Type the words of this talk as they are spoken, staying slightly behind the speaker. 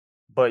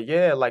But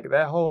yeah, like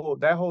that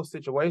whole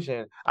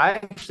situation, I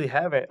actually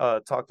haven't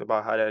talked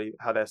about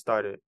how that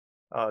started.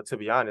 To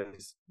be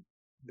honest,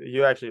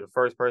 you're actually the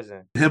first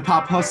person. Hip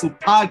Hop Hustle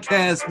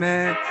Podcast,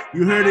 man.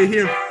 You heard it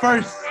here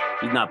first.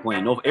 He's not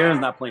playing. No,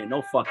 Aaron's not playing.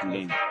 No fucking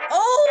game.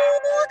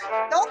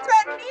 Oh, don't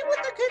threaten me with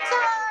a good time.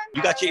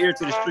 You got your ear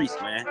to the streets,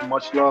 man.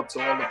 Much love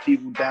to all the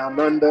people down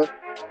under.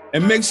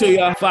 And make sure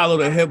y'all follow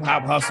the Hip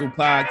Hop Hustle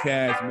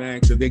Podcast,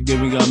 man, because they're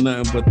giving y'all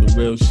nothing but the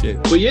real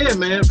shit. But yeah,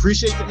 man,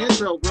 appreciate the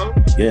intro, bro.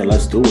 Yeah,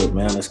 let's do it,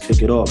 man. Let's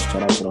kick it off.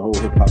 Shout out to the whole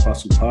Hip Hop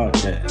Hustle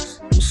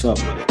Podcast. What's up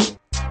with it?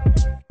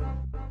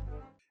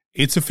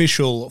 It's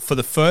official. For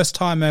the first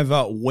time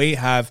ever, we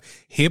have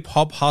Hip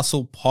Hop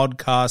Hustle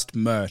Podcast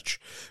merch.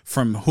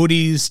 From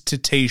hoodies to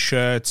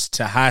t-shirts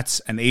to hats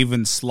and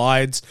even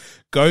slides.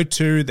 Go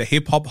to the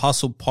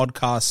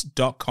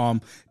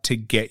hiphophustlepodcast.com to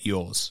get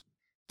yours.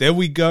 There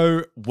we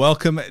go.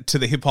 Welcome to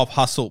the Hip Hop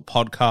Hustle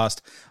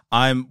Podcast.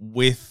 I'm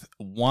with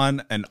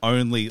one and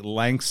only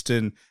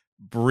Langston,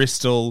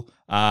 Bristol.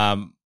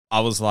 I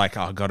was like,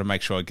 I got to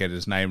make sure I get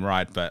his name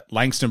right, but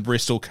Langston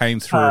Bristol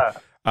came through.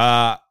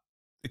 Got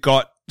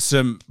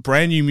some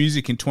brand new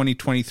music in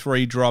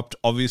 2023 dropped.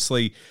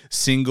 Obviously,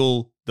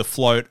 single The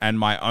Float and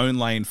My Own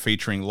Lane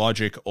featuring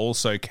Logic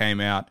also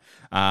came out.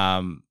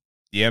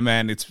 Yeah,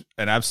 man, it's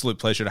an absolute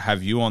pleasure to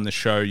have you on the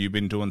show. You've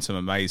been doing some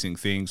amazing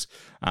things.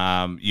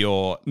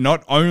 You're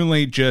not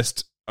only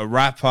just a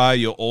rapper,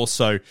 you're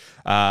also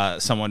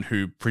someone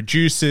who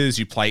produces,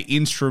 you play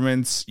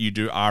instruments, you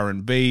do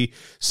R&B.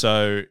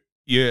 So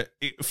you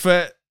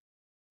for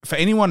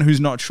anyone who's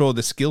not sure,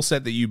 the skill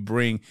set that you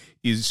bring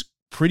is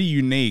pretty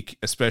unique,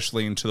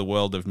 especially into the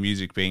world of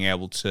music, being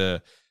able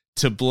to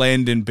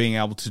blend and being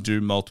able to do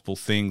multiple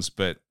things.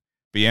 But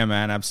yeah,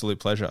 man, absolute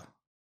pleasure.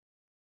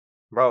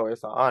 Bro,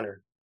 it's an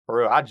honor. For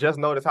real. I just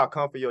noticed how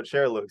comfy your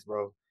chair looks,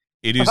 bro.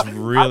 It is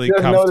really I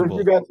just comfortable.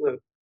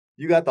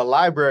 You got the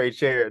library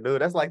chair,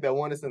 dude. That's like that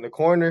one that's in the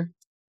corner.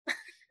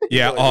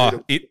 Yeah,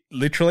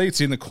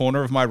 it's in the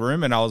corner of my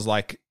room, and I was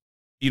like,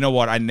 you know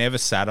what? I never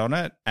sat on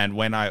it, and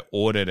when I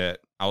ordered it,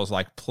 I was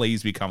like,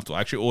 please be comfortable.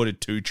 I actually ordered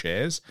 2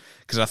 chairs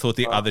because I thought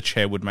the other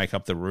chair would make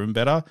up the room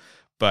better,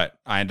 but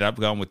I ended up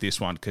going with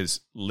this one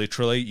because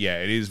literally,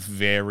 yeah, it is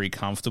very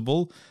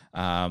comfortable.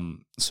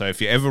 So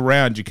if you're ever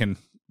around, you can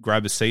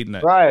grab a seat in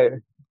it. Right.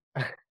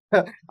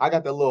 I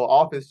got the little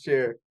office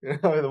chair,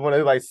 the one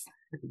that like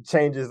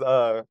changes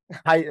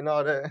height and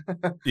all that.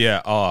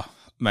 Yeah. Oh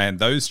man,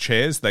 those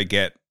chairs, they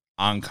get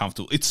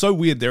uncomfortable. It's so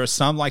weird. There are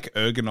some like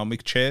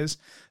ergonomic chairs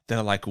that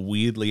are like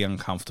weirdly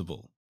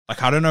uncomfortable.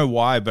 Like, I don't know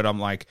why, but I'm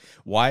like,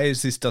 why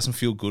is this doesn't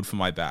feel good for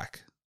my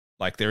back?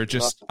 Like, they're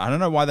just, I don't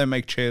know why they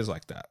make chairs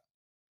like that.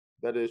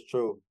 That is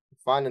true.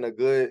 Finding a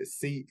good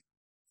seat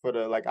for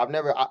the, like, I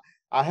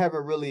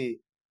haven't really,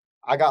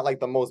 I got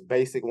like the most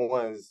basic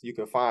ones you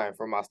can find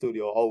from my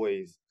studio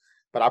always.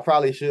 But I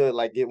probably should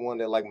like get one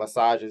that like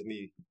massages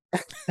me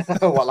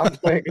while I'm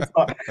playing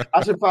guitar.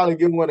 I should probably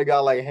get one that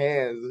got like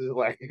hands. It's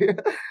like,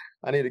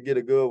 I need to get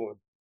a good one.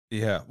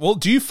 Yeah. Well,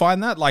 do you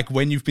find that like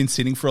when you've been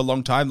sitting for a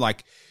long time,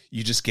 like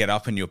you just get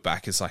up and your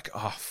back is like,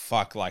 oh,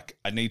 fuck, like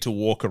I need to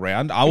walk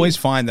around. I always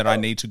find that I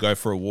need to go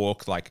for a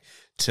walk, like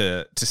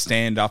to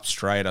stand up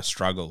straight. I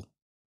struggle.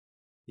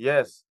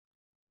 Yes.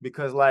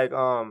 Because like,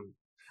 I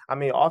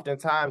mean,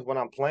 oftentimes when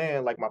I'm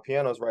playing, like my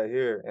piano's right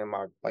here and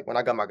like when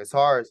I got my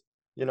guitars,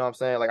 you know what I'm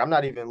saying? Like I'm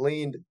not even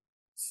leaned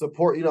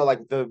support,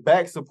 like the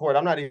back support,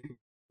 I'm not even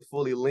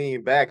fully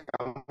leaned back.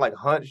 I'm like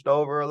hunched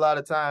over a lot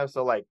of times.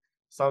 So like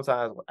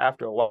sometimes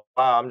after a while,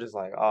 I'm just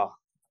like, oh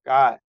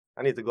God,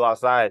 I need to go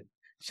outside,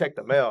 check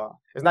the mail.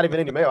 It's not even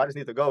any mail. I just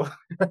need to go,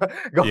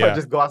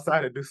 just go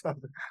outside and do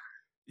something.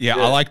 Yeah,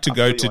 I like to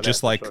go to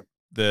just like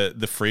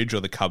the fridge or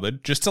the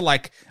cupboard just to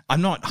like,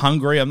 I'm not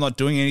hungry. I'm not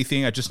doing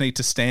anything. I just need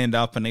to stand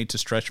up. I need to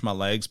stretch my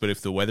legs. But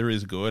if the weather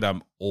is good,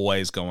 I'm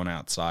always going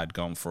outside,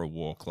 going for a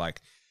walk.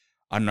 Like,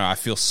 I don't know. I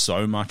feel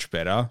so much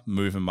better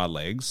moving my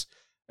legs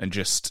and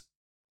just,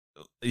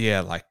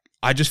 yeah, like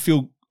I just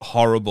feel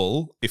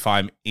horrible if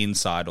I'm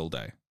inside all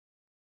day.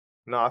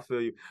 No, I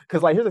feel you.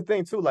 Cause like, here's the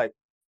thing too, like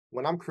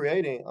when I'm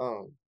creating,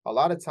 a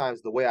lot of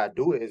times the way I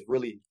do it is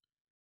really,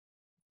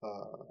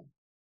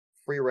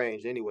 free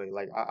range anyway.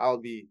 Like I'll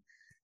be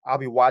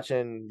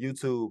watching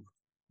YouTube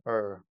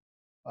or,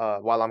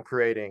 while I'm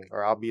creating,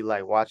 or I'll be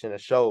like watching a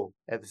show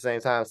at the same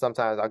time.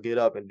 Sometimes I'll get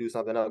up and do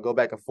something else, go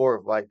back and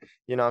forth. Like,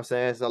 you know what I'm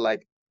saying? So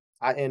like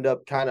I end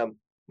up kind of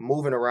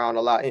moving around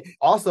a lot. And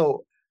also,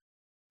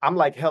 I'm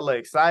like hella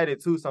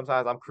excited too.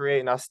 Sometimes I'm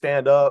creating, I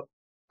stand up,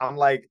 I'm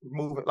like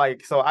moving,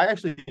 like, so I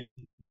actually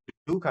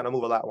do kind of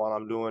move a lot while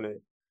I'm doing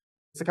it.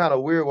 It's kind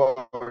of weird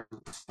while we're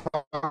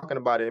talking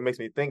about it. It makes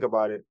me think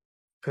about it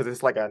because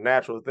it's like a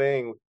natural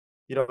thing.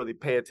 You don't really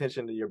pay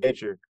attention to your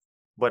nature,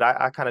 but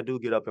I kind of do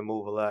get up and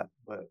move a lot,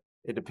 but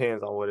it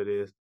depends on what it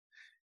is. If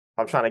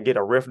I'm trying to get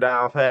a riff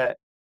down pat,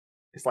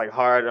 it's like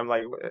hard. I'm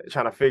like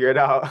trying to figure it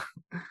out.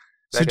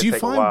 So do you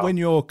find when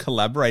you're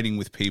collaborating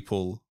with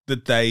people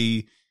that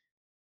they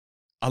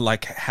are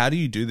like, how do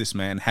you do this,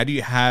 man? How do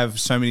you have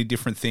so many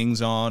different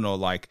things on? Or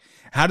like,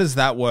 how does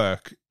that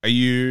work? Are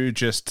you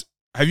just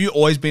Have you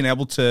always been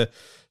able to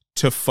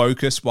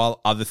focus while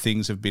other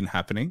things have been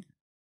happening?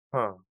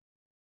 Huh.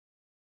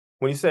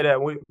 When you say that,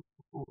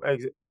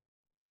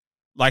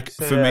 like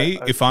for me,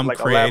 if I'm like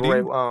creating,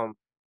 elaborate,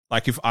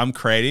 like if I'm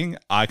creating,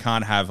 I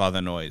can't have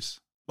other noise.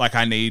 Like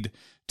I need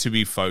to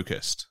be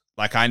focused.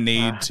 Like I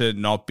need to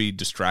not be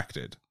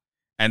distracted.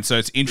 And so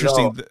it's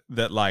interesting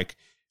that like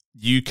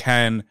you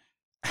can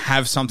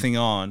have something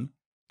on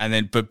and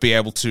then but be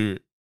able to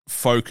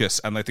focus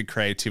and let the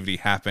creativity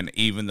happen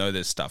even though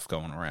there's stuff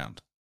going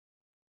around.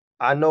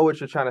 I know what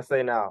you're trying to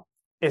say now.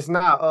 It's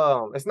not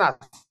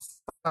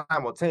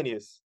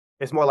simultaneous.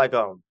 It's more like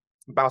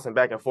bouncing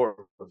back and forth.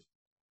 You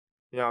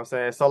know what I'm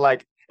saying? So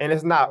like, and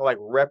it's not like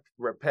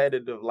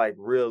repetitive, like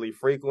really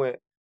frequent.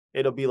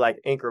 It'll be like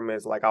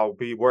increments. Like I'll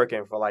be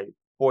working for like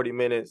 40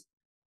 minutes,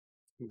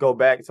 go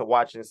back to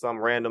watching some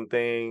random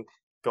thing,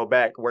 go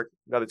back, work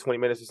another 20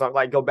 minutes or something.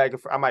 Like go back.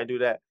 I might do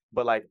that.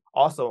 But like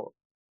also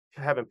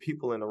having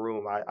people in the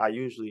room. I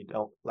usually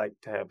don't like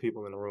to have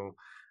people in the room.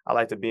 I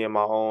like to be in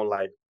my own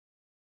like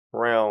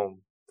realm,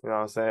 you know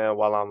what I'm saying,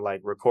 while I'm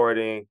like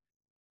recording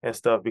and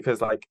stuff,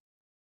 because like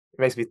it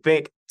makes me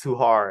think too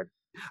hard.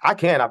 I've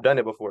done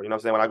it before, you know what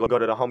I'm saying? When I go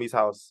to the homie's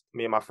house,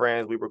 me and my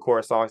friends, we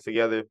record songs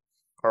together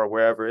or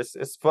wherever.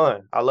 It's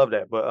fun. I love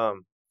that. But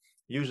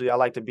usually I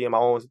like to be in my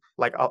own,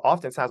 like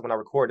oftentimes when I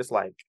record, it's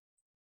like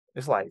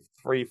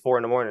 3-4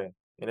 in the morning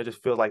and it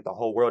just feels like the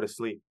whole world is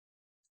asleep.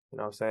 You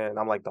know what I'm saying?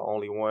 I'm like the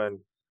only one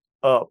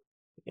up,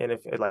 and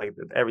if like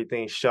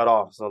everything's shut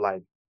off. So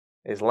like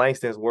it's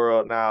Langston's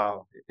world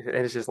now, and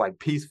it's just like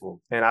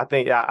peaceful. And I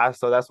think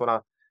so that's when I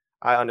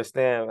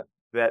understand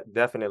that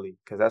definitely,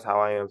 because that's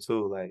how I am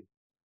too. Like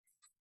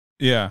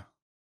yeah,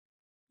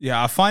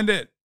 I find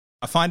it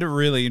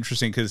really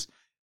interesting because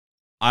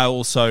I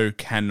also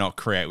cannot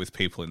create with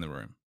people in the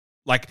room.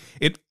 Like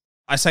it,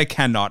 I say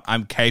cannot.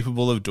 I'm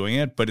capable of doing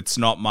it, but it's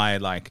not my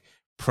like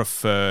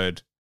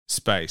preferred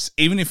space.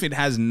 Even if it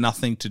has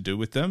nothing to do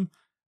with them,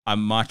 I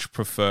much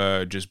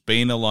prefer just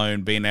being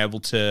alone, being able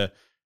to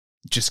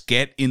just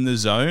get in the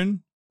zone.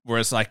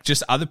 Whereas like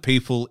just other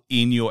people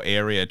in your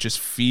area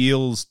just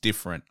feels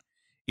different.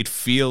 It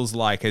feels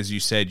like, as you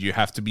said, you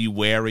have to be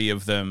wary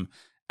of them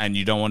and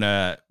you don't want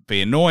to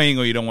be annoying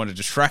or you don't want to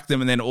distract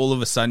them. And then all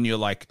of a sudden you're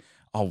like,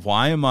 oh,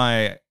 why am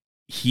I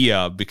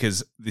here?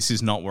 Because this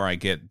is not where I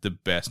get the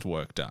best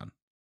work done.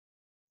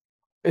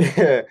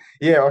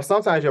 yeah, or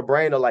sometimes your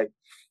brain will like,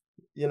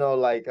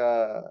 like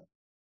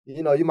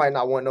you might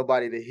not want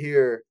nobody to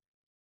hear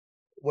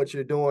what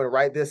you're doing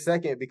right this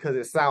second because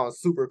it sounds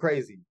super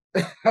crazy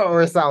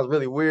or it sounds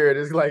really weird.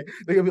 It's like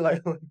they could be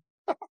like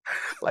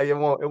like it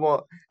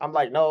won't. I'm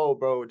like, no,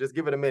 bro, just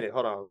give it a minute.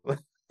 Hold on.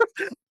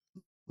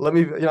 Let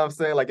me, you know what I'm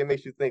saying? Like it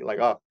makes you think like,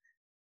 oh,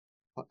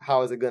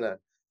 how is it gonna?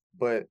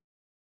 But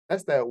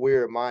that's that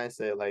weird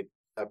mindset, like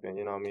happen,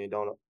 you know what I mean?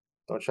 Don't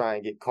try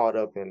and get caught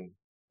up in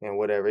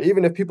whatever.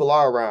 Even if people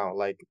are around,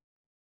 like,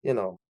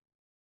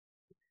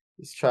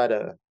 just try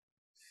to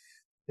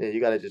you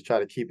gotta just try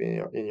to keep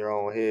it in your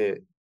own head.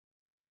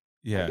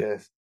 Yeah. I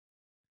guess.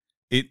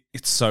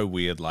 It's so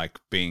weird, like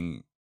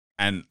being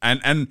and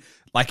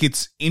like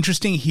it's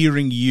interesting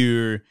hearing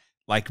you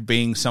like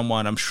being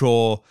someone I'm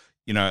sure,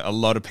 a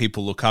lot of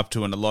people look up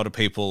to and a lot of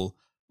people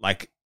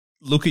like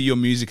look at your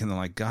music and they're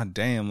like, God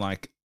damn,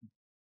 like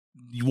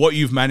what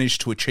you've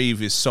managed to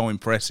achieve is so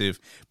impressive.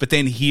 But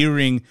then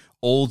hearing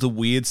all the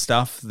weird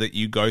stuff that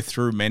you go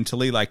through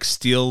mentally, like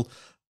still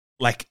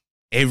like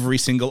every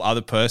single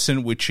other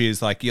person, which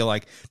is like, you're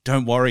like,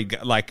 don't worry,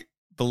 like,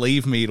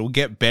 believe me, it'll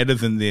get better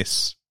than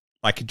this.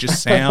 Like it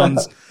just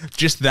sounds,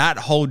 just that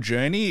whole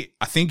journey.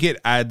 I think it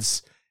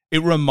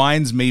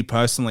reminds me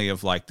personally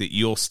of like that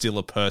you're still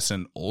a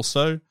person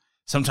also.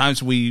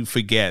 Sometimes we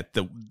forget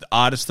that the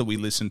artists that we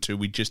listen to,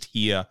 we just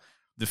hear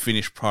the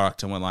finished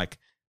product and we're like,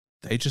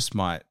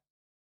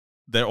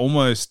 they're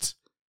almost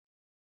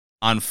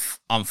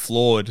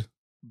unflawed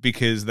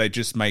because they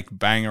just make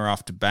banger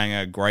after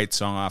banger, great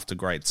song after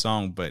great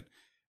song, but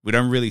we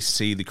don't really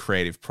see the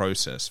creative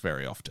process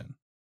very often.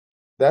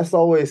 That's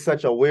always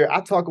such a weird. I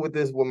talk with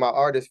my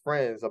artist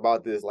friends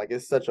about this. Like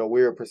it's such a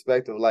weird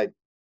perspective. Like,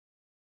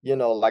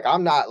 like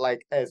I'm not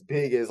like as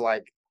big as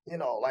like,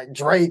 like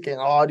Drake and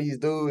all these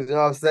dudes. You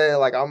know what I'm saying?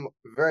 Like I'm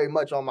very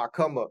much on my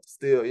come up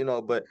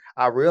still. But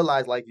I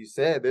realize, like you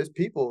said, there's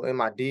people in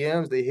my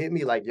DMs. They hit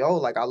me like, yo,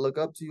 like I look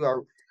up to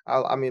you.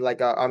 I mean,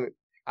 like I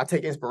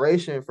take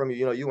inspiration from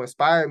you. You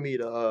inspired me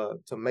to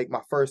make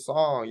my first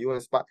song.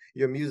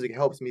 Your music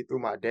helps me through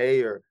my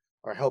day or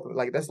help.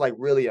 Like that's like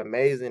really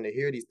amazing to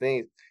hear these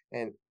things.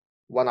 And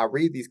when I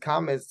read these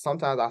comments,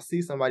 sometimes I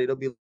see somebody, they'll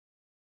be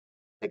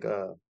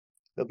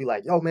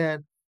like, yo,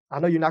 man, I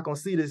know you're not gonna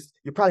see this.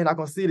 You're probably not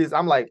gonna see this.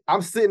 I'm like,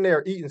 I'm sitting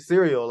there eating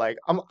cereal. Like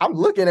I'm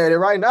looking at it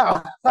right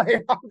now.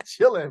 Like I'm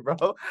chilling, bro.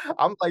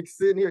 I'm like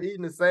sitting here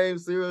eating the same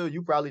cereal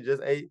you probably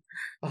just ate.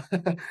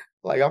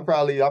 Like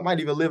I might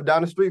even live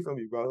down the street from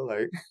you, bro.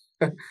 Like,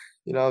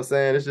 you know what I'm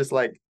saying? It's just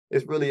like,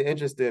 it's really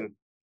interesting.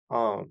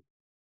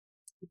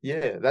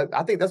 Yeah,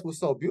 I think that's what's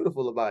so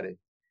beautiful about it.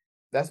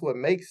 That's what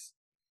makes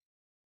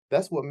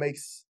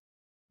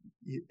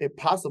it's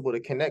possible to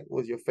connect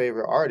with your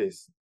favorite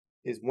artist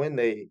is when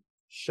they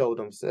show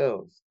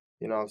themselves,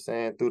 you know what I'm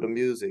saying, through the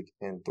music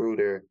and through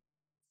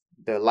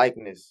their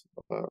likeness,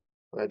 or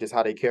just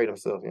how they carry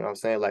themselves. You know what I'm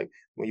saying? Like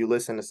when you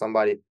listen to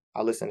somebody,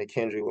 I listen to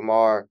Kendrick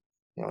Lamar,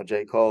 you know,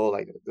 J. Cole,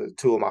 like the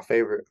two of my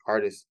favorite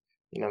artists,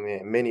 you know what I mean?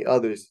 And many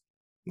others,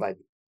 like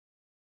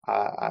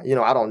you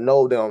know, I don't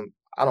know them.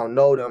 I don't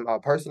know them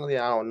personally.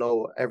 I don't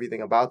know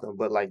everything about them,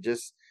 but like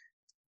just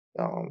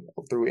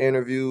through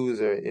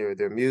interviews or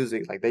their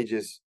music, like they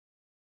just,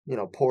 you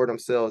know, pour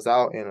themselves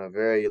out in a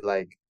very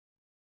like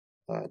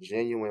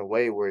genuine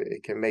way where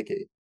it can make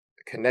it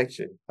a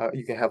connection.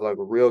 You can have like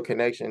a real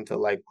connection to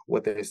like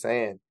what they're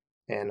saying.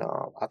 And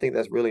I think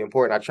that's really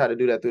important. I try to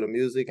do that through the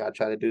music. I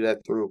try to do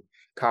that through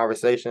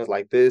conversations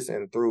like this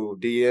and through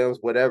DMs,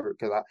 whatever,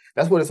 because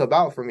that's what it's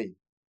about for me.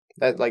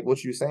 That like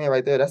what you're saying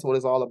right there, that's what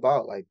it's all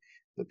about. Like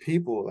the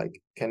people,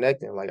 like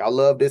connecting. Like I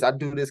love this. I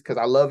do this because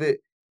I love it.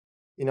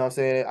 You know what I'm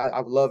saying? I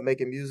love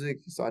making music,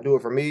 so I do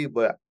it for me,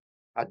 but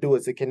I do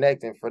it to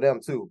connect and for them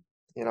too.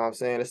 You know what I'm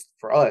saying? It's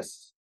for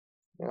us.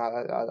 And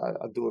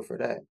I do it for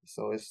that.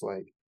 So it's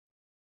like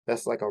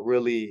that's like a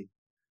really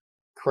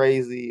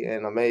crazy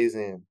and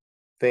amazing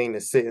thing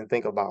to sit and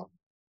think about.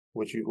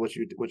 What you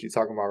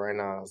talking about right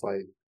now? It's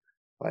like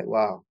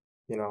wow,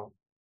 you know,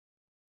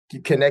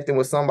 keep connecting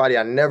with somebody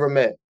I never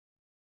met.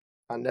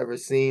 I never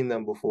seen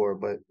them before,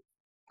 but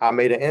I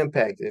made an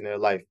impact in their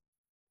life.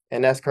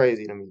 And that's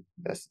crazy to me.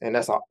 That's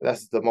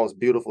the most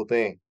beautiful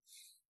thing.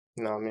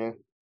 You know what I mean?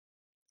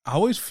 I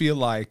always feel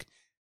like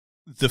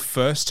the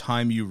first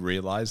time you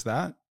realize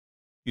that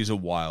is a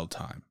wild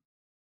time,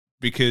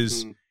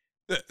 because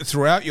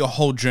throughout your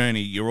whole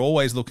journey, you're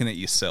always looking at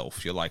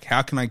yourself. You're like,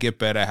 how can I get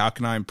better? How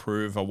can I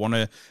improve? I want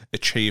to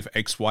achieve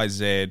X, Y,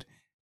 Z.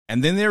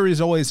 And then there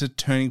is always a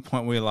turning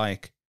point where you're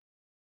like,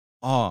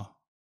 oh,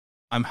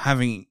 I'm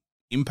having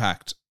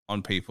impact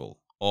on people,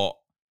 or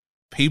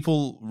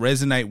people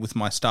resonate with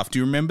my stuff. Do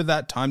you remember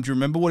that time? Do you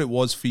remember what it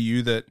was for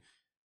you that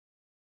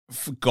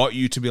got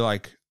you to be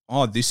like,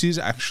 oh, this is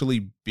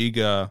actually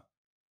bigger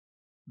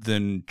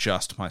than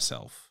just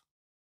myself?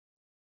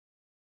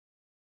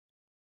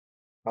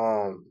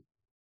 Oh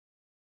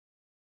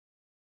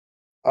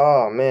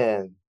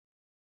man,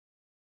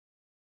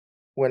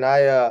 when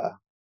I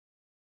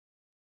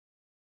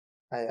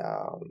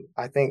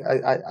think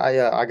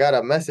I got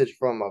a message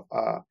from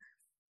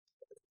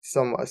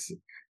some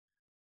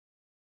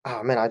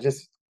oh man,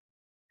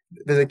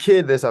 there's a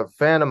kid that's a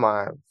fan of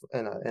mine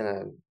in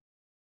a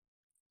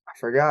I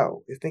forgot,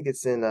 I think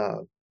it's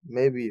in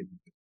maybe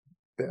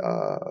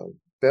uh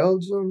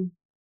Belgium,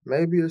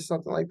 maybe, or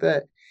something like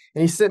that.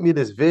 And he sent me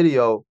this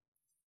video.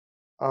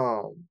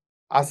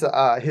 I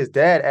said his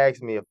dad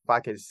asked me if I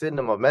could send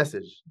him a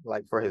message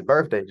like for his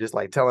birthday, just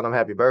like telling him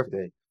happy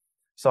birthday.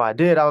 So I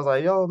did. I was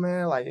like, yo,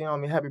 man, like, you know what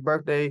I mean, happy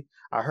birthday.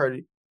 I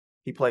heard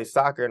he plays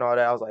soccer and all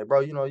that. I was like, bro,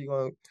 you know, you're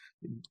gonna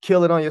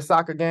kill it on your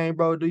soccer game,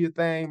 bro. Do your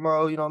thing,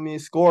 bro. You know what I mean?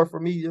 Score for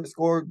me, you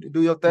score,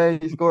 do your thing,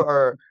 you score,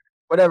 or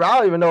whatever. I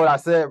don't even know what I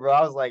said, bro.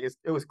 I was like,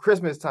 it was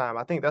Christmas time.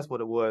 I think that's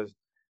what it was.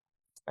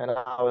 And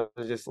I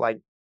was just like,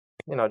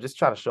 you know, just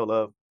trying to show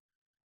love.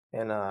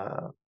 And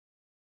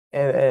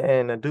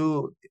and the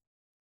dude,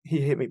 he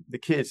hit me, the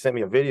kid sent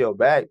me a video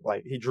back.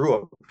 Like he drew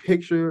a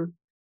picture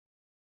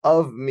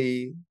of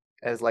me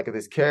as like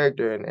this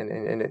character,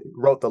 and it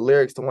wrote the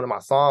lyrics to one of my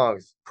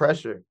songs,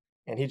 Pressure.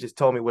 And he just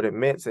told me what it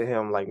meant to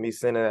him, like me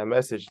sending that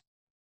message.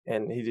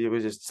 And he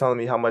was just telling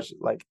me how much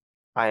like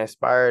I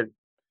inspired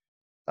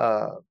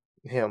uh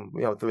him,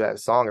 you know, through that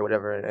song or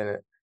whatever. And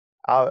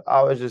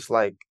I was just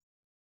like,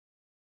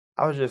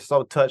 I was just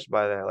so touched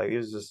by that. Like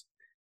he's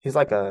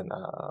like a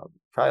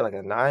probably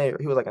like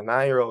he was like a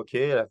 9-year-old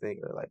kid, I think,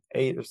 or like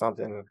 8 or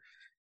something.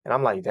 And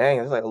I'm like, dang,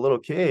 it's like a little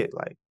kid,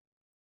 like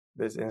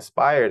that's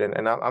inspired.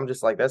 And I'm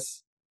just like,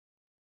 that's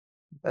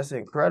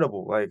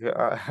incredible. Like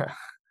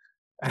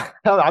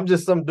I'm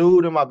just some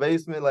dude in my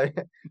basement, like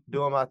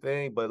doing my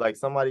thing, but like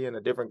somebody in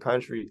a different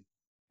country,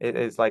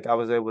 it's like I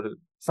was able to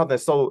something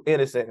so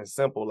innocent and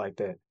simple like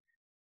that.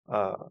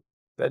 Uh,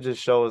 that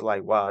just shows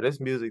like, wow, this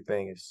music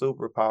thing is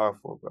super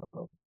powerful,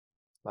 bro.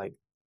 Like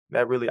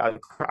that really, I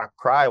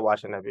cried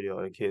watching that video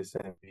of the kid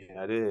sent me.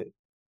 I did,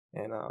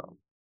 and you know,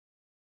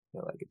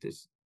 like it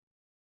just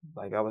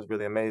like that was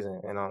really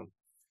amazing, and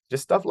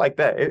just stuff like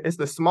that. It's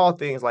the small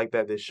things like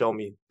that that show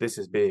me this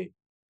is big.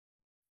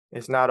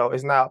 It's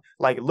not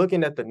like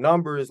looking at the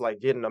numbers, like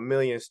getting 1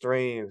 million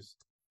streams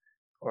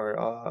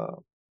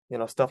or you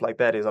know, stuff like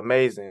that is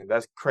amazing.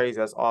 That's crazy.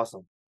 That's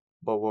awesome.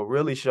 But what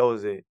really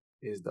shows it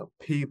is the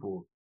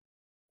people,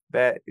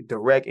 that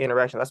direct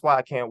interaction. That's why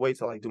I can't wait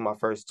to like do my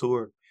first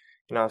tour.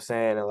 You know what I'm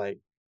saying? And like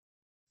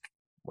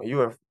when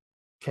you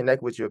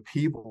connect with your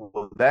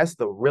people, that's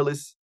the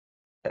realest.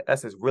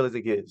 That's as real as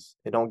it gets.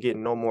 It don't get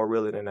no more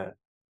realer than that.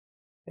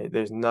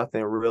 There's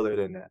nothing realer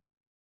than that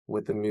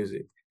with the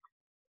music.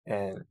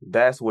 And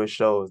that's what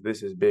shows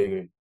this is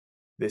bigger.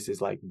 This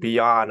is like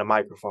beyond the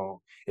microphone.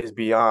 It's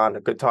beyond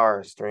the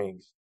guitar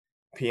strings,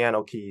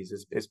 piano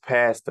keys. It's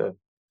past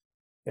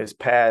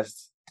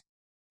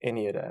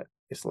any of that.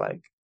 It's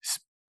like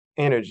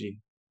energy.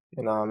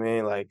 You know what I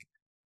mean? Like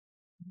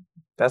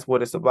that's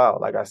what it's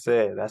about. Like I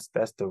said,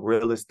 that's the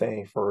realest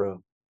thing for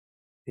real.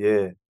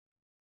 Yeah.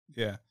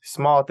 Yeah.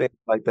 Small things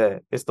like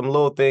that. It's them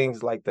little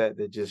things like that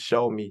that just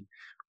show me,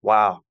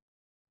 wow,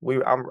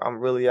 I'm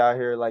really out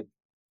here like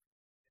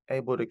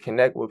able to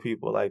connect with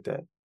people like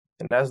that.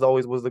 And that's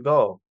always was the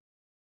goal.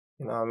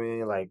 You know what I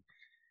mean? Like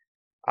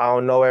I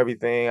don't know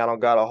everything. I don't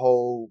got a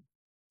whole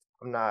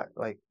I'm not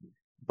like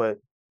but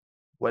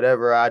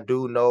whatever I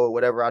do know,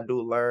 whatever I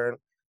do learn,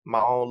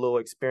 my own little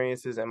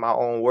experiences in my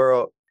own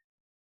world,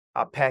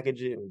 I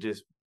package it and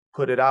just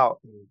put it out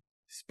and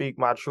speak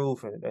my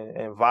truth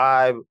and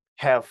vibe,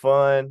 have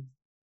fun,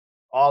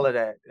 all of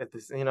that at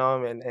this, you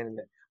know, and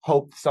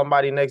hope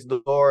somebody next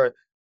door,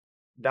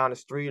 down the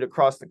street,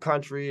 across the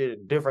country, a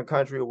different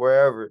country, or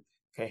wherever,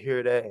 can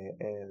hear that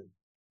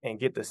and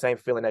get the same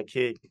feeling that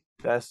kid.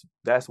 That's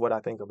what I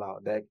think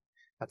about. That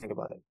I think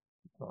about it.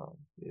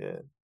 Yeah.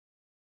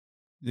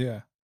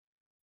 Yeah.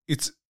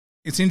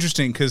 It's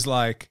interesting because,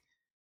 like,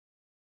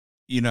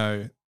 you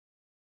know,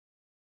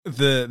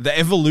 the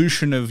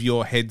evolution of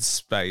your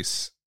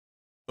headspace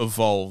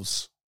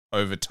evolves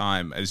over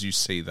time as you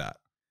see that.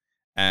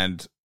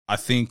 And I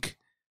think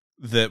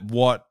that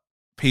what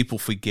people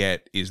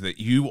forget is that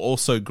you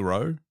also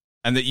grow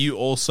and that you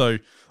also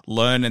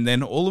learn, and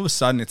then all of a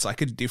sudden it's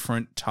like a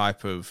different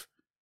type of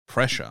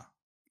pressure.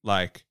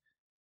 Like,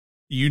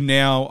 you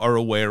now are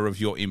aware of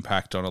your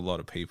impact on a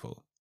lot of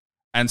people.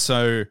 And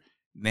so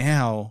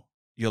now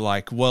you're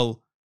like,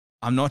 well,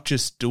 I'm not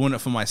just doing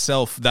it for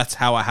myself. That's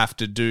how I have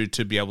to do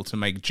to be able to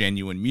make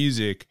genuine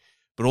music.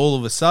 But all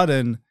of a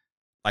sudden,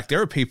 like,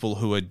 there are people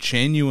who are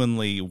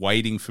genuinely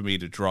waiting for me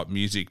to drop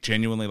music,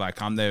 genuinely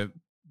like I'm their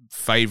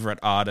favorite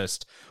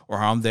artist, or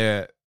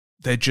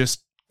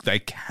they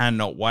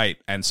cannot wait.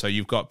 And so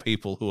you've got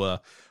people who are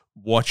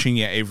watching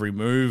your every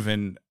move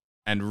and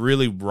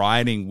really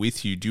riding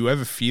with you. Do you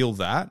ever feel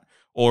that?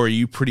 Or are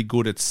you pretty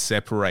good at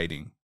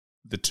separating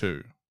the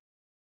two?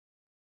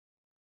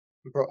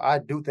 Bro, I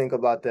do think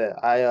about that.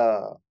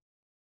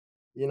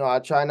 I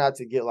try not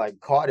to get like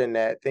caught in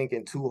that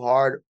thinking too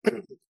hard,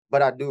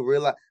 but I do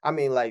realize, I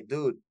mean, like,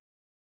 dude,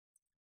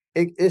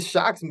 it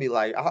shocks me.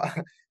 Like,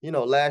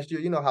 last year,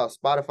 you know how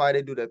Spotify,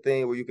 they do that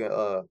thing where you can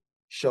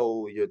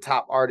show your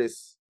top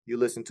artists you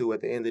listen to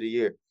at the end of the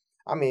year.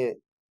 I mean,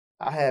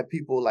 I had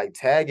people like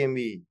tagging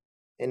me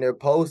in their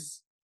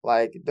posts,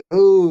 like,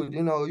 dude,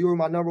 you were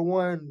my number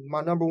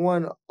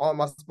one on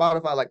my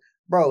Spotify. Like,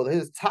 bro,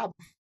 his top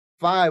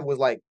 5 was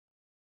like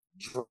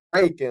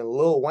Drake and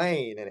Lil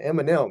Wayne and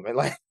Eminem and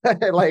like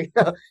like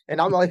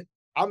and I'm like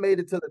I made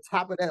it to the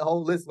top of that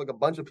whole list like a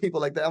bunch of people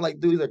like that. I'm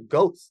like, dude, these are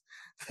goats.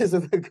 These are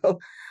the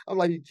goats. I'm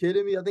like, you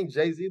kidding me? I think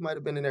Jay-Z might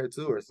have been in there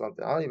too or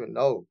something. I don't even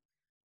know.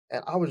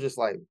 And I was just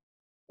like,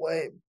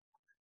 what?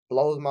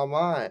 Blows my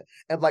mind.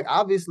 And like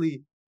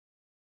obviously,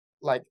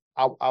 like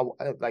I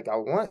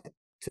want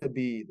to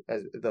be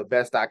as the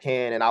best I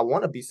can, and I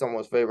want to be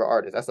someone's favorite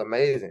artist. That's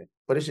amazing.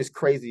 But it's just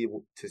crazy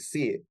to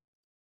see it.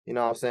 You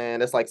know what I'm saying?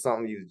 That's like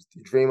something you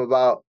dream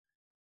about.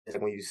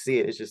 And when you see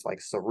it, it's just like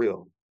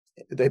surreal.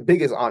 The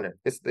biggest honor.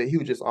 It's the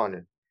hugest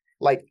honor.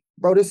 Like,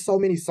 bro, there's so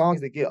many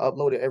songs that get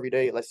uploaded every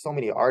day. Like, so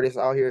many artists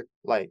out here.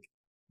 Like,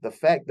 the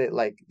fact that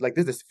like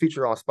there's this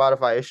feature on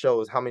Spotify. It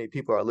shows how many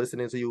people are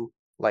listening to you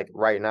like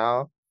right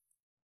now.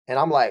 And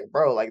I'm like,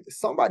 bro, like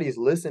somebody's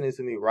listening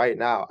to me right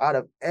now. Out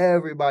of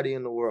everybody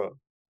in the world,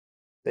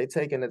 they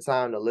taking the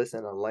time to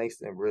listen to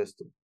Langston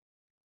Bristol.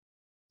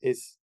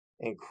 It's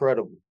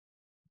incredible.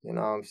 You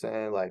know what I'm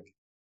saying? Like,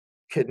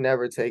 could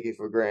never take it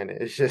for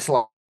granted. It's just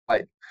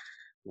like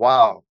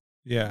wow.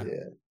 Yeah.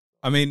 Yeah.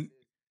 I mean,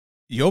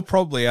 you're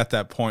probably at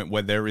that point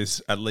where there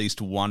is at least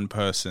one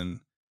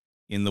person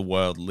in the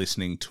world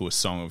listening to a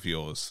song of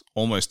yours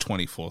almost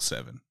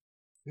 24/7.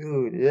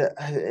 Dude, yeah.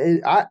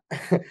 I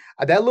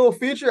that little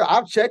feature,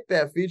 I've checked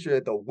that feature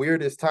at the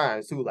weirdest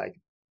times too. Like,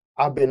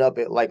 I've been up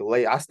at like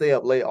late. I stay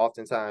up late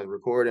oftentimes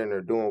recording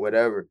or doing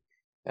whatever.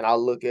 And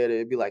I'll look at it,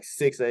 it'd be like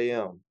 6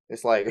 a.m.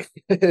 It's like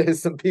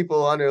some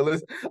people on there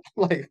listening. I'm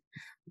like,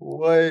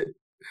 what?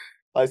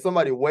 Like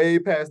somebody way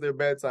past their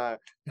bedtime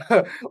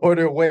or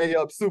they're way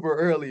up super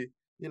early,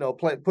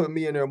 put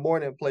me in their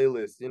morning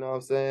playlist. You know what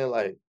I'm saying?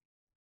 Like,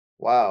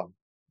 wow.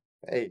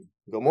 Hey,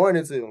 good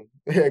morning to them.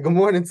 Yeah, good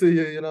morning to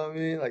you. You know what I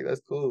mean? Like,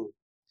 that's cool.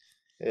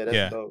 Yeah,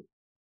 that's dope.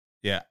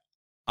 Yeah.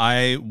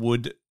 I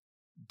would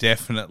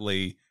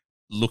definitely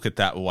look at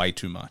that way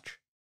too much.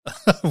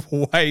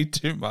 Way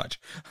too much.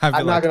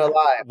 I'm not gonna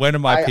lie. When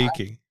am I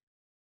peaking?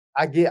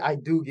 I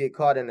do get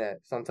caught in that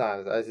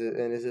sometimes.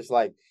 And it's just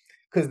like,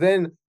 because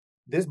then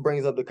this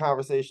brings up the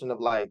conversation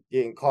of like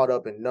getting caught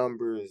up in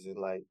numbers and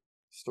like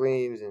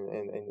streams and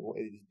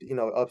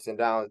ups and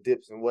downs,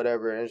 dips and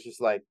whatever. And it's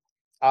just like,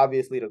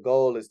 obviously the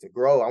goal is to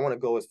grow. I want to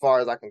go as far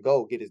as I can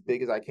go, get as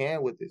big as I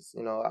can with this.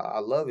 I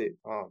love it.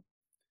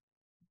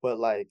 But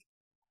like,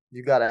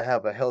 you gotta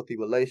have a healthy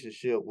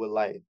relationship with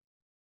like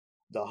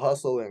the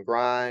hustle and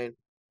grind,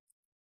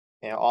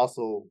 and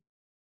also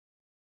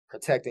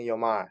protecting your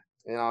mind.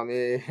 You know what I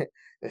mean?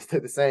 It's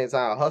at the same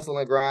time, hustle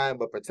and grind,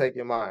 but protect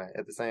your mind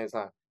at the same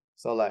time.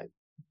 So like,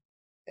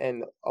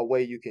 and a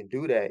way you can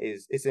do that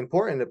is it's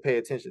important to pay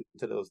attention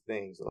to those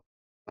things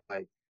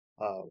like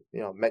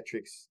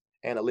metrics,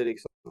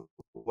 analytics,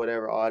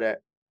 whatever, all that.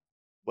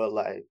 But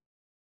like,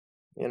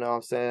 you know what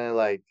I'm saying?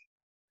 Like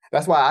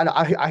that's why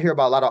I hear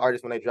about a lot of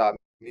artists when they drop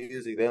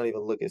music, they don't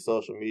even look at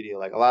social media.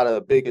 Like a lot of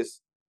the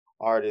biggest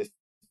artists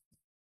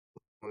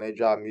when they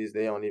drop music,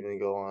 they don't even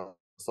go on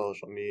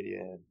social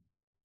media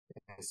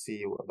and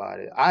see about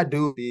it. I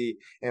do be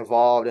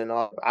involved in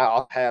all.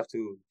 I'll have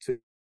to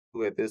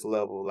at this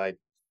level, like,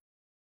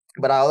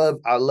 but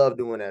I love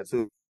doing that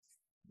too.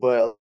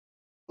 But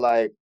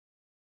like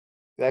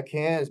that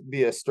can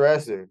be a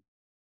stressor.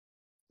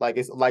 Like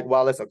it's like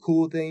while it's a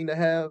cool thing to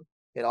have,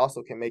 it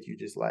also can make you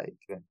just like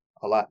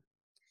a lot.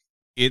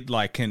 It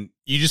like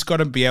you just got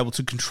to be able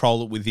to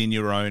control it within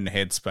your own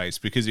headspace,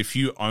 because if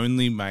you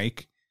only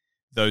make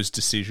those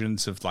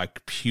decisions of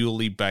like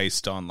purely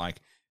based on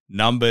like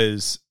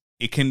numbers,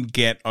 it can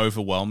get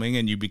overwhelming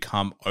and you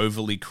become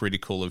overly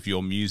critical of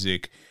your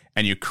music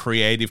and your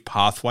creative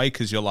pathway,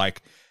 because you're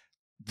like,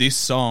 this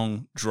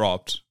song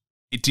dropped,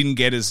 it didn't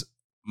get as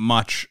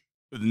much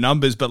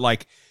numbers, but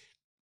like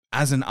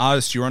as an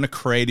artist, you're on a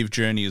creative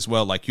journey as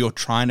well. Like you're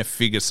trying to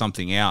figure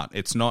something out.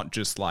 It's not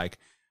just like,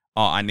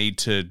 oh, I need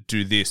to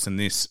do this and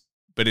this,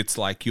 but it's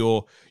like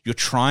you're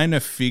trying to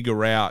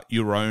figure out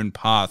your own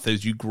path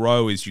as you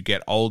grow, as you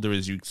get older,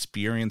 as you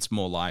experience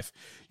more life.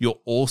 You're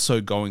also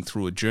going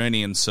through a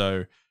journey, and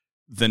so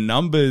the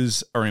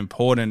numbers are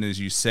important, as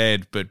you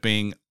said, but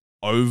being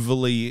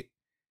overly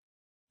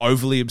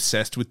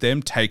obsessed with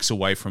them takes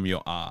away from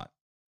your art.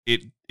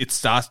 It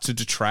starts to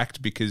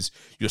detract because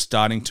you're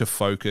starting to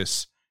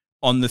focus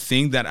on the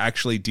thing that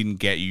actually didn't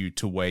get you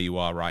to where you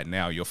are right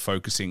now. You're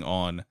focusing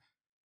on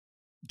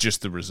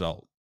just the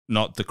result,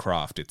 not the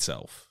craft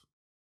itself.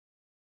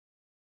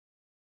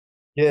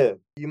 Yeah,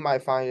 you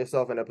might find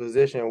yourself in a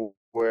position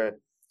where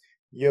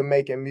you're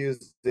making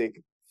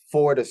music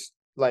for in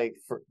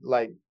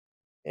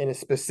a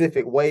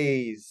specific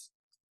ways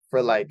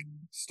for like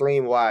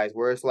stream wise,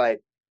 where it's like,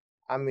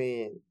 I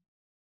mean,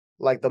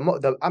 like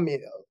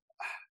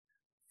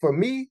for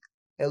me,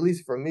 at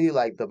least for me,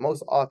 like the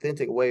most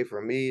authentic way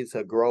for me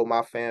to grow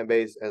my fan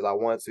base as I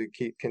want to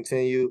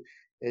continue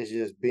is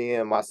just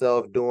being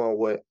myself, doing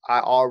what I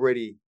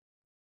already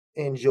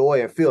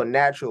enjoy and feel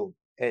natural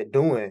at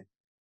doing.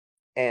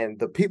 And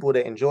the people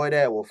that enjoy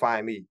that will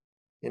find me.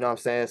 You know what I'm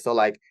saying? So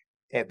like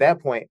at that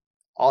point,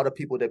 all the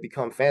people that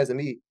become fans of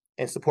me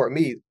and support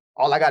me,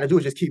 all I got to do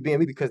is just keep being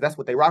me, because that's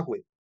what they rock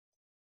with.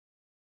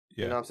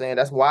 Yeah. You know what I'm saying?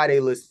 That's why they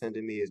listen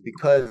to me, is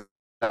because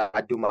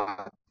I do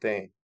my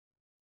thing.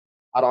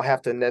 I don't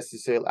have to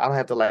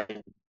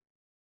like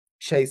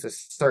chase a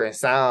certain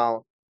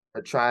sound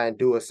or try and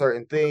do a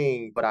certain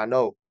thing, but I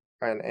know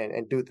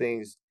and do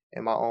things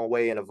in my own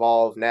way and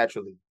evolve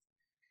naturally.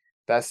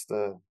 That's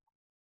the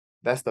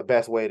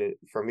best way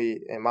for me,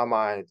 in my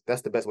mind,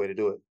 that's the best way to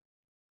do it.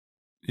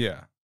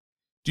 Yeah.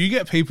 Do you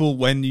get people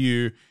when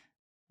you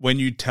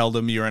tell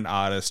them you're an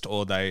artist,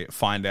 or they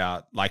find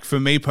out, like for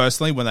me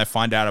personally, when they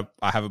find out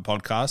I have a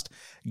podcast,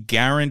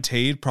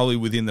 guaranteed probably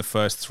within the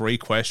first 3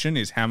 questions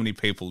is how many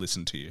people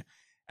listen to you.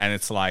 And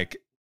it's like,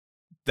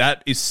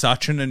 that is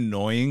such an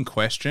annoying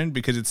question,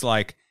 because it's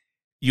like,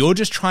 you're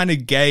just trying to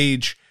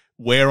gauge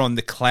where on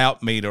the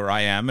clout meter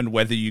I am and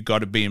whether you got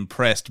to be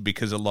impressed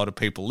because a lot of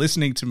people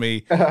listening to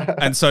me.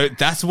 And so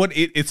that's what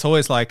it's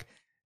always like.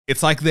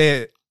 It's like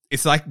they're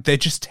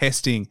just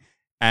testing.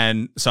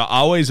 And so I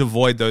always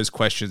avoid those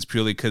questions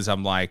purely because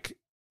I'm like,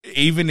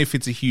 even if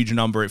it's a huge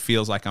number, it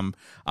feels like I'm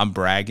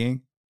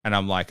bragging, and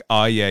I'm like,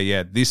 oh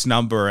yeah, this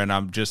number. And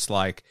I'm just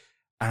like,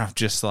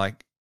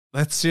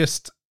 let's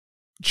just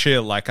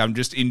chill. Like I'm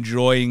just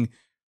enjoying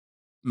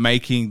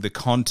making the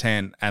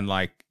content, and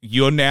like,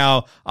 you're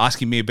now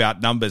asking me about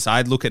numbers.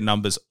 I look at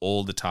numbers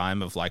all the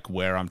time of like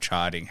where I'm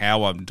charting,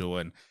 how I'm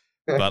doing.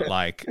 But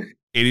like,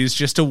 it is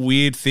just a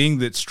weird thing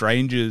that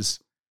strangers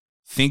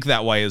think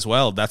that way as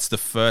well. That's the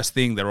first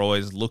thing they're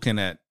always looking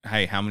at.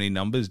 Hey, how many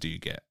numbers do you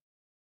get?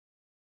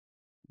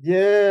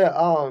 Yeah,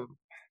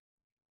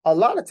 a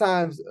lot of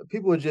times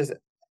people just,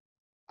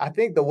 I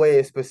think the way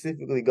it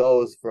specifically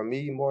goes for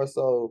me more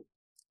so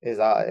is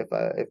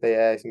if they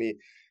ask me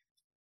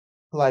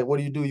like, what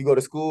do? You go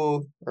to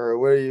school, or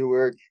where do you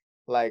work?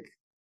 Like,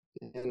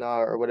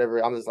 or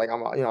whatever. I'm just like,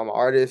 I'm an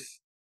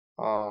artist.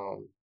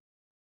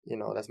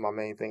 That's my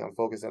main thing I'm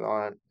focusing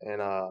on.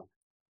 And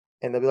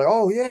they'll be like,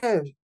 oh yeah,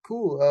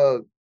 cool.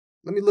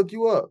 Let me look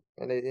you up.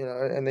 And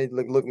they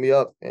look me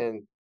up.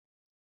 And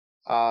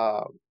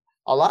a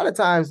lot of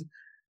times,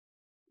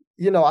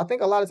 I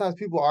think a lot of times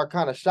people are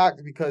kind of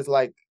shocked because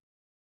like,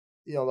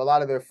 a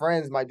lot of their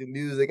friends might do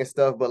music and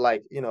stuff, but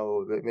like,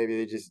 maybe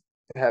they just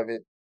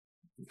haven't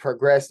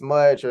progressed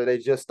much, or they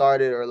just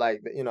started, or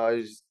like,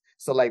 it's just,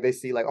 so like they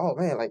see like, oh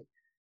man, like,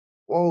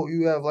 whoa,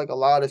 you have like a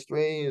lot of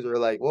streams, or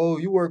like, whoa,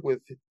 you work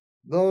with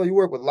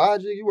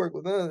Logic, you work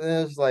with them,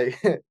 and it's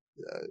like,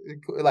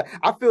 like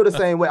I feel the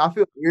same way. I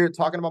feel weird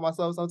talking about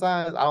myself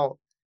sometimes. I don't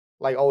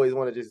like always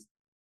want to just,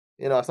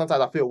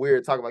 sometimes I feel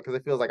weird talking about, because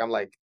it feels like I'm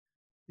like,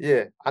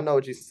 yeah, I know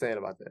what you're saying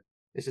about that.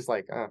 It's just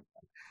like,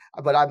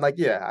 but I'm like,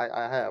 yeah,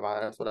 I have.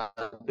 That's what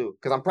I do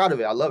because I'm proud of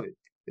it. I love it.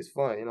 It's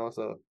fun, you know.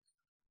 So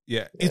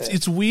yeah,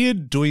 it's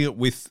weird doing it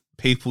with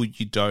people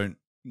you don't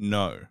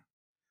know,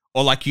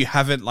 or like you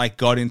haven't like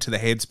got into the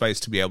headspace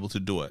to be able to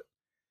do it.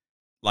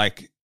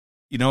 Like,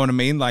 you know what I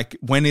mean? Like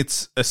when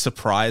it's a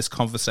surprise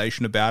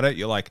conversation about it,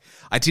 you're like,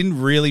 I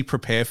didn't really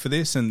prepare for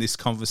this, and this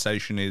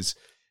conversation is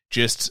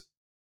just,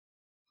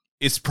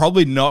 it's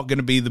probably not going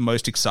to be the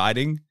most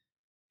exciting.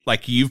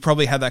 Like you've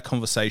probably had that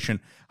conversation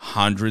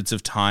hundreds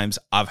of times.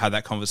 I've had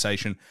that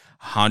conversation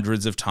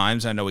hundreds of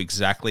times. I know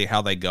exactly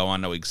how they go. I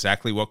know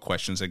exactly what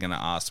questions they're going to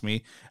ask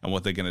me and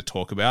what they're going to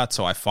talk about.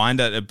 So I find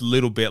it a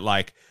little bit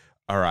like,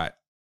 all right,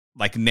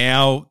 like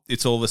now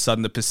it's all of a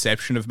sudden the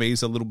perception of me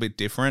is a little bit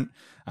different.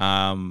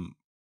 I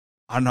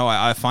don't know.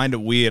 I find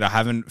it weird. I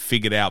haven't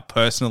figured out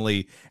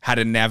personally how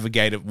to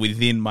navigate it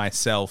within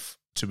myself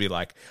to be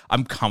like,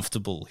 I'm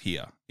comfortable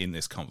here in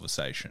this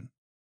conversation.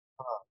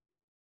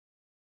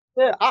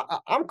 yeah,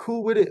 I'm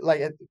cool with it.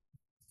 Like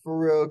for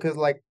real, because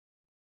like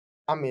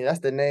I mean that's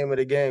the name of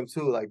the game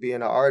too. Like being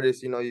an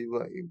artist, you know,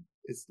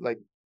 it's like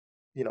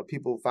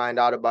people find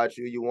out about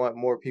you. You want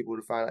more people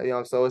to find out. You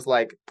know, so it's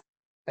like,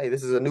 hey,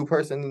 this is a new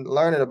person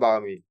learning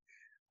about me.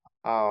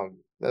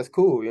 That's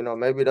cool. You know,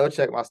 maybe they'll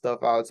check my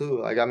stuff out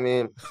too. Like, I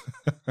mean,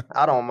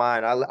 I don't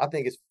mind. I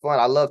think it's fun.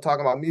 I love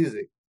talking about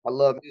music. I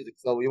love music.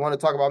 So you want to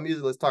talk about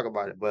music, let's talk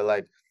about it. But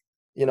like,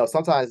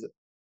 sometimes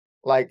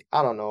like,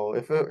 I don't know,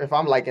 if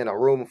I'm like in a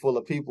room full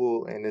of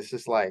people and it's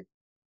just like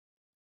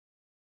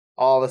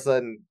all of a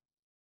sudden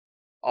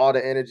all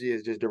the energy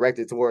is just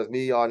directed towards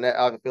me on that,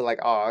 I feel like,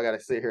 oh, I gotta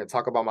sit here and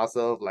talk about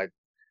myself. Like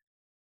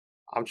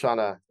I'm trying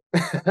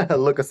to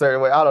look a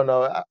certain way. I don't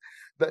know.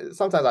 But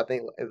sometimes I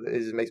think it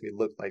just makes me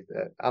look like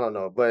that. I don't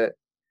know, but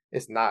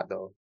it's not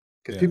though,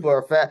 because people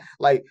are fat.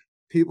 Like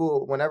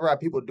people, whenever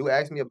people do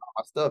ask me about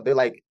my stuff, they're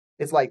like,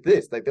 it's like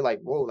this. Like they're like,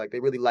 whoa, like they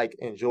really like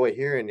enjoy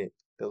hearing it.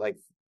 They're like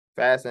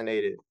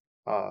fascinated.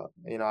 I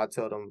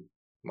tell them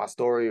my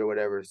story or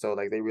whatever, so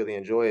like they really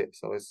enjoy it.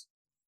 So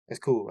it's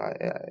cool.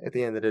 At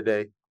the end of the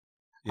day,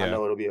 I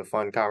know it'll be a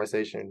fun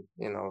conversation.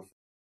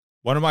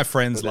 One of my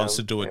friends loves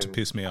to do it to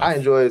piss me off. I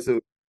enjoy it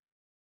too.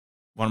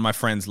 One of my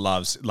friends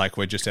loves, like,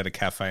 we're just at a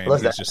cafe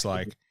and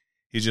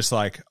he's just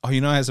like, oh,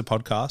 he has a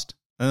podcast?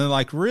 And they're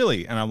like,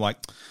 really? And I'm like,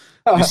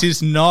 this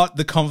is not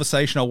the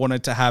conversation I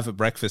wanted to have at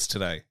breakfast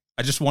today.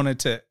 I just wanted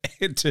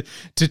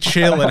to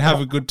chill and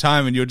have a good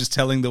time. And you're just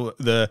telling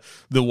the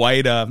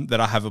waiter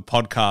that I have a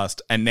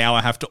podcast, and now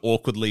I have to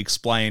awkwardly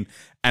explain.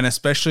 And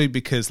especially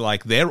because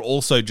like they're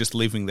also just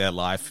living their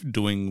life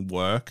doing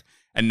work,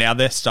 and now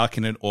they're stuck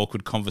in an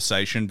awkward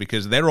conversation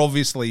because they're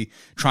obviously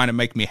trying to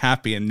make me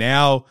happy. And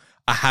now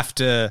I have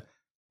to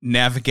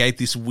navigate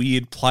this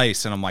weird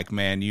place. And I'm like,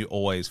 man, you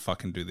always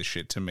fucking do this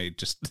shit to me.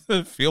 Just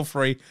feel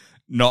free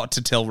not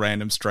to tell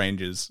random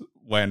strangers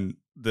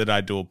that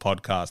I do a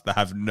podcast that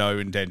have no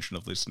intention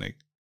of listening.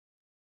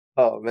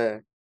 Oh,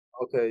 man.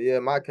 Okay, yeah,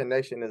 my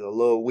connection is a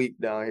little weak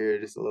down here,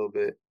 just a little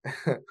bit.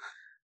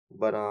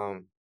 But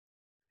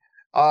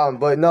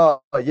but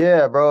no,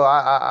 yeah, bro,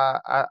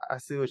 I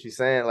see what you're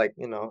saying. Like,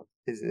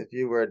 is if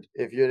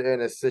you're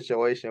in a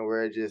situation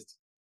where it just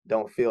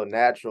don't feel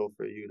natural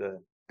for you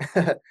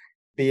to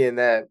be in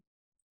that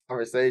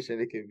conversation,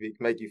 it can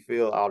make you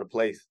feel out of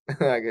place,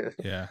 I guess.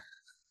 Yeah.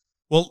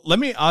 Well, let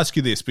me ask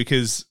you this,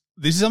 because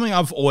this is something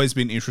I've always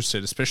been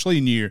interested, especially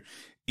in you,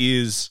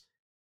 is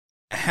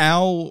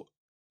how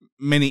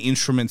many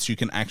instruments you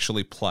can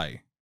actually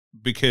play.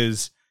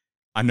 Because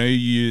I know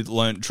you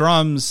learnt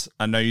drums,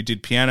 I know you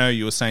did piano,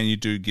 you were saying you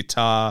do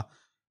guitar,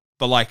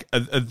 but like,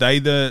 are they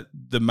the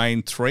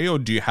main three, or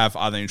do you have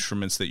other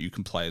instruments that you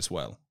can play as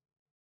well?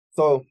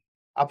 So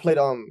I played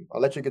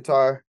electric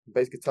guitar,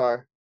 bass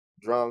guitar,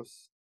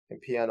 drums,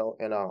 and piano,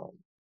 and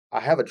I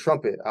have a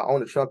trumpet. I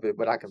own a trumpet,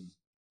 but I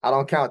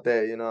don't count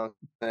that, you know what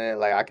I'm saying?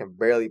 Like I can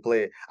barely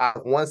play it. I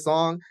have one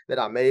song that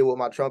I made with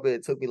my trumpet.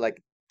 It took me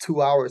like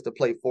 2 hours to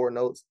play 4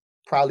 notes.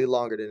 Probably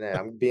longer than that.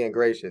 I'm being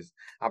gracious.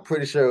 I'm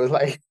pretty sure it was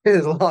like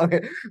as long,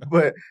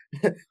 but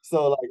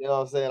so like, you know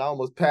what I'm saying? I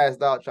almost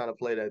passed out trying to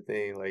play that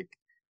thing. Like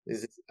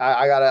it's just,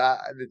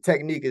 the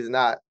technique is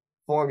not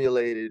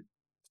formulated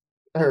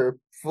or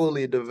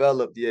fully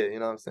developed yet, you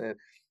know what I'm saying?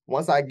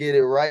 Once I get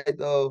it right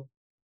though,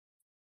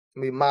 I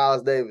mean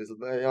Miles Davis, you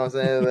know what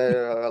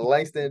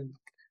I'm saying?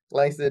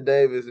 Langston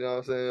Davis, you know what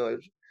I'm saying? Like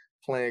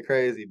playing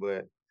crazy,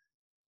 but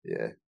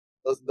yeah.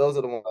 Those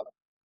are the ones.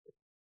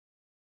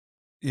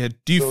 Yeah,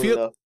 do you feel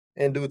enough,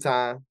 in due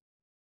time?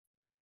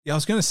 Yeah, I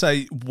was going to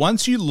say,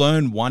 once you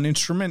learn one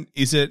instrument,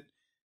 is it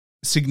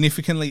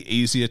significantly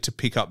easier to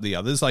pick up the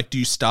others? Like, do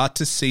you start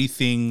to see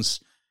things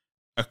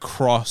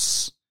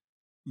across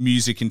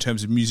music in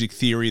terms of music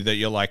theory that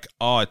you're like,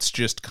 oh, it's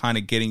just kind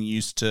of getting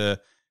used to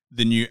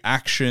the new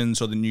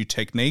actions or the new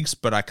techniques,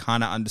 but I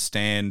kind of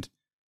understand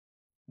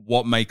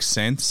what makes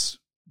sense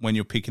when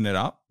you're picking it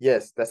up?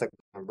 Yes, that's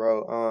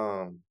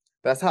bro.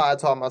 That's how I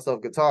taught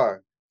myself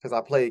guitar, because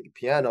I played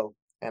piano.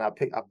 And I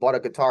bought a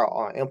guitar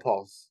on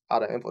impulse,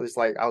 out of impulse. It's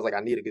like, I was like, I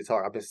need a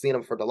guitar. I've been seeing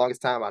them for the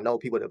longest time. I know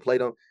people that play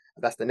them.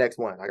 that's the next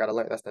one. I gotta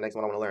learn. That's the next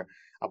one I want to learn.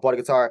 I bought a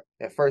guitar.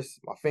 At first,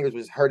 my fingers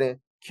was hurting,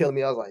 killing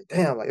me. I was like,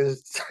 damn, like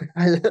it's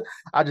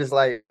I just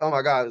like, oh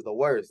my God, it was the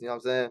worst. You know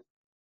what I'm saying?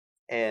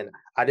 And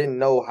I didn't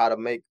know how to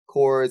make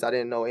chords. I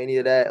didn't know any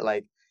of that.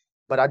 Like,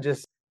 but I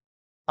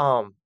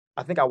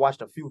think I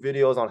watched a few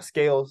videos on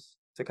scales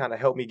to kind of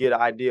help me get an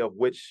idea of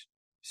which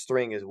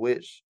string is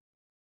which.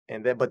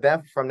 And then, but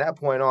that from that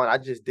point on, I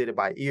just did it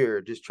by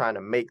ear, just trying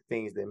to make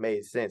things that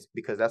made sense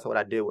because that's what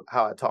I did.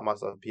 How I taught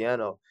myself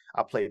piano.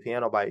 I play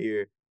piano by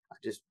ear. I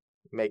just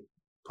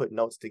put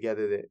notes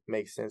together that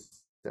make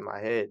sense in my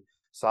head.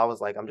 So I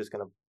was like, I'm just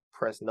gonna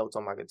press notes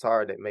on my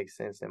guitar that make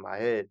sense in my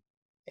head,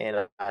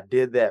 and I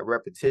did that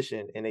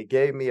repetition, and it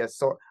gave me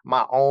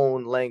my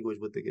own language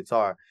with the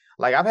guitar.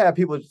 Like I've had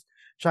people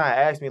try and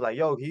ask me, like,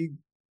 "Yo, can you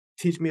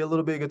teach me a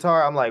little bit of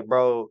guitar?" I'm like,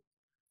 bro,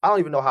 I don't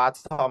even know how I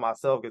taught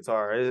myself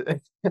guitar.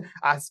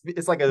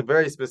 It's like a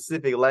very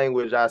specific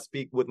language I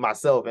speak with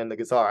myself in the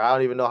guitar. I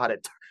don't even know how to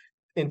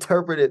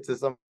interpret it to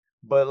some,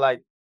 but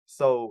like,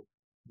 so,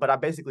 but I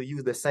basically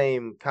use the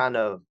same kind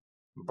of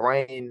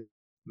brain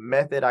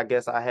method. I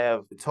guess I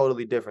have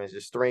totally different, it's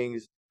just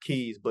strings,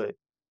 keys, but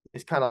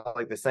it's kind of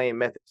like the same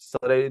method. So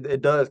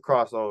it does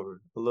cross over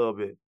a little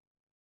bit.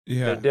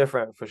 Yeah. They're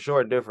different, for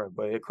sure different,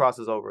 but it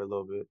crosses over a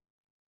little bit.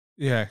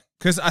 Yeah.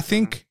 Because I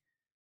think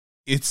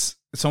it's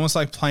almost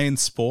like playing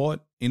sport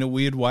in a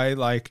weird way.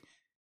 Like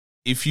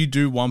if you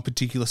do one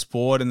particular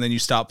sport and then you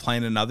start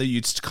playing another,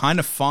 you just kind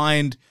of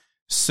find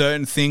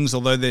certain things,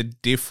 although they're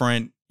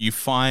different, you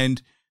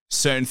find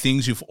certain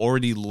things you've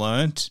already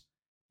learnt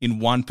in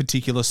one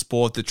particular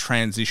sport that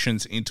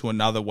transitions into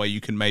another where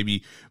you can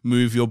maybe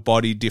move your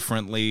body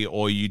differently,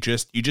 or you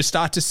just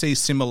start to see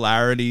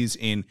similarities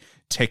in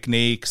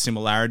technique,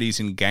 similarities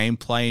in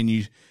gameplay, and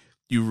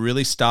you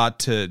really start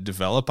to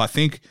develop. I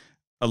think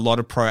a lot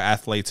of pro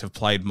athletes have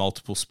played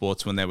multiple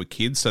sports when they were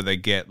kids, so they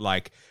get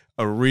like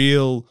a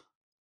real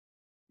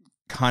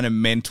kind of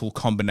mental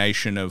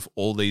combination of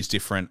all these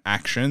different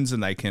actions,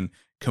 and they can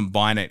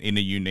combine it in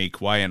a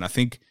unique way. And I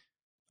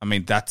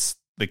mean, that's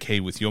the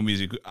key with your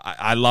music.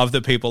 I love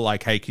that people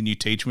like, hey, can you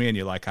teach me? And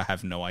you're like, I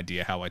have no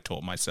idea how I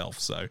taught myself.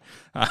 So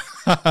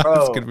it's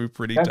going to be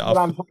pretty that's tough.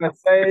 What I'm trying to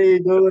say,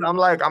 dude. I'm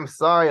like, I'm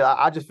sorry.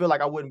 I just feel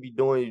like I wouldn't be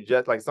doing you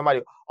just like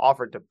somebody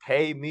offered to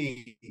pay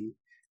me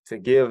to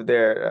give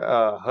their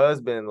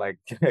husband like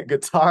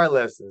guitar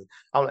lessons.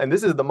 And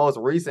this is the most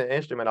recent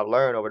instrument I've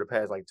learned over the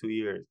past like 2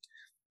 years.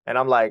 And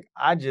I'm like,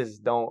 I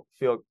just don't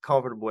feel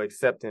comfortable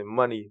accepting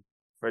money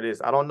for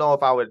this. I don't know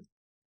if I would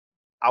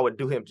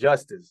do him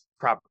justice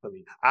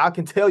properly. I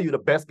can tell you the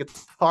best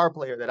guitar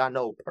player that I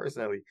know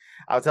personally.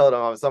 I'll tell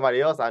them somebody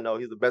else I know,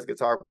 he's the best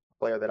guitar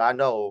player that I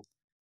know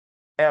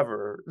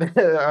ever,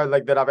 or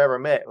like that I've ever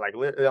met. Like,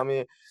 I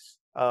mean,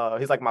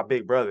 he's like my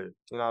big brother.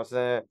 You know what I'm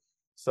saying?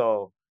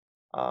 So,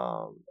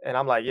 and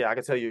I'm like, yeah, I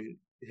can tell you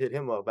hit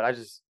him up, but I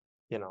just,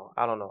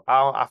 I don't know.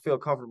 I feel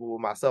comfortable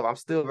with myself. I'm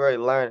still very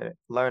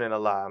learning a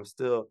lot. I'm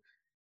still,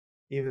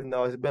 even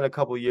though it's been a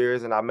couple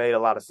years and I made a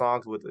lot of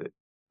songs with it,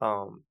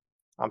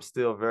 I'm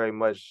still very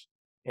much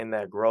in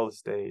that growth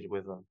stage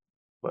with them.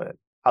 But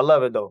I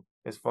love it though.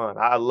 It's fun.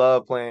 I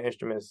love playing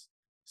instruments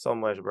so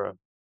much, bro.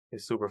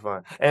 It's super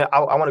fun. And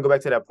I want to go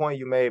back to that point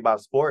you made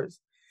about sports.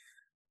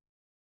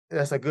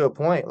 That's a good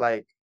point.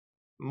 Like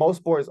most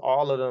sports,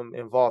 all of them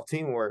involve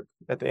teamwork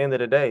at the end of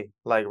the day.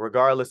 Like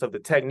regardless of the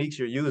techniques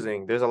you're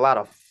using, there's a lot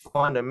of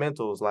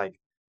fundamentals like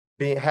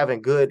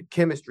having good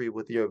chemistry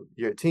with your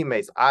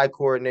teammates, eye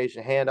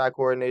coordination, hand-eye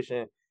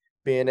coordination,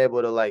 being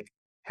able to like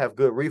have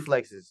good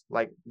reflexes.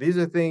 Like these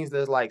are things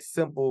that's like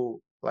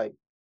simple, like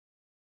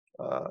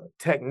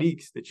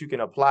techniques that you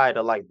can apply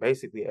to like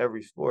basically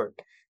every sport.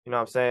 You know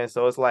what I'm saying?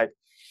 So it's like,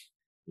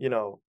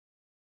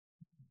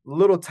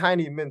 little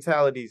tiny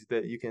mentalities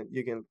that you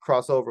can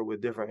cross over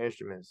with different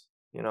instruments.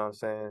 You know what I'm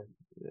saying?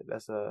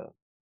 That's a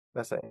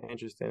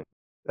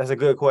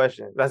good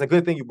question. That's a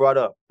good thing you brought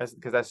up.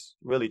 Because that's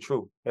really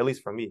true, at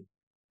least for me.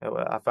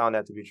 I found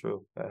that to be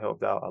true. That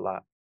helped out a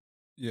lot.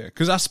 Yeah,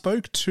 because I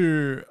spoke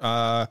to,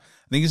 I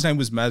think his name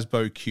was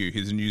Masbo Q.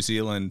 He's a New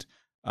Zealand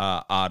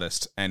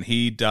artist, and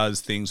he does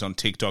things on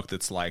TikTok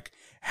that's like,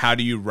 how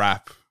do you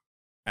rap,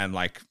 and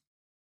like,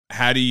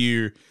 how do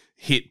you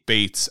hit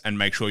beats and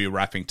make sure you're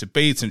rapping to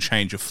beats and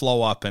change your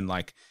flow up, and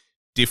like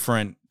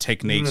different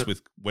techniques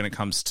with when it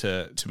comes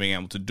to being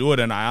able to do it.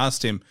 And I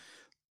asked him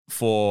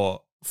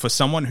for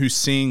someone who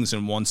sings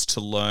and wants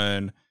to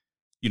learn,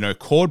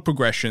 chord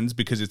progressions,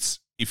 because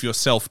if you're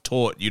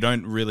self-taught, you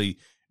don't really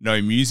know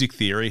music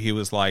theory. He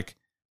was like,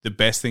 the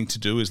best thing to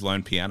do is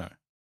learn piano.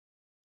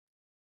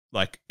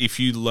 Like if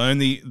you learn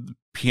the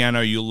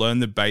piano, you'll learn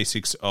the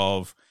basics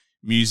of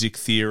music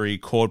theory,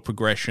 chord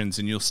progressions,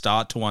 and you'll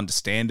start to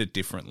understand it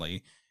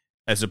differently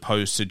as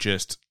opposed to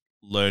just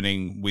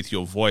learning with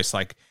your voice.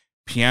 Like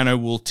piano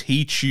will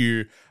teach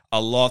you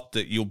a lot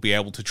that you'll be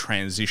able to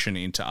transition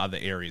into other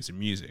areas of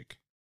music.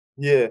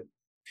 Yeah.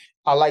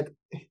 I'm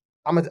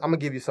gonna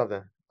give you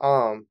something.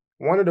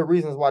 One of the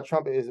reasons why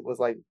trumpet was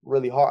like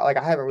really hard, like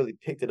I haven't really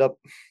picked it up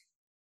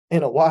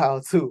in a while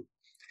too.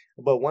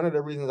 But one of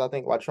the reasons I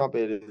think why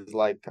trumpet is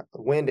like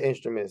wind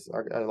instruments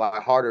are a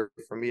lot harder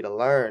for me to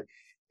learn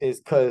is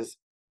because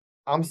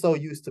I'm so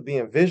used to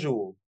being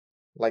visual.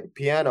 Like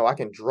piano, I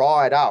can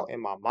draw it out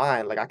in my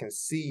mind. Like I can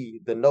see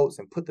the notes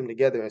and put them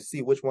together and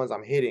see which ones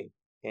I'm hitting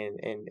and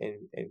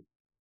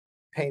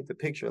paint the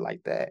picture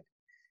like that.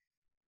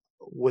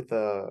 With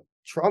a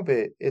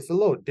trumpet, it's a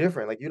little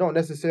different. Like you don't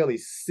necessarily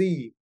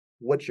see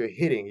what you're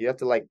hitting. You have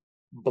to like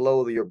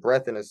blow your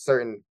breath in a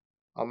certain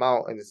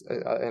amount and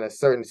in a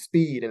certain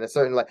speed and a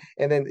certain like,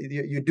 and then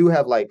you do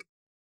have like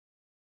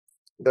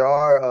there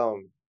are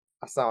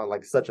I sound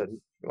like such a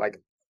like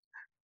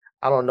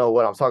I don't know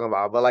what I'm talking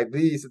about, but like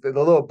the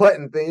little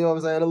button thing, you know what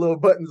I'm saying? The little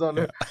buttons on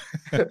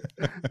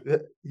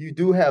the you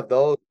do have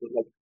those.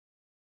 Like,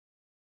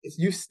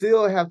 you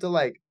still have to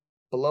like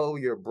blow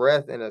your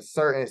breath in a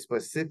certain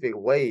specific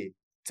way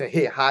to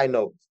hit high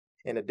notes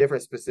and a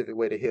different specific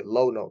way to hit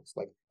low notes,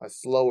 like a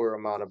slower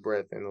amount of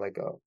breath and like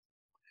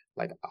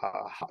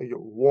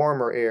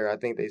warmer air. I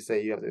think they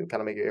say you have to kind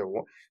of make your air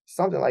warm,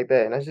 something like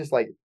that. And that's just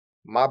like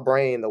my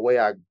brain, the way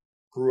I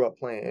grew up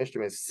playing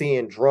instruments,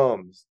 seeing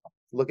drums,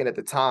 looking at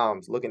the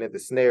toms, looking at the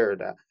snare,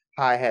 the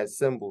hi-hat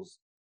cymbals,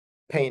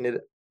 painting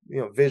it,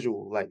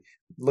 visual, like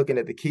looking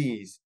at the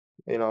keys,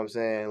 you know what I'm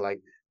saying? Like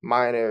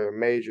minor,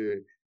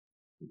 major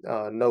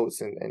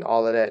notes and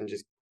all of that, and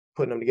just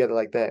putting them together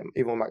like that.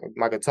 Even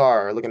my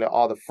guitar, looking at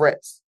all the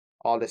frets,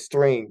 all the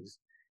strings,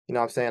 you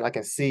know what I'm saying? I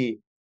can see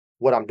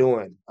what I'm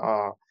doing.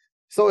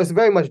 So it's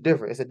very much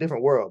different. It's a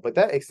different world, but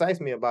that excites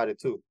me about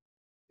it too.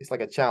 It's like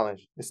a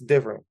challenge. It's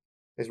different.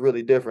 It's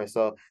really different.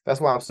 So that's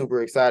why I'm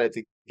super excited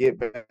to get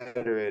better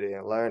at it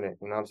and learn it.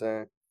 You know what I'm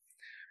saying?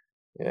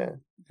 Yeah.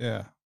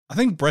 Yeah. I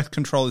think breath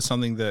control is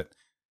something that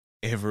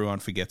everyone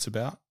forgets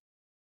about.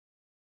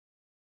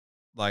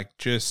 Like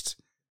just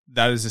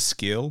that is a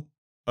skill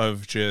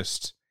of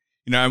just,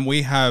 and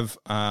we have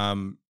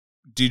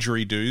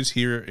didgeridoos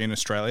here in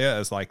Australia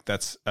as like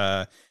that's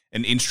an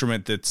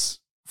instrument that's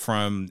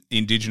from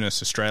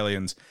Indigenous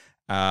Australians.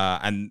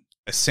 And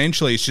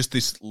essentially it's just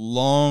this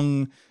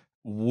long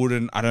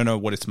wooden, I don't know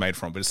what it's made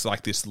from, but it's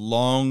like this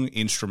long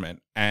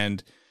instrument,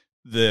 and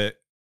the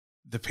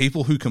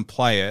people who can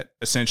play it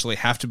essentially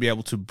have to be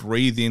able to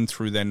breathe in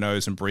through their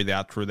nose and breathe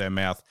out through their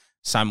mouth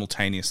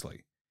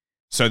simultaneously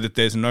so that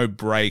there's no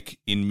break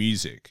in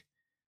music.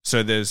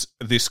 So there's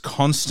this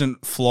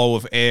constant flow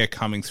of air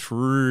coming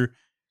through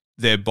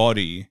their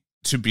body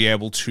to be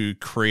able to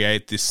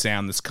create this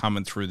sound that's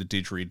coming through the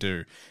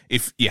didgeridoo.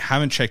 If you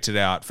haven't checked it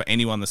out, for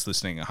anyone that's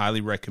listening, I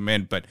highly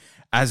recommend. But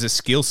as a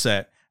skill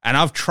set, and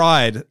I've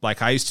tried,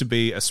 like I used to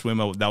be a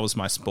swimmer. That was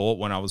my sport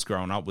when I was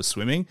growing up, was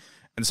swimming.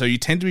 And so you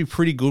tend to be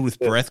pretty good with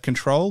breath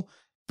control,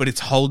 but it's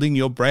holding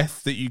your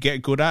breath that you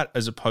get good at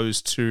as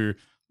opposed to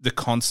the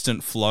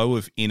constant flow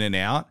of in and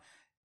out.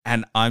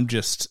 And I'm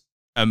just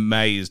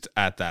amazed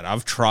at that.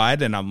 I've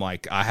tried and I'm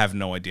like, I have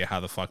no idea how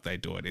the fuck they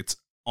do it. It's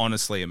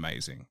honestly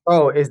amazing.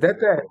 Oh, is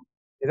that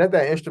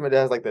instrument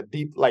that has like the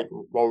deep, like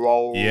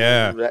roll?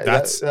 Yeah,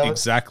 that's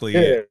exactly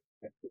it.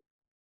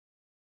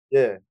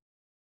 Yeah.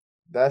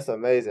 That's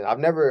amazing. I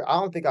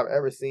don't think I've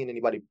ever seen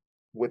anybody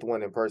with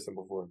one in person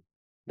before.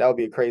 That would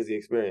be a crazy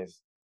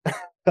experience.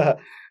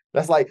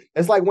 It's like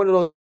one of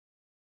those,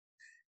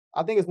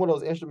 I think it's one of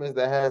those instruments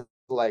that has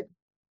like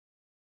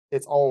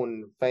its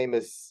own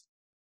famous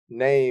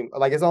name,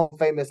 like its own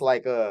famous,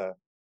 like,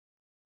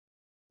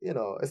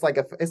 it's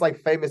like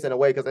famous in a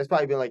way because it's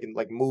probably been like in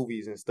like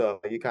movies and stuff.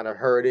 Like you kind of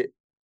heard it,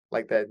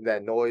 like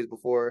that noise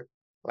before,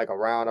 like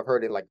around. I've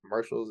heard it like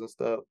commercials and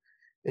stuff.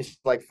 It's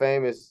like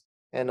famous.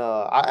 And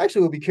I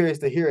actually would be curious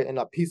to hear it in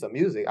a piece of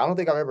music. I don't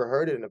think I've ever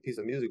heard it in a piece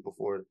of music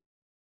before.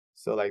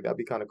 So like that'd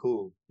be kind of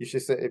cool. You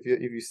should say if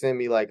you send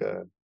me like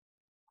a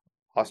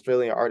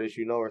Australian artist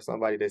or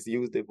somebody that's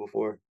used it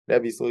before,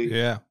 that'd be sweet.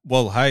 Yeah.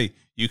 Well, hey,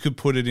 you could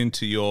put it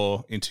into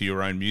your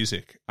own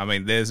music. I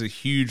mean, there's a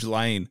huge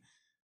lane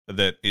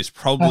that is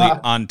probably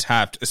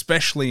untapped,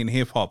 especially in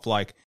hip hop.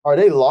 Like, are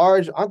they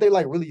large? Aren't they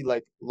like really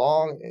like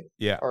long?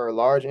 Yeah. Or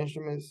large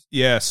instruments?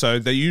 Yeah. So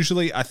they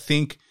usually, I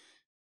think,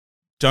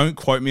 don't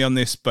quote me on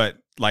this, but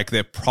like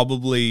they're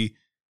probably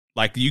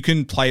like you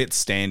can play it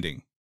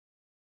standing.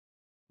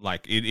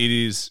 Like it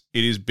is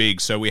big.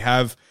 So we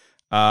have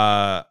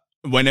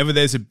whenever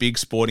there's a big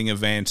sporting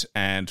event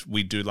and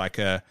we do like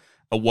a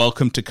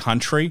welcome to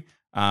country,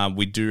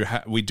 we do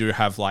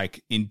have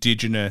like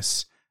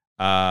Indigenous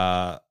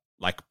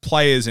like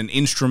players and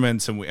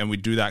instruments, and we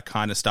do that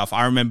kind of stuff.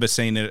 I remember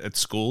seeing it at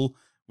school.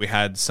 We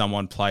had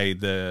someone play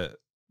the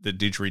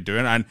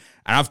didgeridoo, and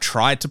I've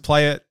tried to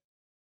play it,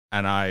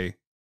 and I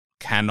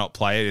cannot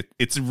play it.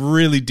 It's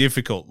really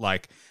difficult.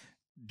 Like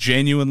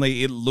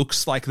genuinely, it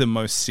looks like the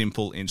most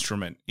simple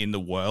instrument in the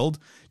world,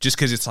 just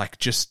because it's like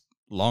just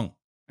long,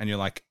 and you're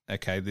like,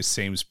 okay, this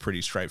seems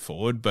pretty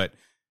straightforward, but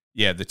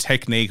yeah, the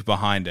technique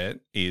behind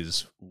it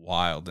is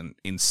wild and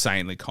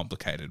insanely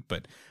complicated.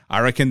 But I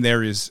reckon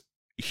there is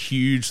a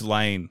huge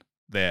lane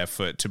there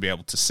to be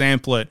able to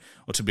sample it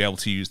or to be able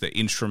to use the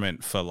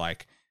instrument for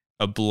like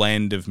a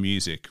blend of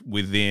music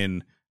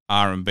within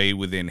R&B,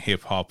 within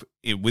hip hop,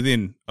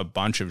 within a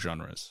bunch of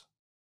genres.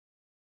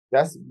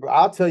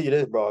 I'll tell you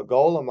this, bro. A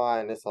goal of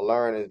mine is to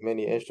learn as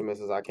many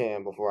instruments as I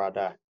can before I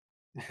die.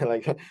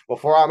 Like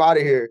before I'm out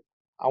of here,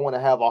 I want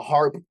to have a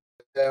harp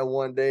there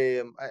one day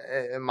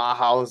in my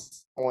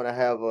house. I want to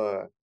have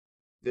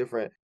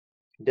different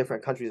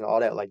different countries and all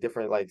that, like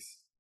different like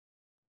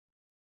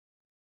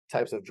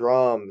types of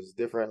drums,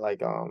 different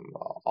like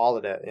all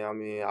of that. You know what I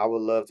mean? I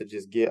would love to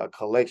just get a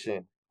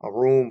collection, a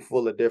room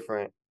full of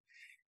different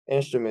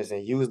instruments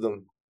and use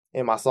them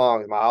in my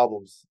songs, my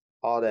albums,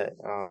 all that.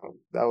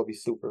 That would be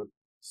super,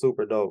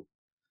 super dope.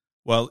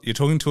 Well, you're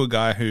talking to a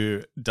guy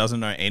who doesn't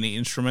know any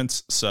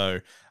instruments,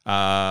 so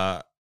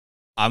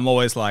I'm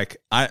always like,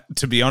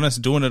 to be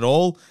honest, doing it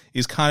all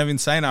is kind of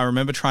insane. I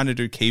remember trying to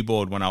do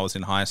keyboard when I was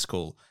in high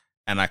school,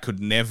 and I could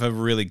never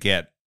really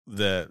get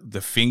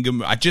the finger.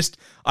 I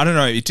don't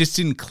know, it just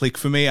didn't click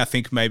for me. I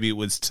think maybe it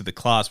was to the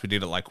class. We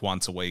did it like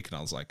once a week, and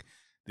I was like,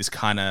 this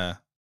kind of,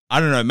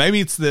 I don't know, maybe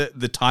it's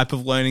the type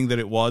of learning that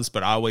it was,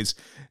 but I always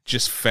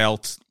just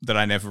felt that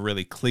I never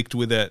really clicked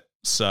with it.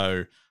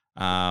 So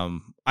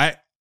now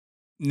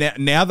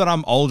that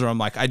I'm older, I'm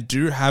like, I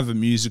do have a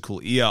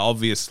musical ear,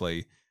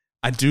 obviously.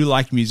 I do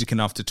like music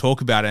enough to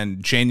talk about it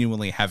and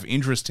genuinely have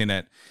interest in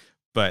it,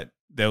 but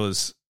there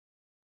was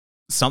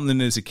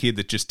something as a kid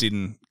that just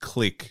didn't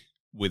click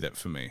with it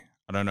for me.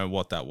 I don't know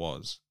what that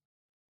was.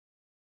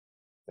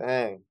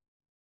 Dang.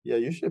 Yeah,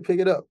 you should pick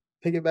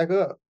it back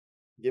up,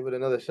 give it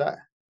another shot.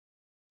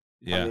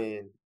 Yeah. I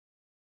mean,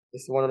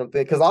 it's one of them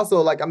things. Because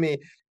also, like, I mean,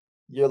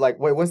 you're like,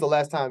 wait, when's the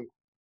last time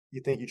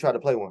you think you tried to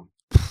play one?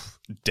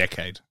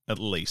 Decade, at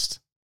least.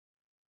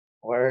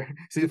 Or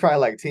so you're probably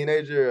like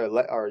teenager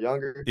or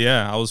younger.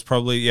 Yeah, I was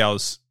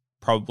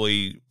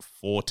probably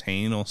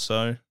 14 or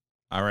so,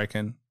 I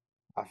reckon.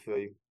 I feel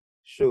you.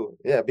 Sure.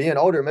 Yeah, being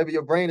older, maybe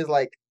your brain is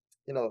like,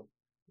 you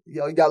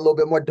got a little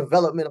bit more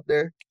development up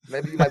there.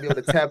 Maybe you might be able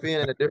to tap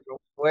in a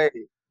different way.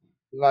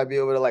 You might be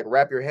able to like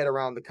wrap your head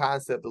around the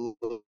concept a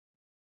little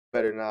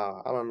better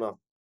now. I don't know.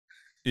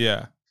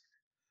 Yeah.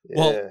 Yeah.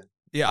 Well,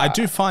 yeah, I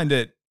do find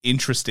it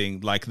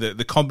interesting, like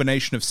the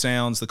combination of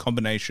sounds, the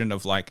combination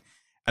of like,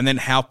 and then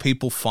how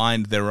people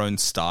find their own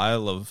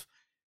style of,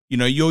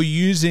 you're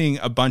using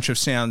a bunch of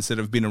sounds that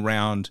have been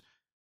around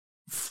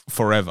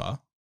forever,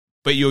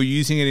 but you're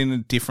using it in a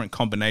different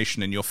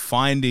combination, and you're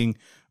finding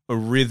a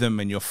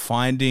rhythm and you're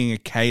finding a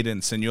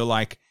cadence, and you're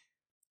like,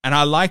 and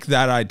I like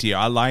that idea.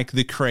 I like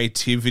the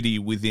creativity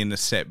within a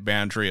set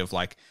boundary of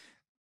like,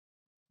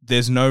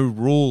 there's no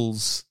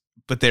rules,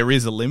 but there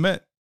is a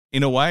limit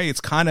in a way.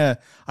 It's kind of,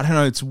 I don't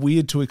know, it's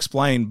weird to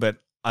explain, but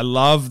I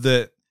love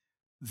that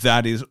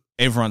is,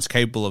 everyone's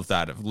capable of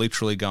that, of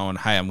literally going,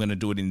 hey, I'm going to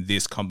do it in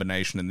this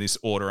combination, in this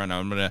order, and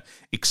I'm going to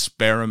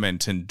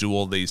experiment and do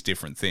all these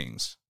different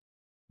things.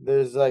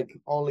 There's like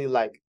only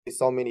like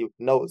so many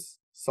notes,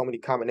 so many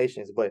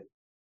combinations, but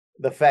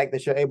the fact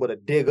that you're able to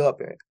dig up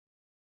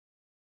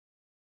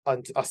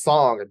a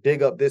song, or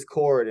dig up this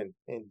chord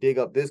and dig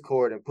up this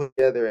chord and put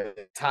together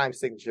a time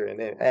signature and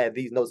then add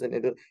these notes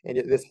and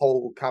this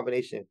whole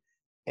combination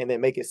and then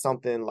make it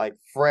something like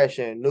fresh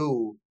and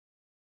new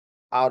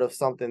out of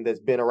something that's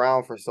been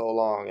around for so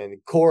long, and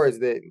chords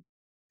that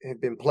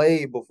have been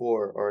played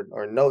before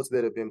or notes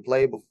that have been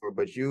played before,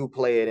 but you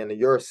play it in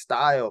your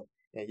style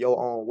and your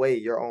own way,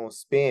 your own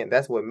spin.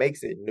 That's what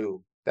makes it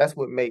new. That's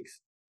what makes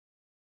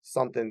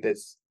something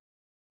that's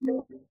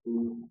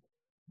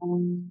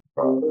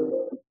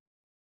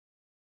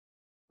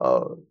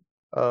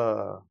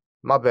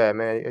my bad,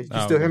 man. You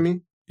still hear me?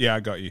 Yeah, I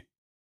got you.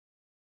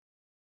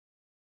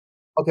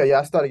 Okay, yeah,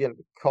 I started getting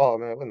a call,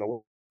 man. What in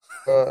the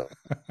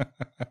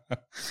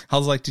I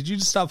was like, did you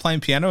just start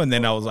playing piano? And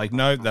then I was like,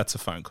 no, that's a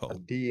phone call.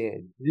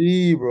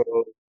 D&D, bro.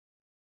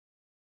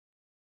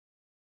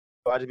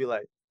 So I just be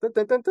like, dun,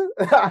 dun, dun, dun.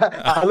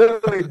 I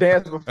literally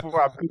dance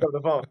before I pick up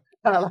the phone.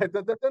 I like,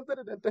 dun, dun, dun,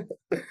 dun, dun, dun.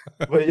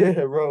 But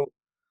yeah, bro.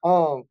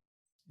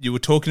 You were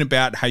talking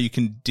about how you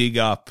can dig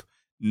up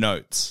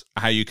notes,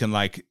 how you can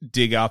like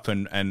dig up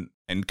and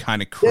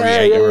kind of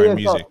create your own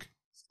music.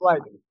 So,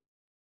 like,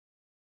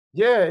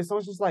 yeah, so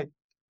it's just like,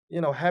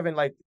 having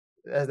like,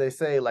 as they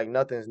say, like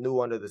nothing's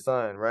new under the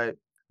sun, right?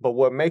 But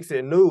what makes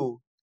it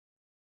new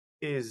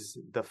is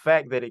the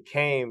fact that it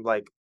came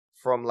like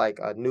from like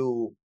a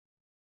new,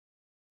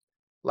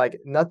 like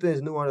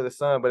nothing's new under the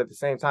sun, but at the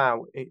same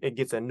time, it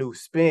gets a new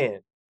spin.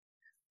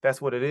 That's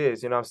what it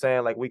is. You know what I'm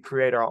saying? Like we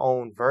create our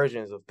own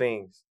versions of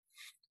things.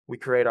 We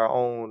create our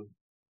own,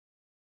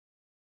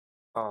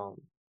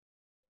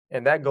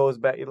 and that goes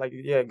back, like,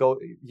 yeah,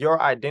 your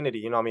identity,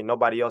 you know what I mean?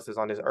 Nobody else is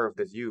on this earth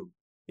that's you.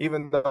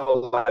 Even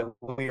though like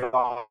we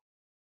all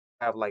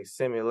have like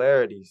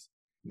similarities,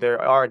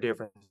 there are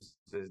differences,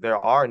 there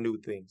are new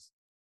things,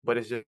 but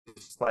it's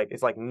like,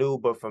 it's like new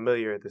but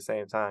familiar at the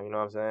same time, you know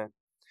what I'm saying?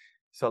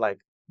 So like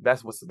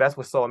that's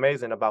what's so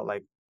amazing about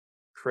like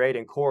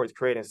creating chords,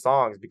 creating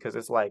songs, because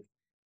it's like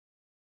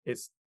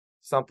it's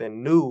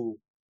something new,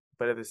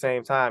 but at the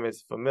same time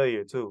it's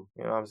familiar too,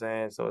 you know what I'm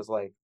saying? So it's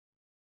like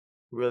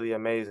really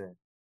amazing.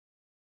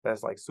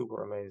 That's like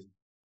super amazing.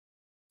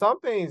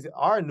 Some things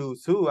are new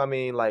too. I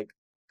mean, like,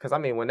 because I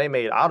mean, when they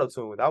made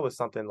autotune, that was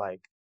something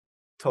like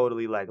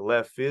totally like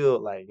left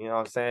field. Like, you know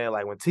what I'm saying?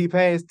 Like when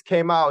T-Pain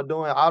came out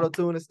doing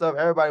auto-tune and stuff,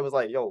 everybody was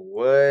like, yo,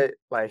 what?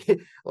 Like,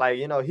 like,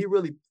 he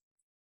really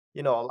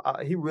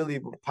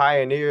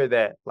pioneered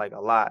that like a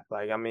lot.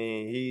 Like, I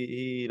mean,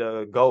 he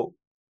the GOAT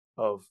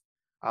of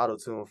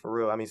auto-tune for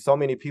real. I mean, so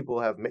many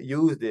people have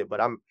used it, but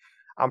I'm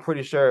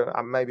pretty sure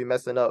I may be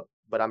messing up,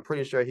 but I'm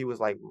pretty sure he was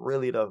like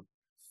really the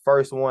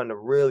first one to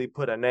really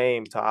put a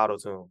name to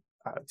auto-tune.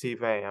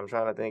 T-Pain. I'm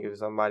trying to think if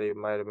somebody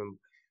might have been,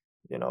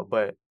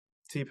 but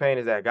T-Pain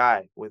is that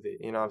guy with it,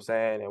 you know what I'm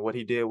saying? And what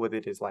he did with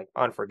it is like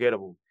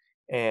unforgettable.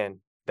 And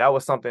that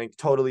was something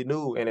totally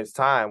new in its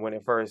time when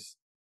it first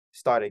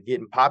started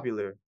getting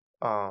popular.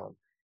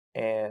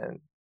 And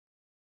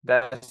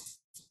that's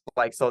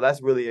so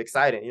that's really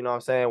exciting, you know what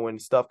I'm saying? When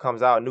stuff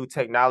comes out, new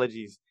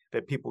technologies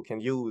that people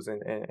can use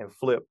and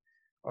flip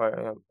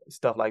or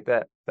stuff like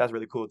that. That's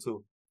really cool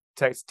too.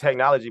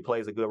 Technology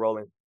plays a good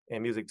role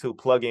in music too.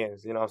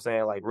 Plugins, you know what I'm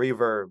saying? Like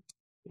reverb,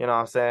 you know what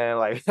I'm saying?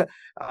 Like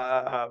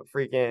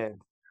freaking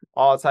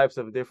all types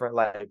of different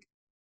like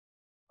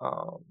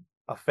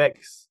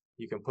effects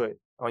you can put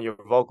on your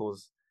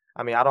vocals.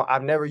 I mean,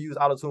 I've never used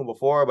autotune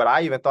before, but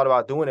I even thought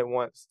about doing it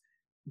once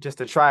just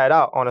to try it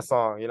out on a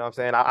song, you know what I'm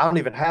saying? I don't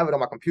even have it on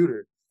my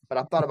computer, but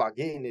I thought about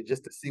getting it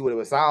just to see what it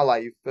would sound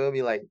like, you feel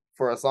me? Like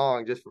for a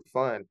song, just for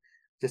fun,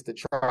 just to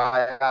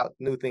try out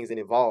new things and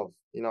evolve,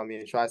 you know what I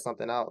mean? Try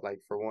something out like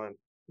for one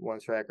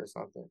track or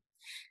something.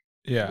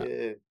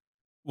 Yeah.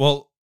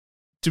 Well,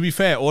 to be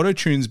fair,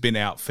 autotune's been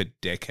out for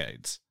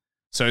decades.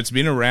 So it's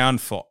been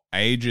around for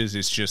ages.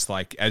 It's just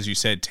like, as you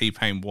said,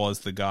 T-Pain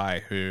was the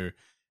guy who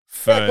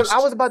first... I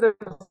was about to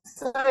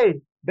say,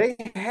 they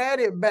had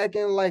it back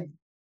in like,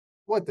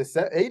 what, the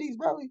 80s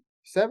probably?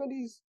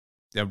 70s?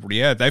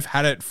 Yeah, they've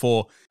had it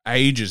for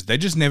ages. They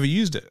just never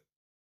used it.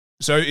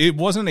 So it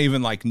wasn't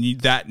even like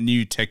that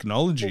new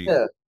technology.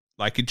 Yeah.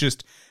 Like it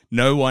just...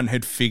 No one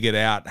had figured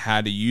out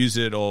how to use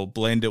it or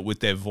blend it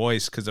with their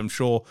voice, because I'm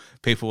sure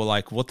people were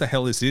like, what the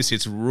hell is this?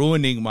 It's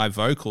ruining my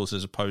vocals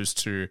as opposed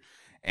to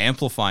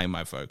amplifying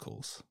my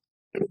vocals.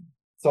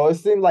 So it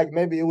seemed like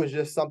maybe it was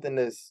just something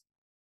that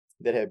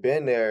had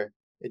been there.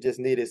 It just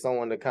needed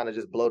someone to kind of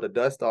just blow the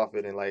dust off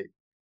it and like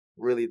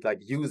really like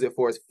use it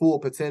for its full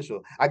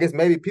potential. I guess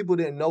maybe people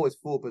didn't know its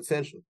full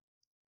potential.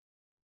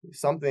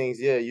 Some things,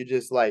 yeah, you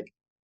just like,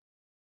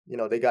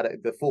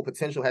 the full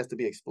potential has to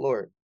be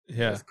explored.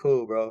 Yeah. That's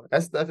cool, bro.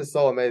 That stuff is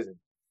so amazing.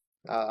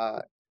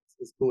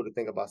 It's cool to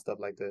think about stuff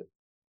like that.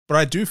 But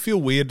I do feel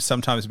weird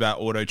sometimes about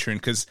auto-tune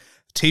because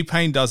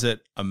T-Pain does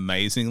it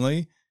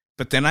amazingly,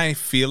 but then I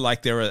feel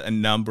like there are a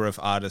number of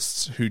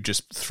artists who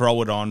just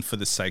throw it on for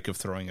the sake of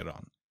throwing it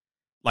on.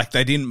 Like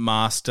they didn't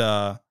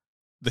master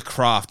the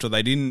craft or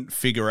they didn't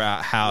figure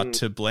out how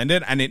to blend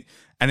it, and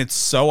it's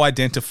so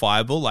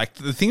identifiable. Like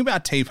the thing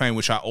about T-Pain,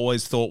 which I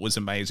always thought was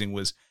amazing,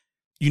 was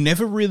you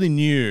never really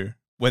knew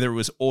whether it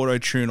was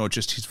auto-tune or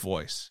just his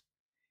voice.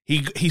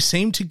 He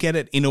seemed to get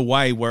it in a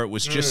way where it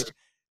was just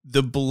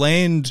the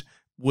blend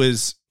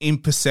was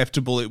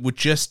imperceptible. It would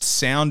just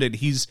sounded,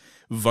 his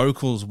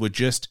vocals were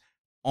just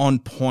on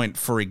point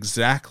for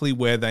exactly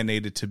where they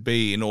needed to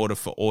be in order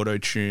for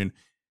auto-tune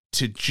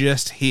to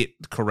just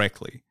hit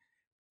correctly.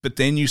 But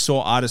then you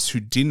saw artists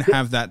who didn't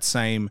have that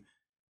same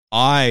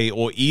eye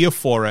or ear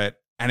for it,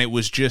 and it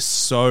was just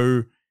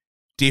so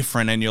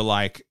different, and you're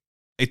like,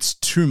 it's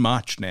too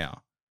much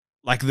now.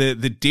 Like the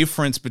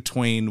difference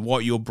between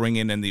what you're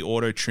bringing and the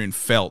auto-tune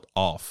felt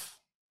off.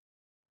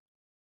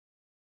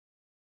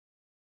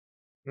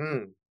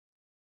 I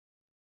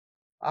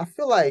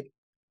feel like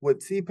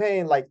with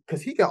T-Pain, like,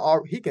 cause he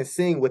can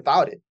sing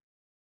without it.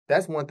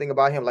 That's one thing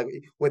about him. Like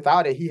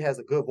without it, he has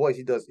a good voice.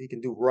 He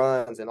can do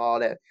runs and all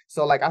that.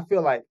 So like, I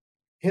feel like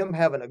him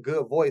having a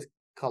good voice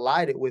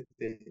collided with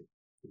it,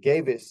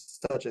 gave it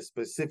such a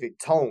specific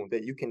tone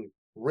that you can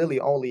really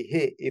only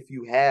hit if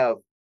you have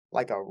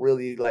like a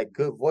really like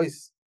good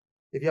voice.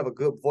 If you have a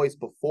good voice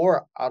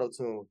before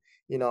auto-tune,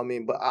 you know what I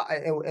mean? But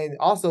and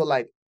also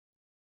like,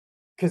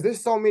 cause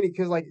there's so many,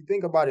 cause like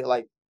think about it,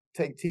 like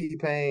take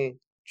T-Pain,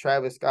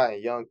 Travis Scott,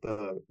 and Young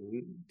Thug.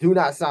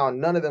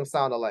 None of them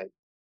sound alike,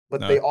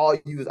 but they all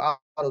use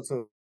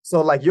auto-tune.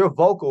 So like your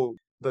vocal,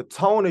 the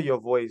tone of your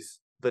voice,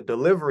 the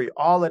delivery,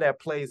 all of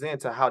that plays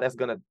into how that's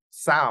gonna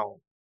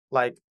sound.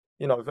 Like,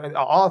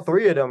 all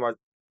three of them are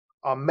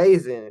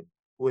amazing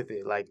with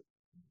it. Like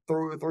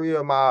three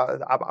of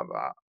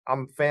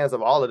I'm fans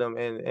of all of them,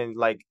 and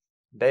like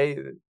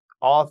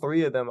all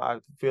three of them, I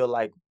feel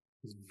like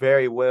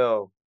very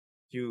well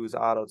use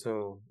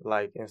auto-tune,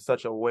 like in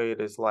such a way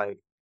that's like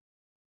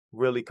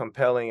really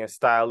compelling and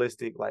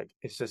stylistic. Like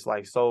it's just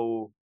like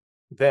so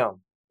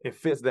them. It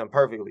fits them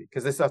perfectly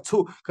because it's a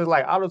tool. Because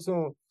like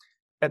auto-tune,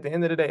 at the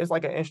end of the day, it's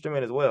like an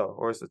instrument as well,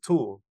 or it's a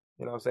tool.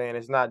 You know what I'm saying?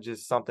 It's not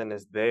just something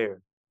that's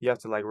there. You have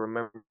to like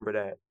remember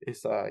that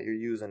it's you're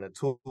using a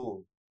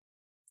tool.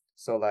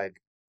 So like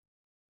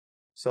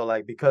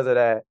because of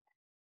that,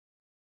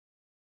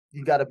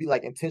 you got to be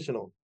like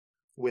intentional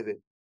with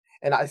it.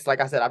 And it's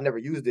like I said, I've never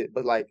used it,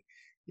 but like,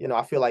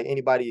 I feel like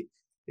anybody,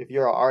 if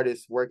you're an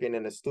artist working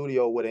in a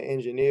studio with an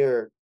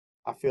engineer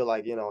I feel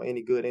like,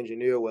 any good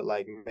engineer would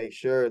like make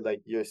sure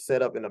like you're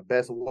set up in the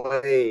best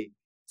way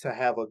to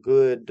have a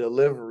good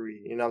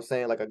delivery, you know what I'm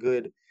saying? Like a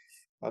good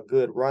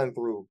run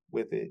through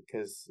with it.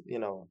 Cause,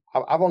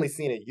 I've only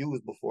seen it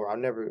used before. I've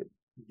never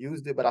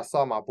used it, but I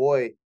saw my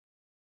boy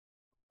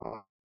uh,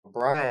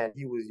 Brian,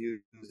 he was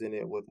using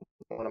it with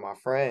one of my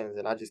friends,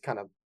 and I just kind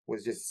of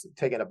was just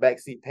taking a back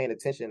seat, paying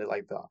attention to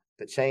like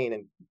the chain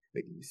and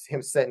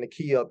him setting the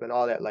key up and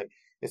all that. Like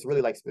it's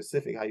really like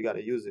specific how you got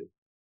to use it.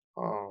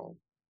 Um,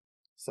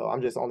 so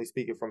I'm just only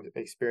speaking from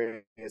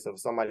experience of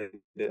somebody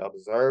that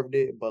observed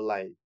it, but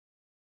like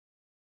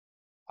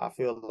I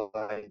feel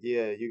like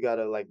yeah, you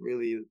gotta like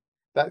really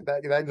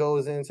that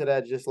goes into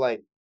that just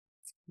like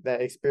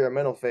that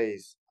experimental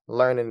phase,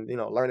 learning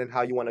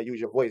how you want to use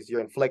your voice,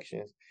 your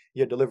inflections,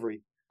 your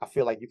delivery. I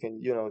feel like you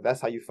can,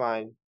 that's how you're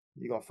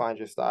gonna find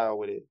your style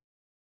with it.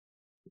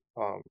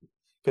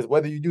 Because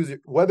whether you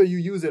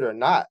use it or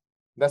not,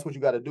 that's what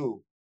you got to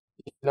do.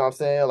 You know what I'm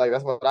saying? Like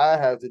that's what I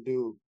have to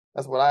do.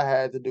 That's what I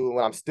had to do, and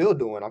what I'm still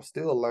doing. I'm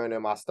still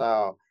learning my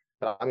style.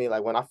 But I mean,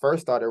 like when I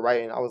first started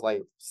writing, I was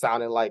like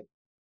sounding like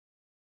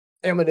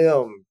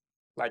Eminem,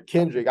 like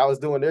Kendrick. I was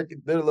doing their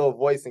little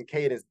voice and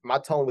cadence. My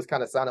tone was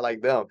kind of sounding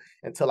like them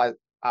until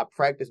I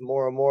practiced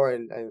more and more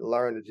and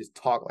learned to just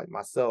talk like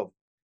myself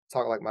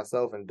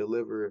and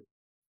deliver,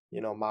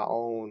 my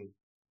own,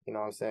 what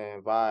I'm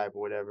saying, vibe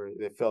or whatever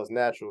that feels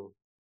natural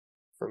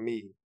for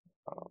me.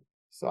 Um,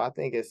 so I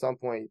think at some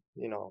point,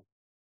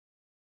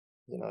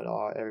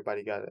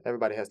 everybody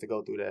has to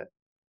go through that.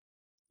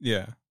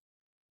 Yeah.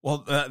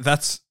 Well,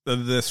 that's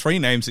the three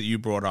names that you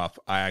brought up.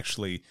 I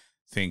actually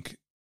think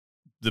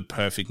the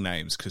perfect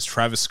names, because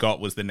Travis Scott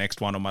was the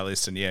next one on my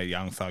list, and yeah,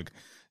 Young Thug.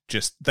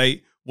 Just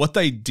what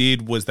they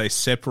did was they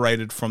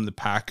separated from the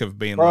pack of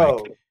being Bro.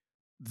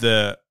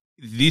 like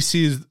this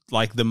is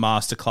like the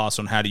masterclass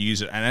on how to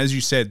use it. And as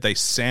you said,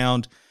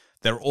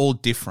 they're all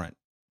different.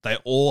 They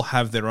all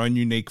have their own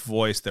unique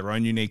voice, their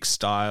own unique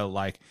style.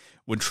 Like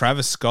when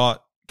Travis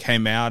Scott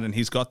came out and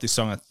he's got this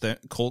song, I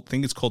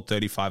think it's called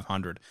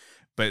 3500,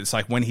 but it's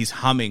like when he's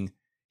humming,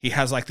 he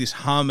has like this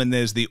hum and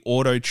there's the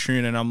auto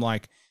tune. And I'm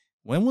like,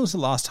 when was the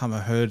last time I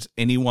heard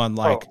anyone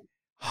like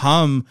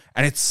hum?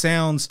 And it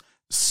sounds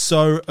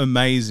so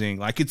amazing.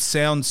 Like it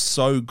sounds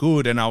so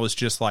good. And I was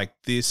just like,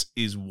 this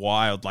is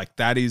wild. Like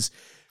that is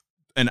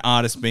an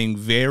artist being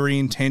very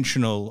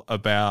intentional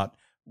about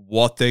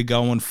what they're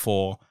going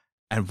for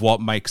and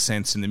what makes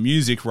sense in the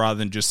music rather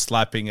than just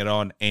slapping it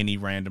on any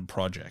random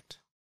project.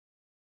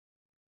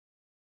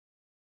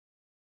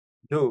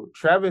 Dude,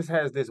 Travis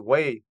has this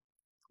way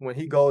when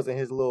he goes in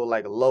his little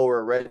like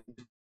lower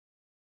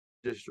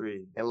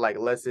registry and like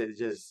lets it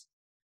just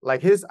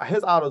like his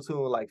auto tune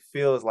like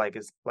feels like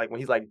it's like when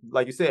he's like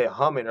you said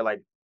humming or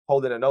like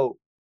holding a note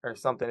or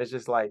something. It's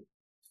just like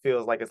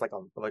feels like it's like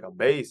a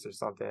bass or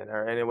something,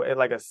 or and it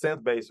like a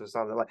synth bass or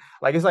something.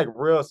 Like it's like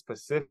real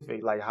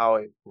specific, like how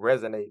it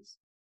resonates.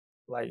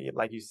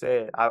 Like you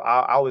said,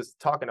 I was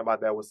talking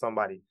about that with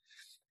somebody.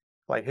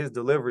 Like his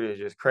delivery is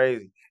just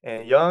crazy,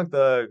 and Young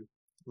Thug,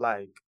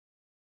 like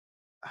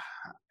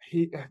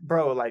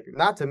bro, like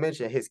not to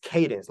mention his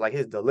cadence, like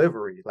his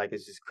delivery, like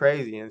it's just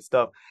crazy and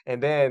stuff.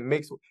 And then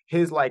mixed with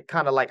his like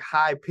kind of like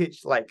high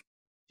pitch, like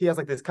he has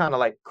like this kind of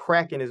like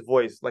crack in his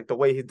voice, like the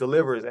way he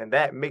delivers, and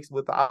that mixed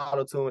with the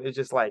auto tune, it's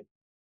just like,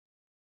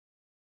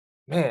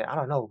 man, I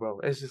don't know, bro.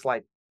 It's just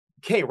like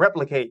you can't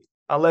replicate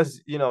unless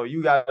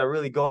you gotta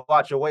really go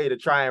out your way to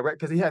try and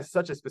because he has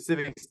such a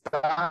specific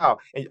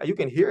style, and you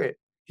can hear it.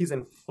 He's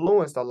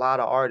influenced a lot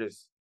of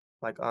artists,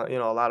 like a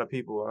lot of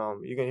people.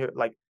 You can hear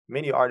like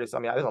many artists. I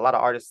mean, there's a lot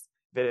of artists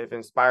that have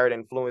inspired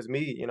and influenced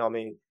me. I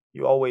mean,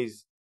 you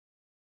always,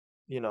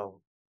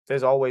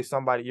 there's always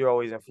somebody. You're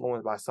always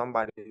influenced by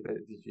somebody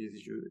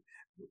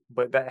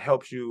but that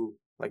helps you.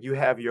 Like you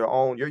have your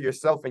own. You're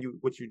yourself, and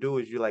what you do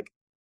is you like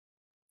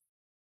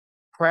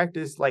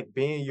practice like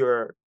being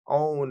your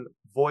own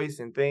voice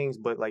and things,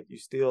 but like you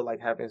still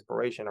like have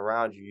inspiration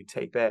around you. You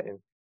take that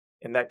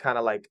and that kind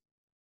of like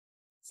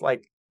it's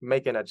like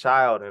making a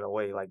child in a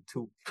way, like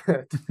two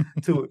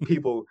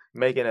people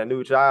making a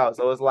new child.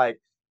 So it's like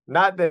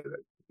not that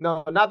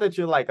not that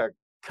you're like a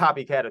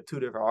copycat of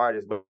two different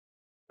artists, but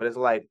it's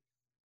like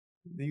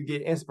you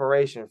get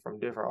inspiration from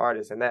different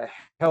artists, and that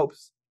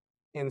helps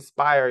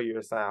inspire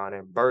your sound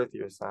and birth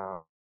your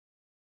sound.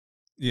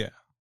 Yeah.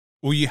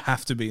 Well, you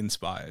have to be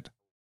inspired.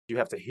 You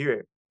have to hear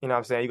it. You know what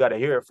I'm saying? You got to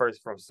hear it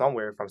first from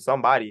somewhere, from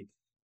somebody,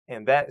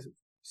 and that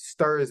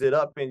stirs it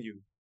up in you.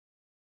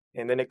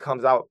 And then it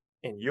comes out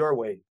in your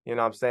way. You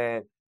know what I'm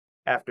saying?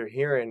 After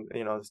hearing,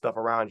 stuff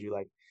around you,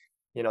 like,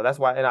 that's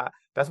why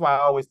I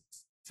always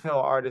tell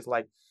artists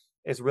like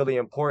it's really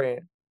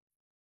important.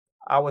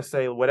 I would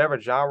say whatever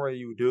genre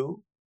you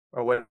do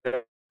or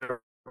whatever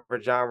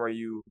genre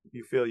you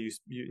feel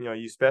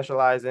you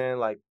specialize in,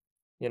 like,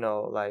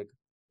 like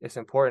it's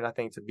important, I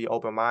think, to be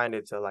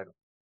open-minded to like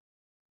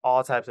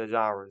all types of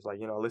genres, like,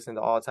 listen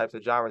to all types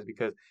of genres,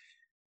 because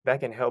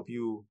that can help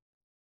you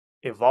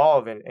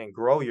evolve and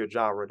grow your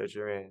genre that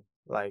you're in.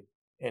 Like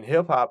in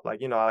hip hop,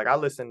 like, like I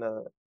listen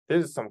to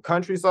there's some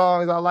country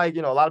songs I like.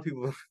 A lot of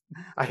people,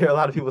 I hear a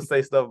lot of people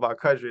say stuff about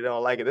country. They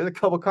don't like it. There's a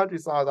couple country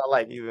songs I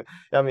like even.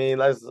 I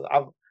mean,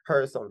 I've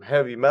heard some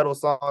heavy metal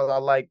songs I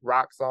like,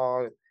 rock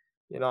songs.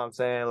 You know what I'm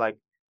saying? Like,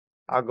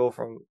 I'll go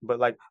but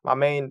like my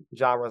main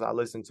genres I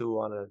listen to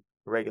on a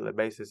regular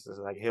basis is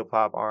like hip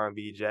hop,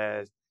 R&B,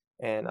 jazz,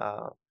 and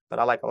but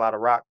I like a lot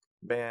of rock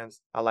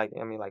bands. Like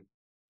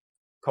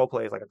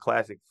Coldplay is like a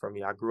classic for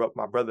me. I grew up,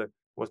 my brother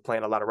was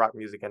playing a lot of rock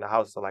music in the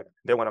house, so like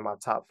they're one of my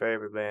top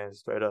favorite bands,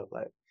 straight up.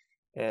 Like,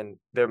 and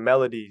their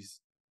melodies,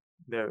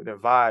 their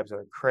vibes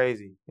are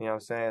crazy. You know what I'm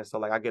saying? So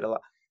like I get a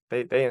lot.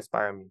 They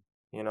inspire me.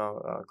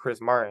 Chris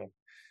Martin.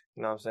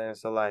 You know what I'm saying?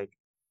 So like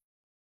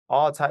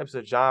all types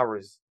of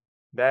genres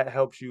that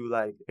helps you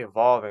like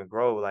evolve and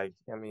grow. Like,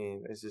 I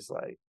mean, it's just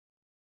like,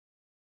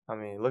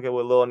 look at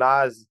what Lil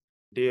Nas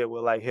did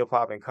with like hip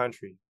hop and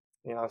country.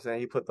 You know what I'm saying?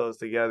 He put those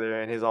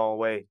together in his own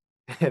way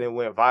and it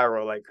went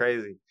viral like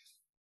crazy.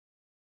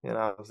 You know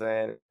what I'm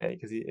saying?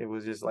 Because it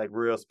was just like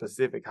real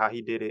specific how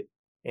he did it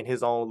in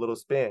his own little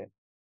spin.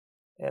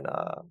 And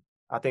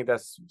I think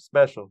that's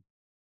special.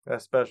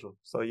 That's special.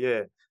 So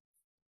yeah.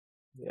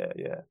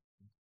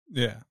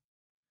 Yeah.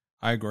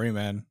 I agree,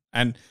 man.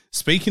 And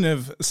speaking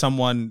of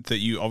someone that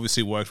you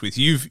obviously worked with,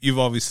 you've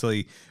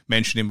obviously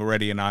mentioned him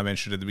already, and I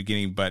mentioned at the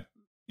beginning. But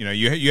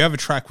you have a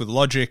track with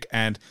Logic,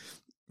 and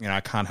I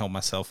can't help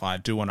myself. I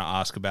do want to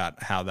ask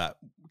about how that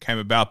came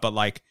about, but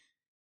like,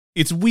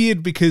 it's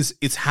weird because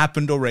it's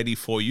happened already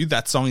for you.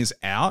 That song is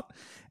out,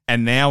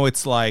 and now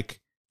it's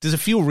like, does it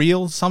feel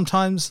real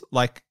sometimes?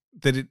 Like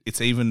that it's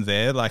even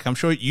there. Like, I'm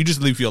sure you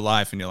just live your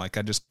life, and you're like,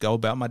 I just go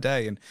about my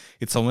day, and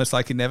it's almost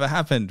like it never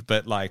happened.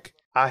 But like,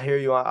 I hear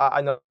you.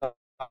 I know.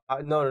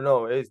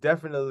 No. It's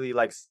definitely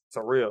like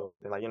surreal.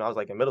 And like, I was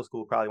like in middle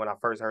school probably when I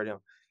first heard him.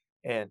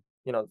 And,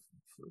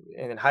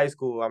 and in high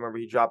school, I remember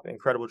he dropped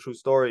Incredible True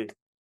Story,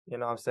 you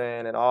know what I'm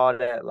saying? And all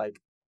that. Like,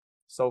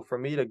 so for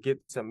me to get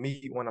to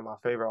meet one of my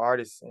favorite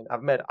artists, and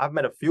I've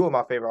met a few of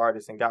my favorite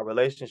artists and got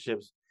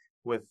relationships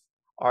with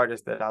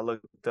artists that I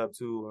looked up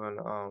to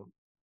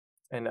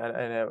and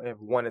have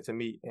wanted to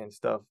meet and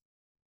stuff,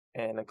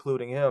 and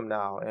including him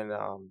now. And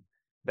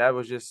that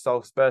was just so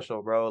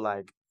special, bro.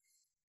 Like,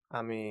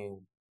 I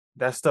mean,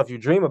 that's stuff you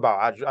dream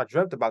about. I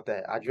dreamt about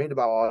that. I dreamed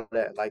about all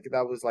that. Like,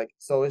 that was like,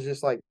 so it's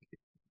just like,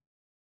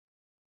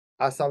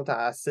 sometimes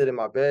I sit in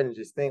my bed and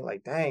just think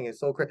like, dang, it's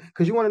so crazy.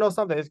 Cause you want to know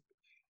something?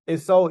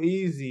 It's so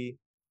easy,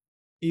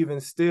 even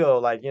still.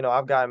 Like,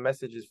 I've gotten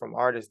messages from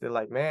artists. They're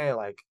like, man,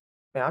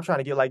 I'm trying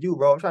to get like you,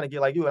 bro. I'm trying to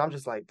get like you. And I'm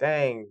just like,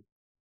 dang,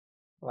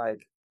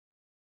 like,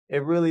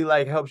 it really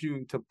like helps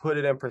you to put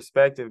it in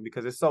perspective,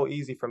 because it's so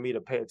easy for me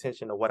to pay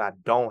attention to what I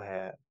don't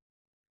have.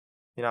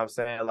 You know what I'm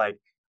saying? Like,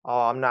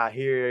 oh, I'm not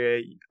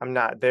here. I'm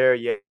not there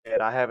yet.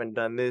 I haven't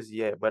done this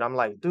yet. But I'm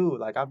like, dude,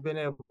 like, I've been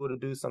able to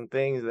do some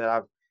things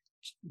that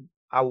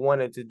I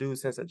wanted to do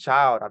since a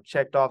child. I've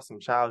checked off some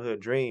childhood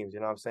dreams. You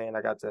know what I'm saying?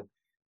 I got to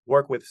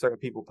work with certain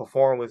people,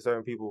 perform with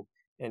certain people,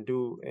 and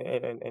do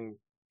and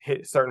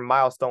hit certain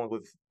milestones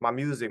with my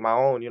music, my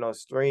own,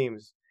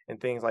 streams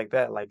and things like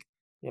that. Like,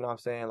 you know what I'm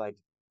saying? Like,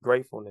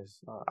 gratefulness.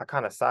 I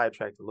kind of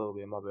sidetracked a little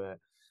bit, my bad.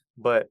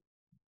 But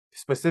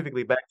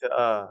specifically back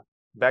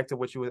to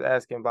what you was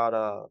asking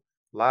about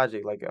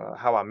Logic, like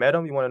how I met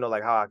him. You want to know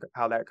like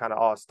how that kind of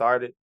all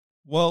started?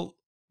 Well,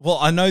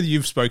 I know that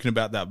you've spoken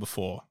about that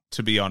before,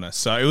 to be honest.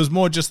 So it was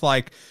more just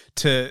like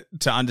to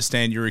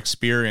understand your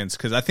experience,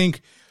 because I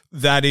think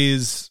that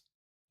is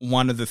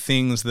one of the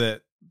things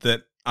that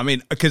I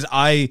mean, because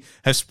I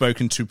have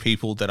spoken to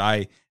people that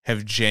I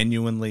have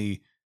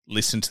genuinely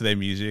listened to their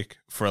music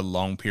for a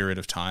long period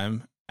of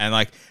time, and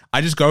like,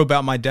 I just go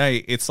about my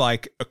day. It's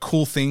like a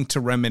cool thing to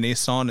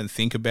reminisce on and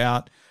think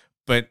about,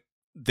 but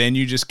then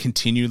you just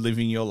continue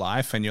living your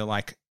life, and you're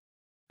like,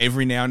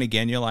 every now and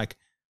again, you're like,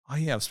 oh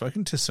yeah, I've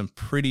spoken to some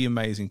pretty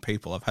amazing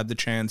people. I've had the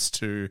chance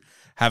to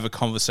have a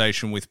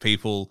conversation with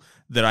people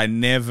that I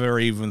never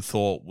even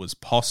thought was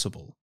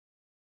possible.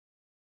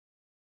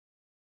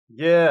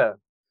 Yeah,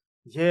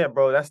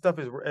 bro. That stuff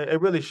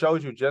it really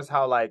shows you just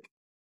how like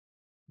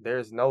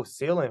there's no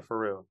ceiling for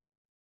real.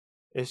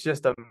 It's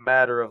just a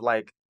matter of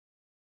like,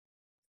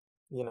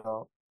 you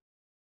know,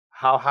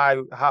 how high,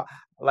 how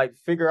like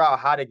figure out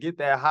how to get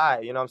that high.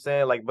 You know what I'm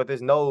saying? Like, but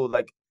there's no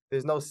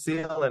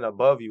ceiling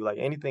above you. Like,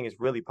 anything is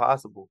really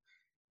possible.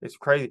 It's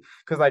crazy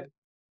because like,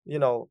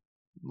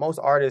 most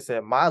artists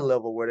at my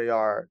level where they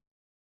are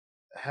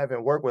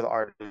haven't worked with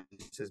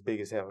artists as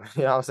big as him.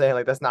 You know what I'm saying?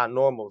 Like, that's not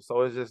normal.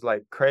 So it's just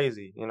like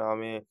crazy. You know what I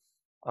mean?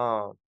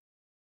 Um,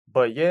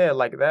 but yeah,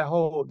 like that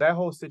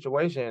whole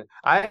situation,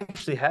 I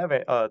actually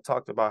haven't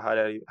talked about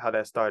how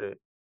that started.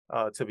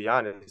 To be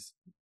honest,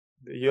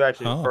 you're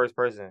actually the first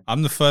person.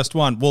 I'm the first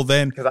one. Well,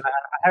 then, because I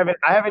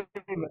haven't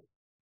even,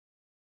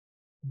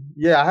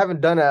 yeah, I haven't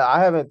done that.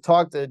 I haven't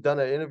done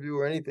an interview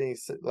or anything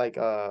like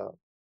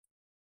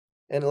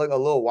in like a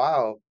little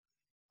while.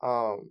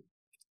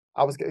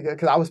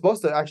 Because I was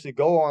supposed to actually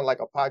go on like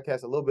a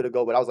podcast a little bit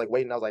ago, but I was like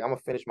waiting. I was like, I'm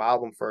gonna finish my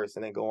album first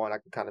and then go on. I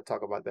can kind of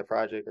talk about that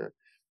project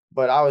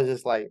But I was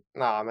just like,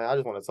 nah, man, I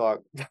just want to talk.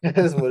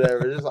 It's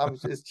whatever. I'm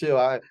just chill.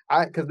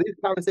 Because these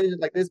conversations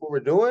like this, what we're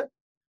doing,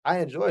 I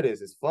enjoy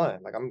this. It's fun.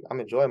 Like I'm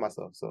enjoying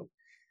myself. So,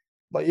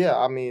 but yeah,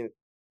 I mean,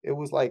 it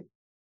was like,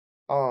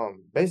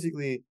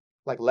 basically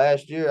like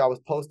last year I was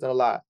posting a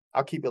lot.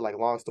 I'll keep it like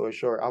long story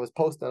short. I was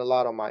posting a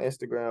lot on my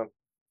Instagram,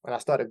 and I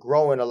started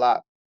growing a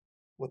lot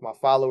with my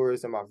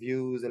followers and my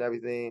views and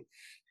everything.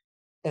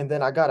 And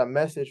then I got a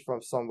message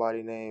from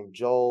somebody named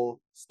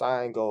Joel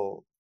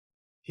Steingold.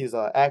 He's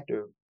an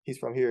actor. He's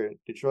from here in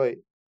Detroit.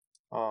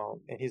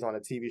 And he's on a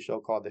TV show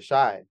called The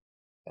Shy.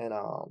 And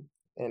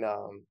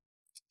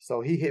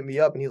so he hit me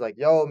up and he's like,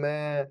 yo,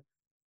 man,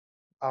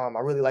 I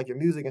really like your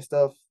music and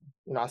stuff.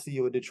 You know, I see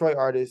you a Detroit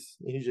artist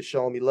and he's just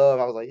showing me love.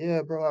 I was like,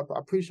 yeah, bro, I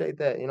appreciate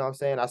that. You know what I'm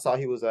saying? I saw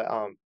he was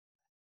an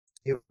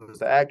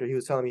actor. He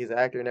was telling me he's an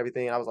actor and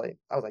everything. And I was like,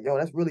 yo,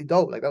 that's really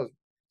dope. Like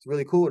it's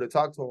really cool to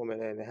talk to him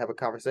and have a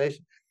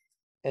conversation.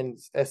 And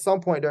at some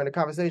point during the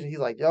conversation, he's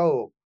like,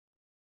 yo,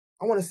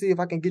 I want to see if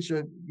I can get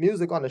your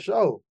music on the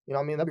show. You know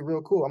what I mean? That'd be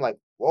real cool. I'm like,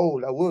 whoa,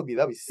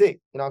 that'd be sick.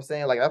 You know what I'm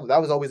saying? Like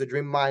that was always a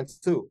dream of mine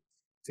too,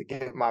 to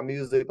get my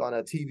music on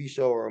a TV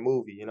show or a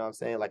movie. You know what I'm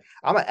saying? Like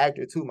I'm an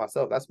actor too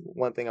myself. That's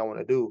one thing I want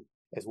to do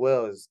as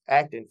well as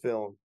act in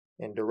film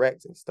and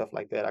direct and stuff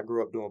like that. I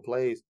grew up doing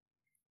plays,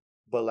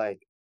 but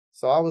like,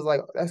 so I was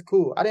like, that's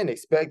cool. I didn't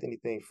expect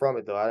anything from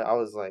it though. I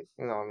was like,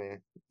 you know what I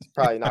mean? It's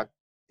probably not,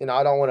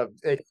 I don't want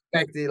to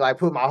expect it, like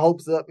put my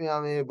hopes up, you know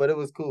what I mean? But it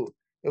was cool.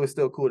 It was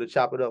still cool to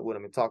chop it up with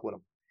him and talk with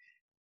him.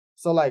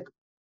 So like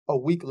a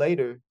week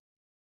later,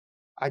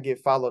 I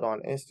get followed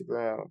on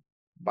Instagram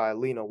by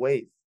Lena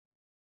Waithe.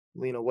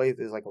 Lena Waithe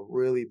is like a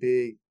really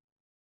big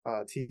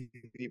TV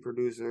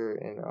producer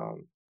and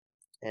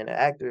an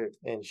actor,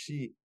 and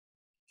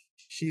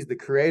she's the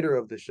creator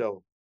of the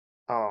show.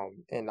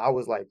 And I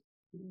was like,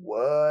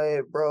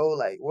 what, bro?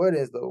 Like, what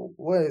is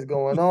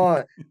going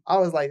on? I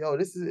was like, oh,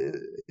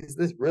 is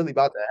this really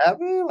about to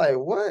happen? Like,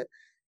 what?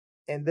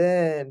 And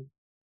then,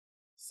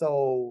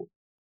 so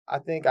I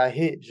think I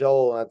hit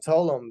Joel and I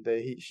told him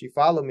that she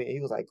followed me. And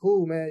he was like,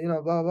 cool, man, you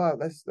know, blah, blah,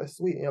 that's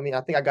sweet. You know what I mean?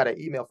 I think I got an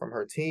email from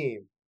her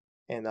team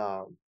and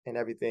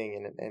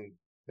everything. And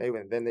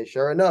they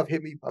sure enough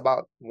hit me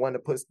about wanting to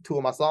put 2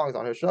 of my songs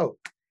on her show.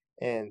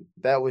 And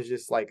that was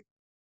just like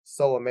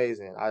so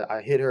amazing.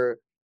 I hit her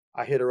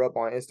up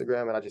on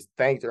Instagram and I just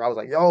thanked her. I was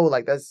like, yo,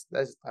 like that's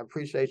I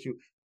appreciate you.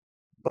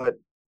 But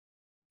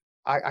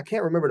I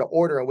can't remember the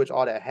order in which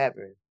all that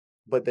happened.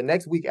 But the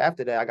next week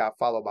after that, I got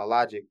followed by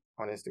Logic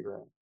on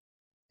Instagram.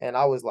 And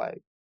I was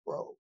like,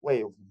 bro,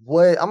 wait,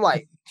 what? I'm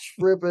like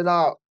tripping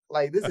out.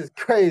 Like, this is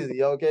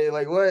crazy, okay?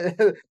 Like, what?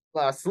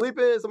 Like,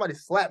 sleeping? Somebody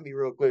slapped me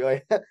real quick.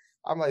 Like,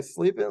 I'm like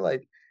sleeping.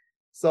 Like,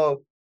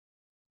 so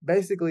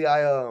basically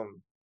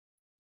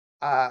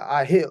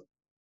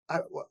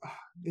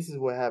this is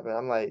what happened.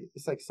 I'm like,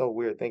 it's like so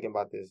weird thinking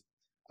about this.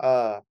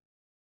 I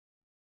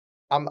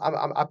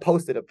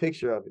posted a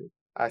picture of it.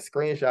 I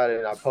screenshotted it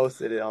and I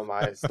posted it on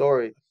my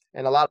story.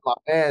 And a lot of my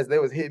fans, they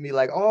was hitting me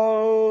like,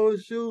 oh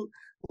shoot,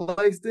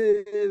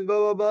 Langston,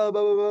 blah blah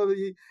blah blah blah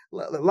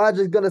blah.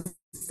 Logic's gonna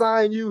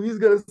sign you. He's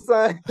gonna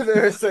sign. They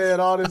were saying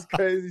all this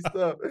crazy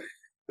stuff.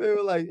 They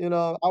were like, I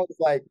was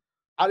like,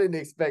 I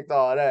didn't expect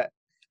all that.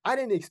 I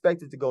didn't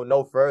expect it to go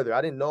no further.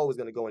 I didn't know it was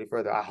gonna go any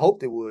further. I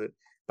hoped it would,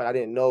 but I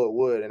didn't know it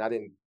would, and I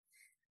didn't,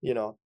 it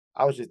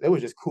was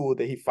just cool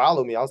that he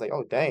followed me. I was like,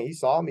 oh dang, he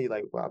saw me.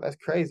 Like, wow, that's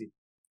crazy.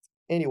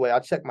 Anyway, I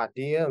check my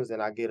DMs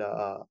and I get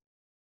a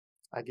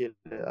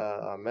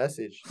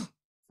message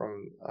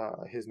from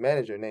his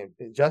manager named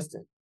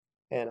Justin,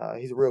 and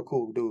he's a real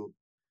cool dude.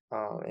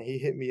 And he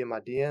hit me in my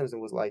DMs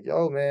and was like,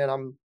 "Yo, man,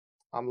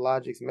 I'm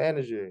Logic's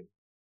manager.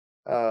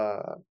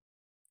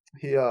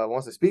 He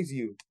wants to speak to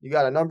you. You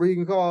got a number he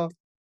can call?"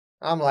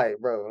 I'm like,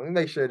 "Bro, let me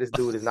make sure this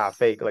dude is not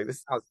fake. Like,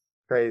 this sounds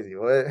crazy.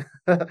 What?"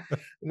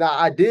 Now,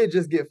 I did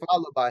just get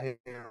followed by him,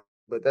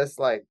 but that's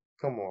like,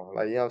 come on,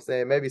 like, you know what I'm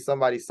saying? Maybe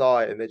somebody saw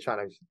it and they're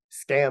trying to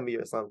scam me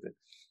or something.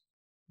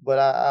 But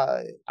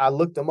I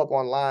looked him up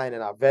online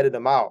and I vetted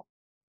him out.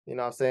 You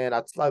know what I'm saying?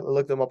 I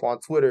looked him up on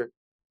Twitter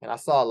and I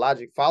saw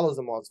Logic follows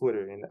him on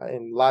Twitter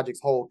and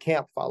Logic's whole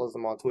camp follows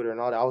him on Twitter and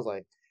all that. I was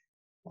like,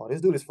 oh, this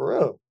dude is for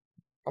real.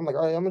 I'm like,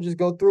 all right, I'm gonna just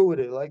go through with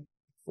it, like,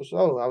 for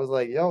sure. I was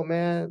like, yo,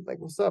 man, like,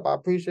 what's up? I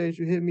appreciate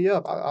you hitting me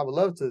up. I would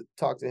love to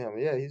talk to him.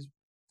 Yeah,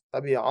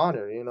 that'd be an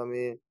honor, you know what I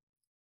mean?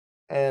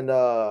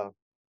 And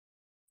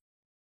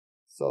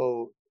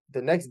so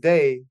the next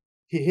day,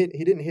 he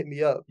didn't hit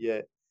me up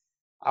yet.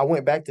 I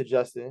went back to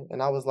Justin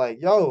and I was like,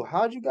 yo,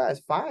 how'd you guys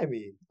find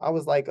me? I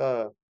was like,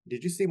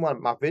 did you see one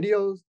of my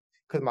videos?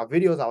 Because my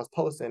videos I was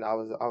posting, I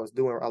was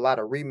doing a lot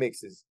of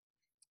remixes.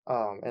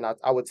 And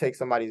I would take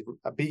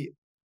a beat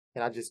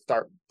and I just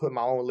start putting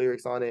my own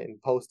lyrics on it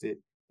and post it.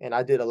 And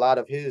I did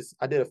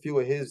a few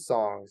of his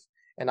songs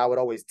and I would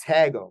always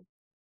tag them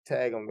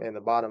in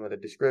the bottom of the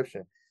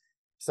description.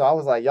 So I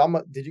was like,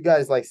 did you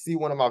guys like see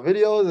one of my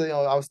videos?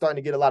 I was starting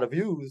to get a lot of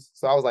views.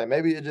 So I was like,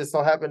 maybe it just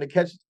so happened to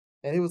catch.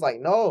 And he was like,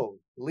 no,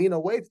 Lena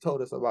Waithe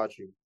told us about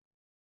you,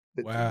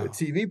 the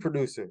TV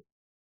producer.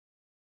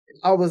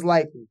 I was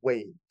like,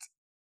 wait,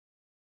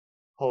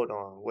 hold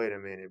on, wait a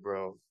minute,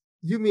 bro.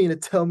 You mean to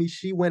tell me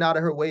she went out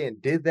of her way and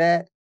did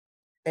that?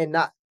 And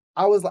not,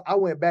 I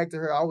went back to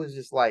her. I was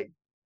just like,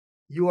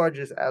 you are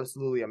just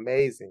absolutely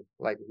amazing.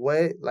 Like,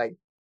 what? Like,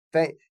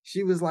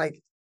 she was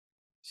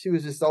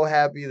just so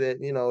happy that,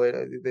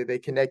 they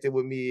connected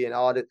with me and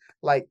all that.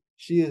 Like,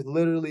 she is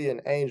literally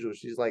an angel.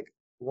 She's like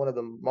one of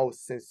the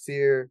most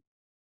sincere,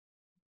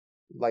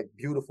 like,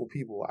 beautiful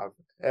people I've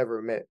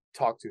ever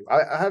talked to.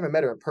 I haven't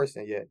met her in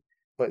person yet,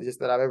 but just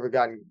that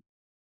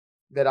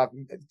I've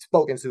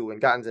spoken to and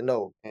gotten to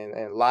know,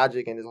 and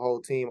Logic and his whole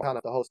team, kind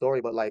of the whole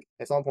story. But like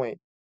at some point,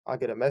 I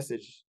get a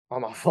message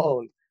on my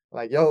phone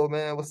like, "Yo,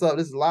 man, what's up?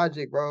 This is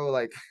Logic, bro."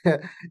 Like,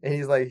 and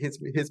he's like hits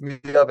me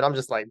up, and I'm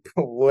just like,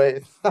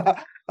 "What?"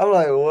 I'm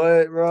like,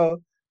 "What, bro?"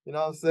 You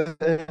know what I'm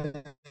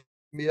saying?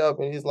 Me up,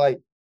 and he's like,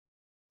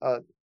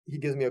 he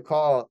gives me a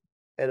call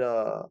at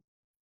the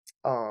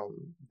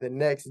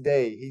next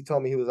day. He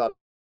told me he was out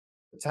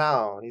of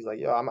town. He's like,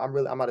 "Yo, I'm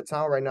out of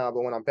town right now,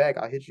 but when I'm back,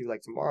 I'll hit you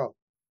like tomorrow."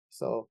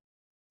 So,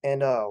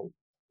 and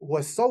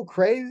what's so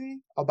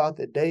crazy about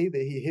the day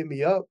that he hit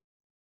me up,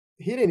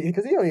 he didn't,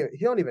 because he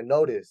don't even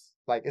know this.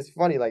 Like, it's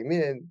funny, like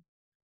me and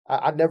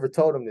I never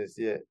told him this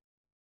yet.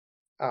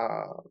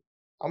 Uh,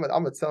 I'm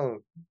gonna tell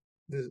him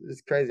this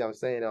is crazy. I'm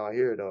saying it on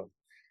here though.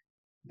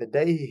 The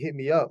day he hit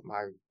me up,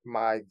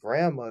 my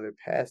grandmother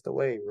passed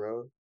away,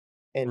 bro.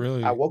 And I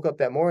Really? woke up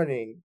that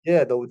morning.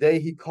 Yeah, the day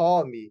he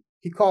called me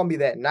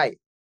that night.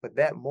 But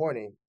that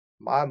morning,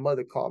 my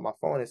mother called my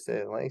phone and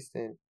said,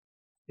 "Langston,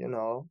 you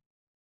know,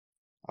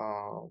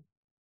 um,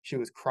 she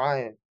was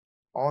crying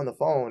on the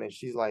phone, and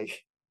she's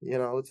like,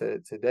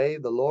 today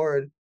the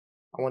Lord,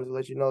 I wanted to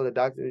let you know the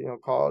doctor,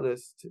 called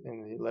us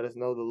and he let us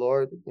know the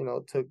Lord,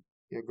 took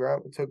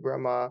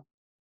grandma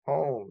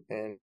home,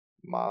 and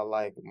my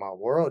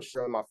world,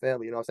 sure, my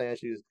family, you know what I'm saying?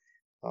 She was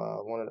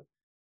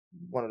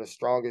one of the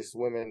strongest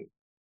women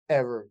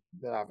ever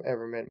that I've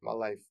ever met in my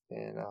life,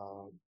 and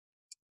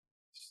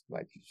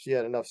like she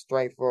had enough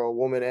strength for a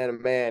woman and a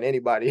man,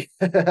 anybody.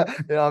 You know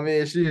what I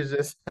mean? She was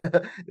just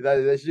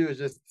she was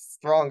just the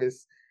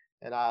strongest.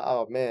 And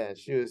oh man,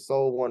 she was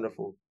so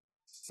wonderful,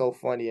 so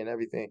funny and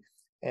everything.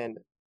 And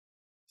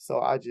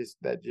so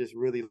that just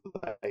really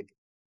like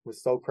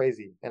was so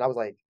crazy. And I was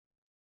like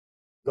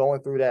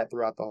going through that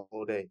throughout the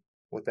whole day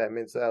with that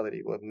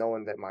mentality, with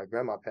knowing that my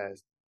grandma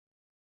passed.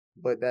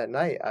 But that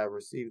night I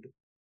received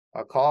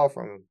a call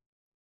from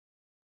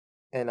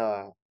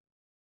him,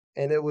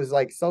 and it was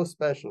like so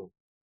special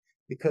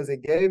because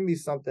it gave me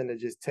something to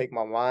just take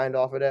my mind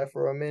off of that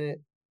for a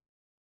minute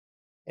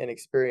and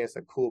experience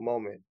a cool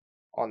moment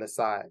on the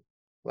side.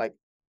 Like,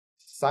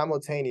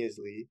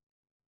 simultaneously,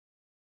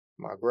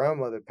 my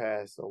grandmother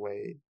passed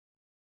away,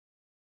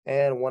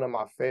 and one of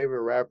my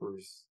favorite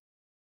rappers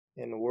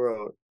in the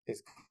world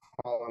is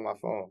calling my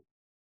phone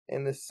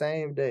in the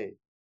same day.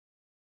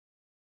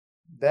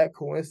 That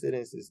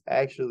coincidence is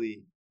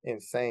actually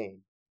insane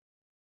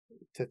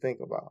to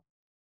think about.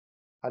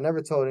 I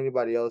never told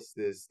anybody else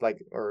this,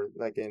 or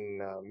like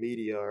in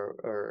media,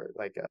 or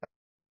like,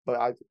 but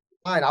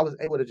I was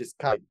able to just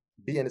kind of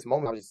be in this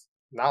moment.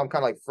 Now I'm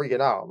kind of like freaking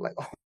out. I'm like,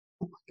 oh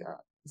my God,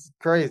 this is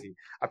crazy.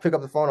 I pick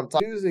up the phone, I'm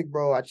talking music,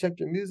 bro. I checked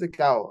your music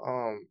out.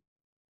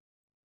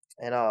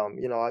 And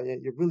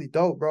you're really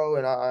dope, bro.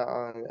 And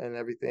and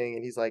everything.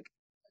 And he's like,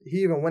 he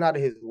even went out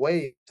of his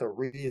way to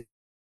read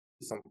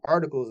some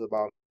articles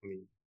about me.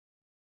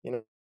 You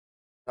know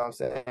what I'm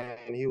saying?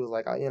 And he was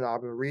like, I've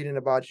been reading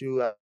about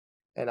you.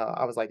 And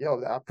I was like,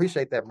 yo, I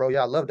appreciate that, bro.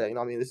 Yeah, I love that. You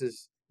know what I mean? This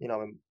is,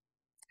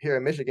 here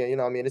in Michigan, you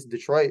know what I mean? It's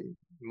Detroit,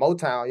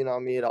 Motown, you know what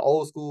I mean? The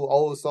old school,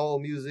 old soul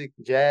music,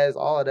 jazz,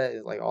 all of that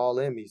is like all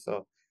in me.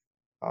 So,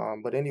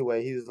 but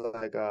anyway, he was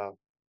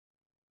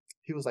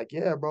like,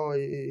 yeah, bro,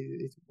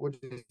 we're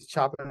just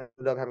chopping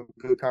it up, having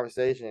a good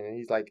conversation. And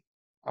he's like,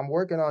 I'm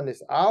working on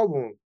this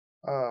album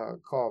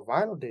called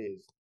Vinyl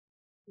Days.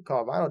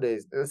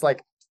 It's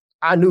like,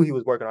 I knew he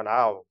was working on the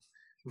album.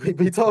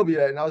 He told me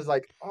that, and I was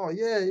like, "Oh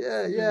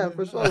yeah,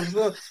 for sure, for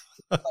sure."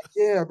 Like,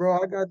 yeah,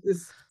 bro, I got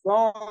this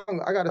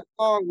song. I got a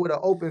song with an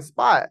open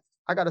spot.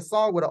 I got a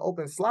song with an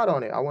open slot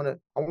on it. I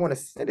wanna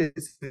send it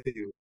to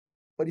you.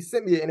 But he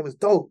sent me it, and it was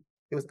dope.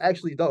 It was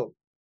actually dope.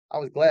 I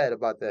was glad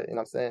about that. You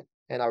know what I'm saying?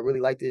 And I really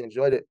liked it,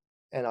 enjoyed it.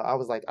 And I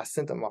was like, I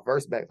sent him my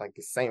verse back like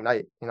the same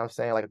night. You know what I'm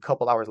saying? Like a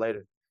couple hours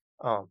later.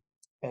 Um,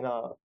 and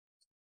uh,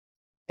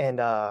 and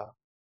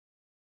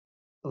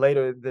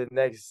later the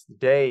next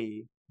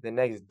day,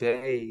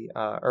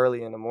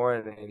 early in the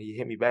morning, and he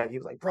hit me back. He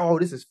was like, bro,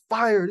 this is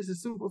fire. This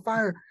is super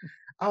fire.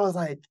 I was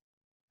like,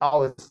 I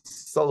was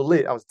so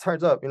lit. I was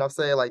turned up. You know what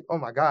I'm saying? Like, oh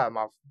my God,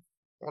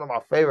 one of my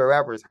favorite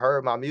rappers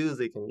heard my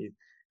music and he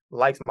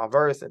likes my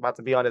verse, about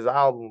to be on his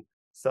album.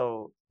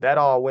 So that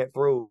all went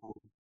through.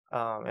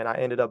 And I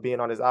ended up being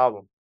on his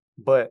album.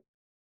 But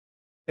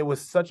it was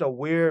such a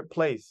weird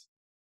place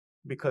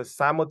because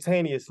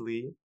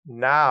simultaneously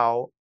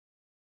now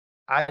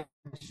I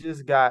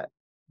just got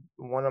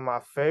one of my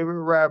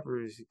favorite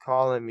rappers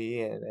calling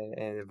me and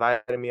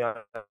invited me on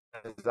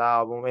his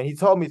album. And he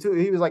told me too,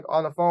 he was like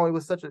on the phone, he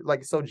was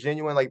so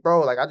genuine, like,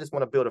 bro, like, I just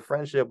want to build a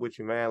friendship with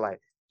you, man. Like,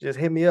 just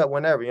hit me up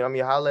whenever, you know what I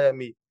mean? Holler at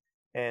me.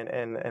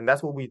 And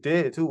that's what we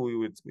did too. We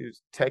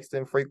was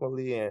texting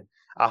frequently, and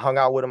I hung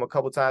out with him a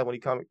couple times when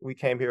we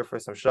came here for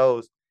some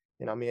shows.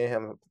 You know, me and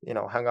him, you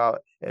know, hung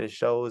out at his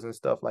shows and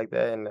stuff like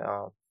that. And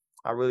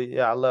I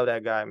love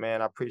that guy,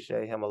 man. I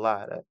appreciate him a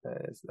lot.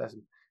 That's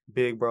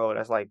big bro.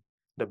 That's like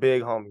the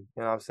big homie. You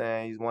know what I'm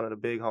saying? He's one of the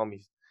big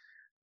homies.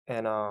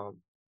 And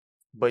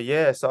but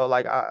yeah, so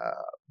like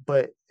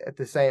but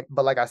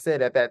like I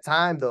said, at that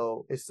time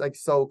though, it's like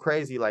so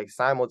crazy. Like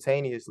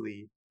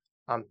simultaneously,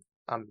 I'm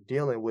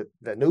dealing with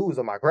the news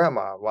of my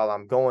grandma while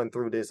I'm going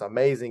through this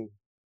amazing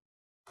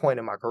point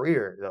in my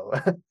career though.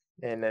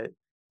 and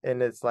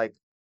it's like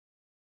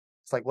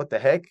what the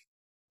heck?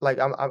 Like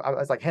I'm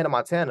it's like Hannah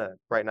Montana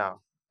right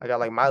now. I got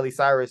like Miley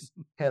Cyrus,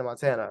 Hannah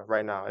Montana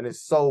right now, and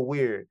it's so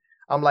weird.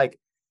 I'm like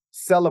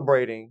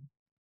celebrating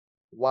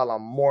while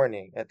I'm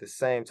mourning at the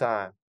same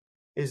time.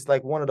 It's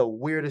like one of the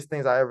weirdest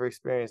things I ever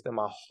experienced in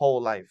my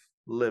whole life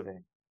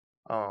living.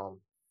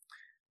 And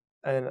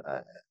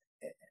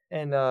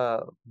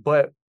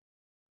but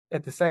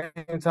at the same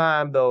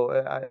time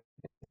though,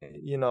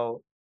 you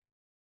know,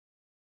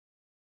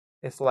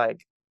 it's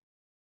like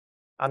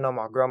I know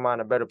my grandma in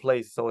a better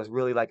place, so it's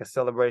really like a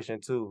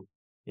celebration too.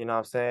 You know what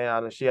I'm saying? I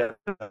know she had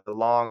a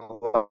long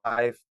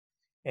life,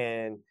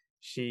 and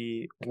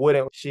she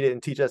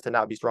didn't teach us to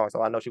not be strong.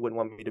 So I know she wouldn't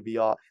want me to be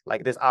all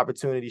like this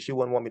opportunity. She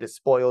wouldn't want me to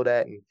spoil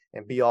that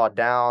and be all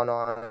down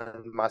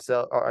on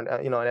myself or,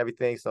 you know, and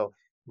everything. So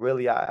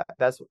really, I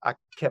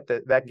kept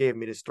it. That gave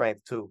me the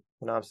strength too.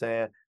 You know what I'm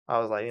saying? I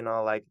was like, you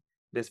know, like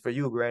this for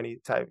you, Granny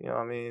type, you know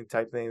what I mean?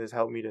 Type thing that's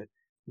helped me to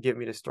give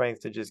me the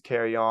strength to just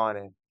carry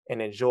on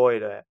and enjoy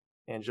the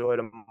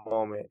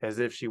moment as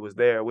if she was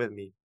there with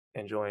me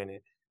enjoying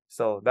it.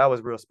 So that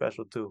was real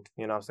special too.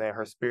 You know what I'm saying?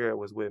 Her spirit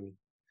was with me.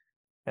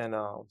 And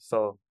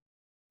so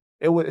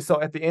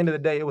at the end of the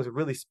day, it was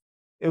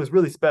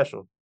really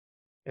special.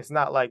 It's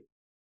not like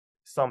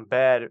some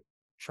bad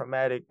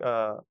traumatic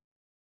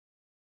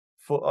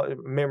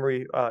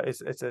memory.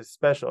 It's a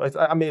special.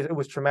 I mean, it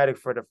was traumatic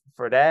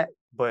for that,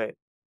 but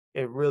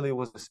it really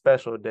was a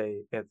special day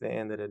at the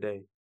end of the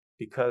day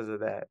because of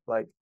that.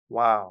 Like,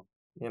 wow,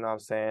 you know what I'm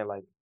saying?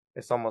 Like,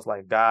 it's almost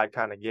like God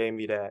kind of gave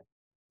me that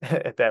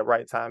at that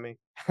right timing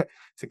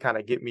to kind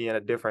of get me in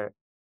a different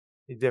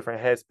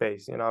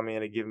headspace, you know what I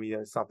mean, to give me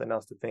something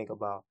else to think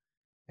about.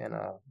 And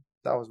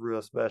that was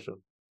real special.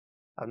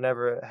 I've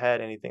never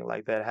had anything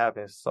like that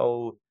happen.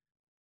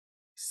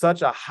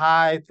 Such a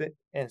high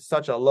and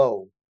such a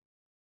low.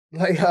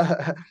 Like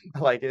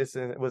like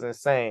it was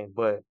insane,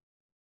 but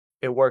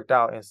it worked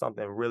out in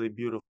something really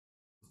beautiful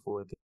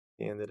at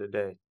the end of the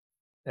day.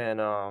 And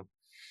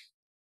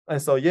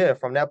so yeah,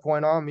 from that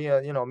point on, me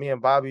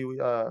and Bobby,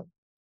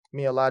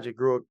 me and Logic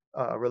grew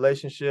a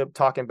relationship,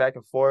 talking back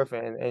and forth,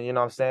 and you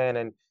know what I'm saying.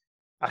 And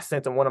I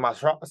sent him one of my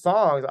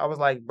songs. I was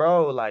like,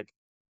 bro, like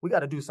we got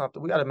to do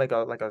something. We got to make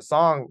a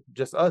song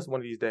just us one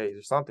of these days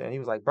or something. And he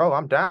was like, bro,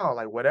 I'm down,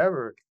 like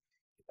whatever.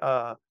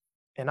 And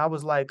I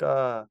was like,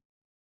 I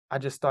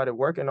just started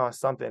working on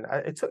something.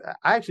 I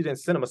actually didn't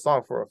send him a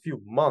song for a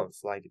few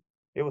months, like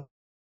it was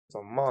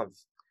some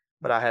months,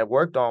 but I had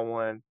worked on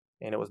one,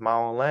 and it was My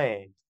Own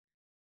Lane.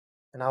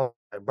 And I was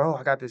like, bro,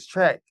 I got this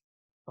track.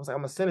 I was like,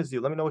 I'm gonna send it to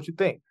you. Let me know what you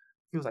think.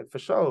 He was like, for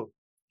sure.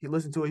 He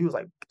listened to it. He was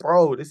like,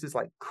 bro, this is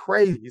like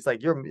crazy. He's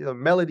like, your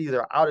melodies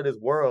are out of this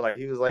world. Like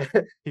he was like,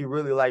 he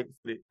really liked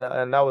it,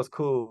 and that was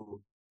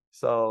cool.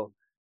 So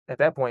at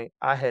that point,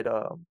 I had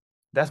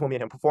that's when me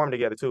and him performed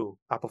together too.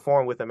 I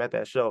performed with him at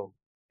that show,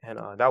 and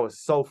that was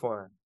so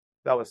fun.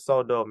 That was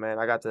so dope, man.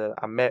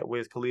 I met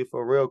Wiz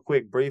Khalifa real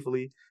quick,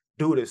 briefly.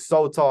 Dude is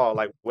so tall.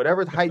 Like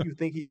whatever height you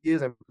think he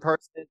is in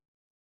person,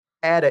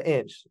 add an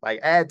inch,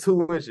 like add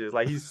 2 inches.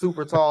 Like he's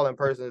super tall in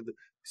person,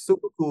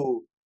 super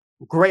cool,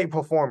 great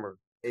performer.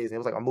 It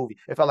was like a movie.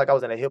 It felt like I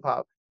was in a hip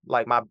hop,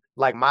 like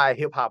my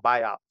hip hop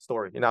buyout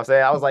story. You know what I'm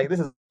saying? I was like, this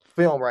is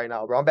film right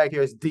now, bro. I'm back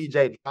here. It's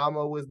DJ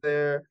Drama was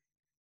there.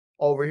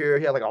 Over here,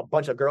 he had like a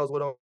bunch of girls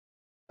with him,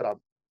 a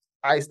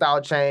iced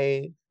out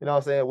chain. You know what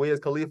I'm saying? Wiz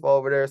Khalifa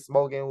over there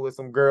smoking with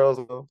some girls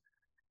with him.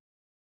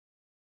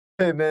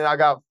 And then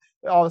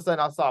all of a sudden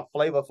I saw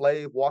Flavor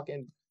Flav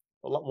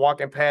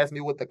walking past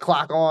me with the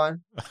clock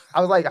on.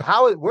 I was like,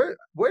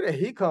 where did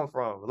he come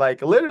from?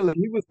 Like literally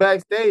he was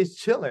backstage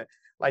chilling.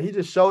 Like he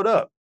just showed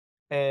up.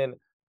 And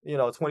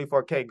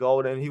 24K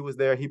Golden, he was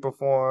there, he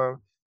performed.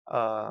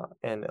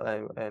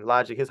 And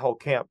Logic, his whole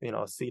camp,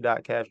 C.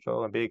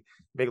 Castro and Big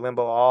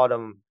Limbo, all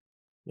them,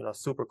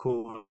 super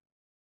cool.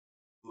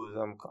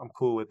 I'm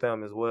cool with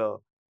them as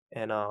well.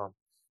 And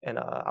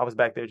I was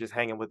back there just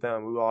hanging with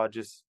them. We were all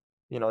just,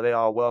 they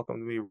all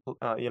welcomed me,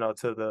 to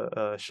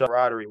the show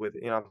camaraderie with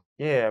it.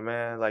 Yeah,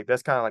 man, like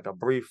that's kind of like a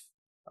brief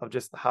of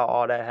just how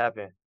all that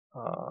happened.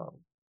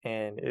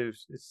 And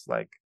it's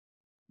like,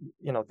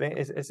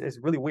 it's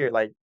really weird.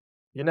 Like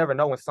you never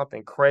know when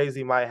something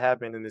crazy might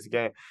happen in this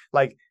game.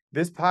 Like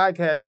this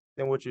podcast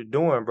and what you're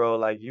doing, bro.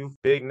 Like you've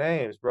big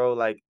names, bro.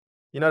 Like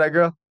that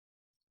girl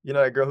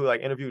who like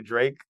interviewed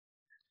Drake.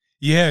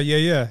 Yeah.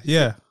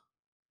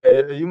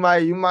 you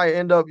might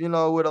end up,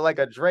 with like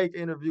a Drake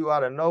interview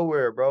out of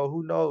nowhere, bro.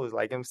 Who knows?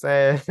 Like I'm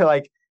saying,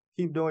 like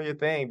keep doing your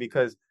thing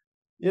because,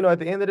 at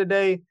the end of the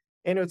day,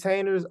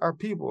 entertainers are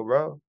people,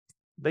 bro.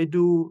 They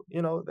do,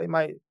 they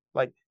might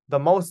like the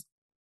most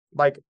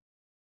like,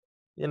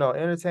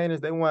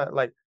 entertainers, they want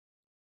like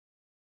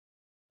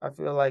I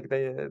feel like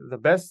the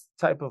best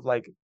type of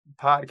like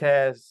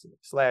podcasts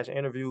slash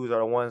interviews are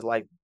the ones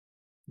like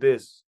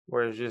this,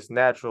 where it's just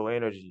natural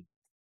energy.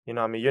 You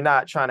know what I mean? You're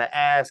not trying to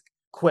ask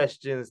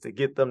questions to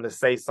get them to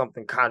say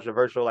something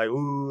controversial, like,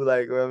 ooh,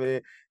 like, I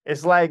mean,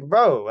 it's like,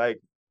 bro, like,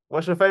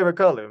 what's your favorite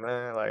color,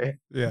 man? Like,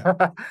 Yeah.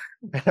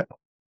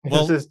 it's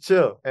Well, just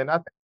chill. And I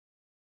think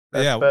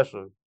that's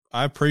special.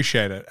 I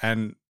appreciate it.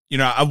 And,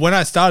 when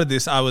I started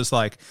this, I was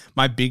like,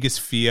 my biggest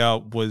fear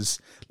was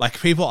like,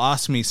 people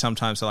ask me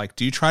sometimes, like,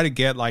 do you try to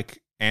get like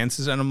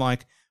answers? And I'm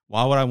like,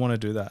 why would I want to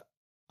do that?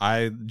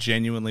 I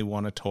genuinely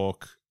want to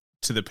talk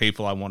to the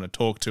people I want to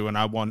talk to. And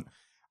I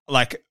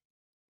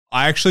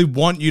actually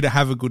want you to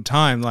have a good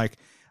time. Like,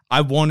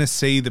 I want to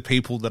see the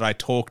people that I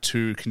talk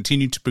to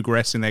continue to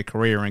progress in their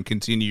career and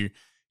continue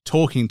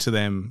talking to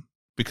them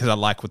because I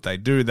like what they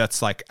do.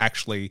 That's like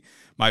actually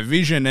my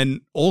vision.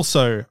 And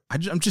also,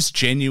 I'm just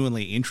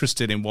genuinely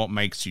interested in what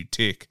makes you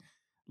tick.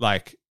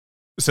 Like,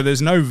 so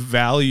there's no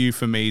value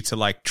for me to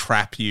like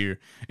trap you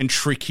and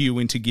trick you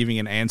into giving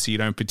an answer you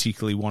don't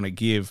particularly want to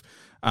give.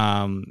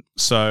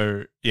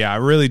 So yeah, I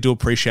really do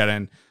appreciate it.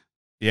 And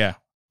yeah,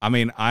 I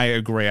mean, I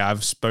agree.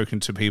 I've spoken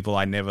to people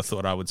I never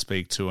thought I would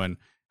speak to, and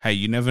hey,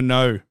 you never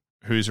know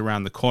who's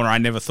around the corner. I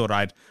never thought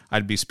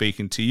I'd be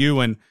speaking to you,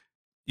 and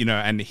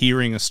and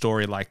hearing a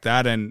story like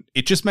that, and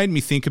it just made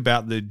me think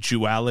about the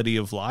duality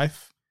of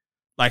life,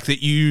 like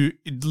that you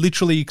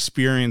literally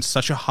experience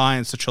such a high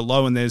and such a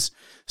low, and there's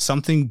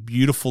something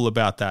beautiful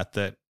about that.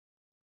 That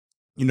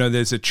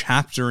there's a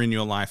chapter in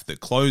your life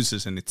that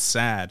closes, and it's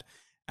sad,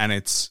 and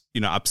it's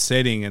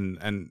upsetting,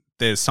 and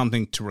there's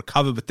something to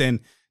recover, but then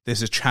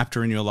there's a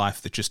chapter in your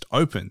life that just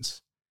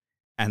opens.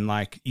 And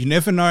like, you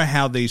never know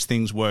how these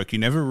things work. You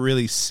never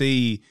really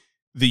see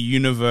the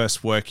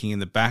universe working in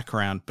the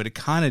background, but it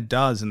kind of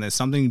does. And there's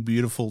something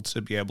beautiful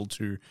to be able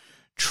to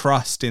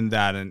trust in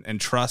that and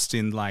trust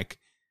in like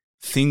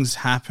things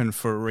happen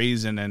for a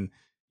reason. And,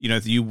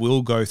 you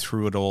will go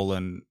through it all,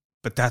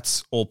 but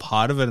that's all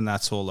part of it, and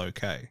that's all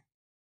okay.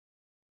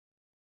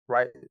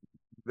 Right.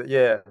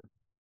 Yeah.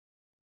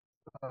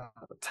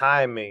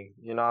 Timing,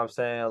 you know what I'm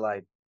saying?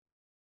 Like,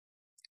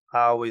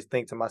 I always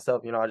think to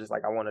myself, I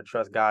want to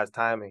trust God's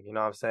timing. You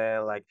know what I'm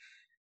saying? Like,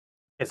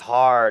 it's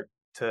hard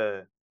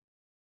to,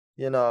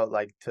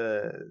 like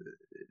to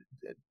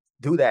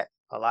do that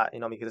a lot,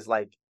 because it's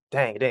like,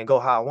 dang, it didn't go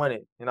how I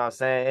wanted. You know what I'm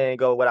saying? It didn't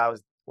go what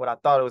I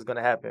thought it was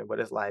gonna happen. But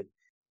it's like,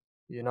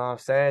 you know what I'm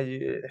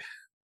saying?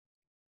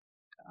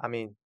 I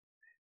mean,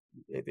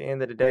 at the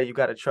end of the day, you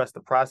got to trust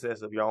the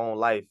process of your own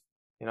life.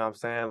 You know what I'm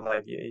saying?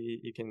 Like,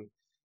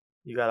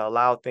 you got to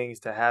allow things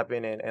to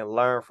happen and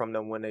learn from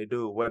them when they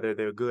do, whether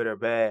they're good or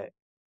bad.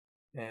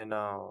 And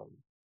a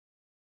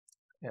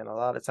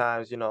lot of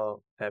times,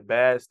 that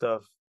bad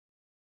stuff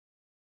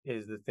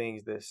is the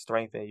things that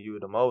strengthen you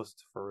the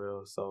most, for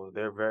real. So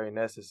they're very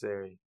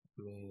necessary.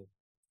 I mean,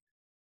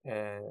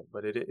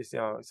 but it is,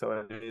 so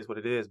it is what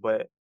it is.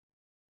 But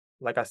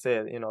like I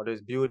said,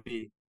 there's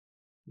beauty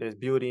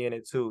in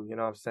it too. You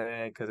know what I'm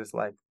saying? Because it's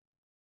like,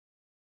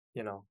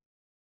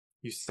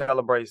 you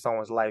celebrate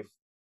someone's life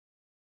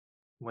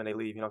when they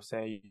leave. You know what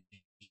I'm saying?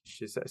 You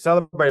should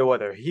celebrate while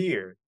they're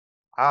here,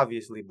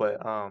 obviously. But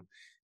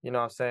you know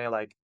what I'm saying?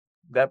 Like,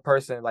 that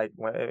person, like,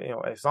 when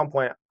at some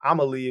point I'm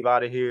gonna leave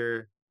out of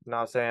here. You know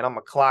what I'm saying? I'm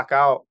gonna clock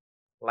out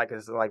like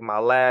it's like my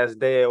last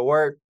day at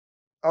work.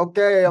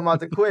 Okay, I'm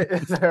about to quit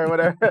or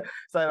whatever.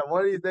 So like,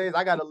 one of these days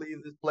I gotta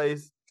leave this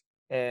place.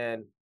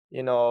 And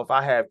if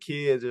I have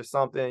kids or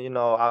something,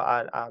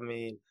 I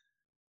mean,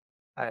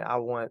 I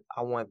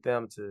want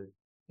them to,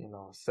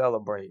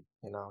 celebrate.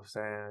 You know what I'm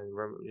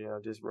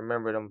saying? Just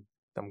remember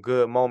them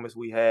good moments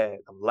we had,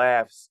 them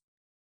laughs,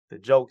 the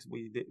jokes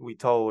we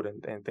told,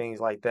 and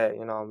things like that.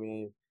 You know what I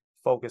mean?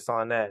 Focus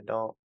on that.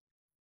 Don't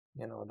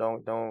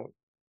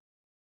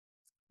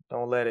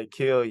let it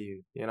kill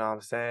you. You know what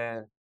I'm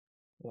saying?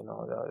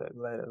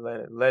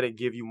 Let it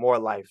give you more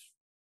life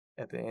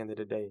at the end of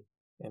the day,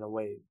 in a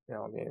way. You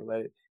know what I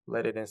mean?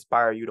 Let it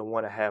inspire you to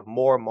want to have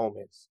more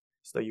moments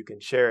so you can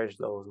cherish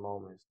those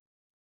moments.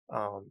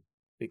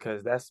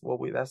 Because that's what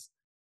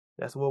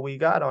we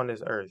got on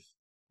this earth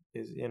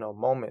is,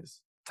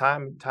 moments.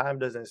 Time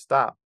doesn't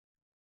stop,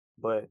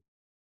 but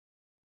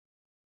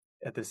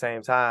at the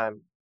same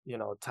time,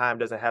 time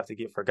doesn't have to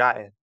get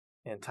forgotten,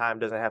 and time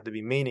doesn't have to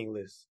be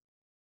meaningless.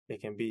 It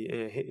can be,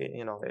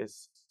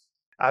 it's.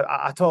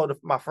 I told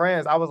my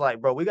friends, I was like,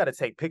 bro, we got to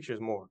take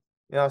pictures more.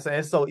 You know what I'm saying?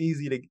 It's so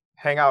easy to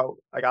hang out.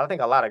 Like, I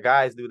think a lot of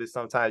guys do this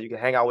sometimes. You can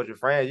hang out with your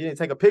friends. You didn't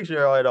take a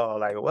picture at all.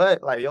 Like,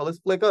 what? Like, yo, let's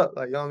flick up.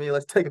 Like, you know what I mean?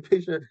 Let's take a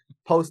picture,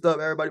 post up.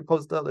 Everybody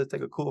post up. Let's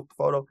take a cool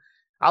photo.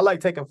 I like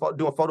doing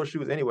photo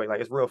shoots anyway.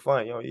 Like, it's real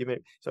fun. Even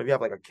so, if you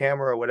have like a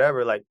camera or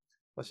whatever, like,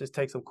 let's just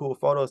take some cool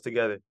photos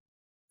together,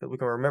 that we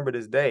can remember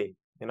this day.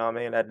 You know what I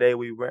mean? That day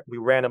we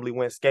randomly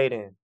went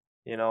skating,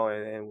 you know,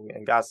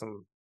 and got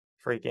some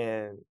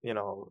freaking, you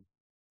know,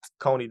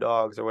 coney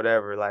dogs or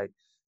whatever, like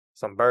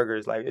some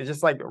burgers. Like it's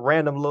just like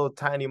random little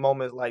tiny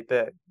moments like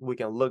that we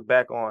can look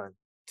back on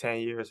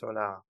 10 years from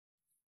now.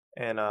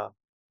 And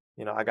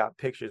you know, I got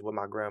pictures with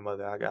my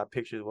grandmother. I got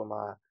pictures with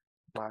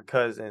my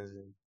cousins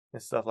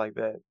and stuff like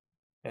that.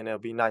 And it'll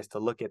be nice to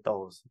look at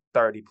those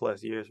 30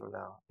 plus years from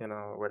now, you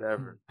know,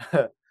 whatever.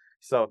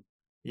 So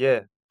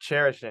yeah,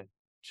 cherishing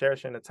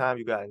the time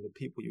you got and the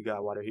people you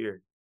got while they're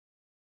here.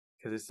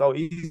 Because it's so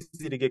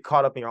easy to get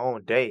caught up in your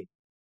own day.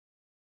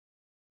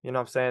 You know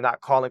what I'm saying?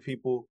 Not calling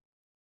people.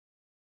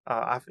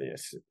 I'm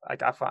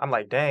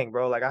like, dang,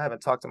 bro, like I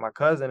haven't talked to my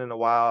cousin in a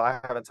while. I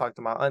haven't talked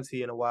to my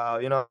auntie in a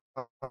while. You know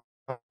what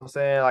I'm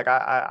saying? Like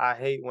I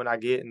hate when I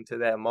get into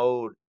that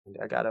mode.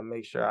 I gotta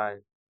make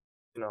sure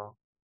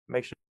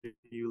make sure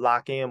you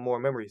lock in more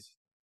memories.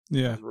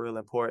 Yeah. It's real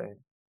important.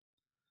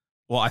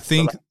 Well, I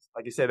think,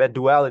 like you said, that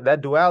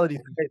duality.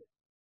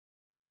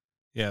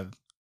 Yeah,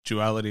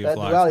 duality That of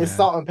life. duality is Man.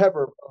 salt and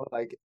pepper, bro.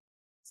 Like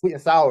sweet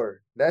and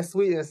sour. That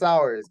sweet and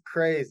sour is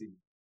crazy.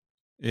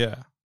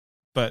 Yeah,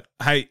 but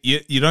hey,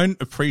 you don't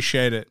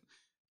appreciate it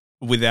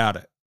without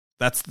it.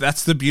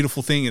 That's the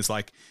beautiful thing. Is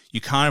like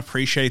you can't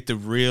appreciate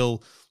the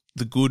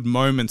good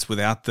moments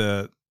without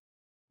the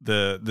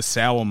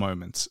sour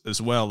moments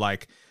as well.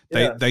 Like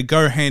they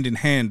go hand in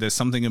hand. There's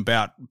something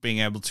about being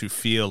able to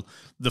feel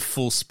the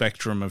full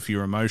spectrum of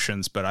your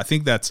emotions. But I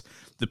think that's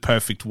the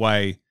perfect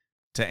way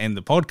to end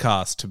the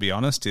podcast, to be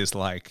honest, is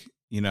like,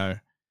 you know,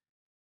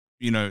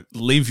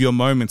 live your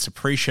moments,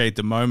 appreciate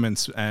the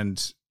moments,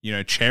 and, you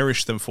know,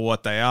 cherish them for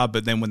what they are.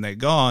 But then when they're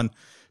gone,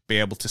 be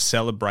able to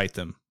celebrate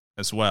them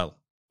as well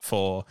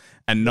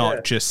and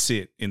not just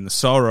sit in the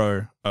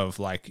sorrow of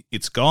like,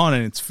 it's gone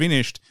and it's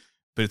finished,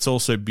 but it's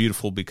also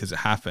beautiful because it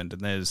happened.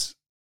 And there's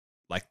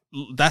like,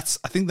 I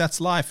think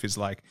that's life, is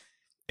like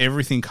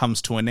everything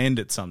comes to an end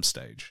at some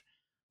stage.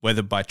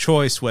 Whether by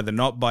choice, whether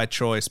not by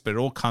choice, but it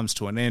all comes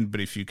to an end.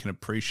 But if you can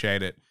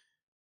appreciate it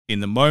in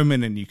the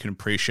moment and you can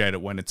appreciate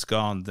it when it's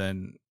gone,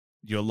 then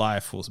your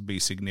life will be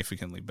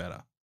significantly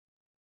better.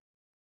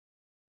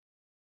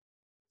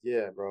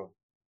 Yeah, bro.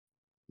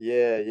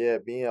 Yeah.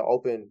 Being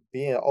open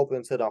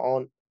to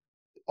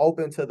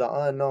the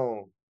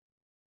unknown.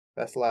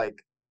 That's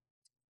like,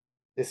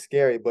 it's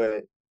scary,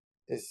 but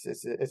it's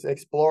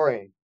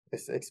exploring.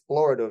 It's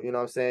explorative. You know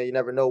what I'm saying? You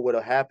never know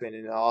what'll happen,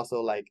 and also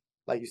like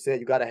you said,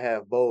 you got to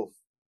have both.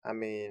 I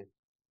mean,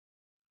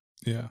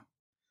 yeah.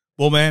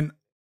 Well, man,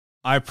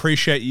 I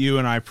appreciate you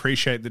and I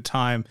appreciate the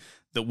time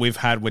that we've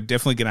had. We're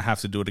definitely going to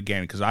have to do it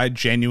again, because I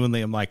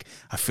genuinely am like,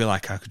 I feel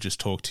like I could just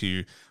talk to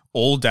you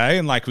all day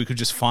and like we could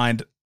just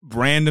find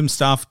random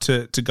stuff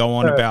to go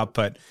on about.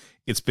 But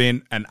it's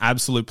been an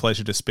absolute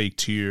pleasure to speak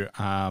to you.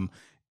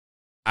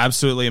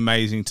 Absolutely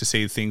amazing to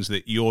see the things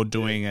that you're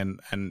doing,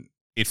 and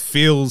it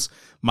fills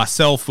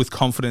myself with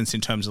confidence in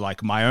terms of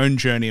like my own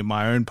journey and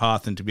my own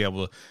path, and to be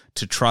able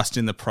to trust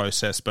in the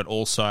process. But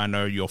also I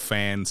know your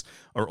fans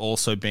are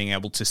also being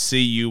able to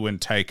see you and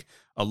take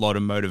a lot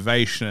of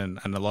motivation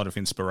and a lot of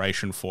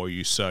inspiration for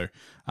you. So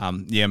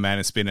yeah, man,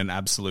 it's been an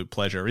absolute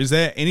pleasure. Is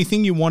there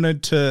anything you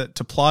wanted to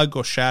plug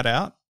or shout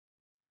out?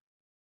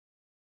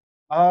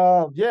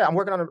 Yeah,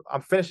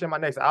 I'm finishing my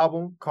next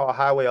album called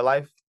Highway of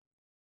Life.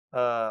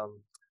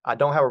 I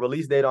don't have a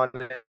release date on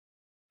it.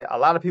 A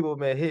lot of people have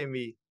been hitting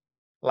me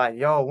like,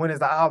 yo, when is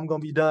the album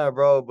gonna be done,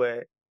 bro?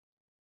 But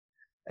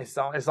it's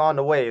on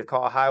the way. It's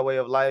called Highway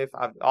of Life.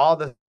 All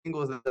the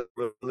singles that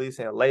I'm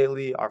releasing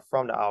lately are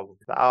from the album.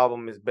 The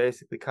album is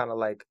basically kind of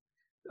like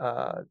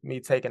me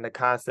taking the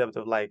concept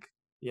of like,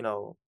 you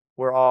know,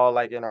 we're all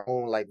like in our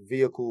own like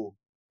vehicle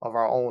of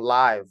our own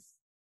life,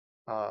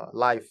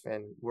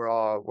 and we're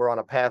on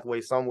a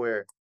pathway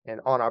somewhere, and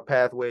on our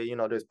pathway, you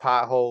know, there's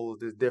potholes,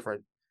 there's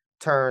different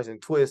turns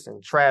and twists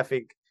and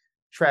traffic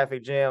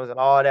jams and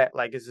all that.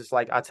 Like, it's just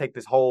like I take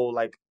this whole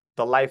like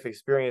the life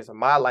experience and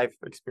my life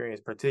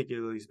experience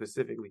particularly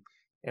specifically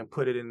and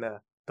put it in the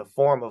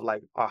form of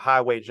like a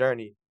highway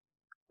journey.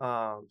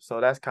 So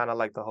that's kind of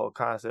like the whole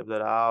concept of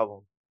the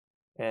album.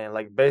 And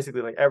like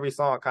basically like every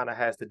song kind of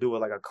has to do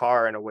with like a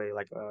car in a way,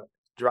 like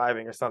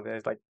driving or something.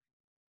 It's like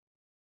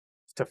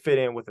to fit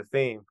in with the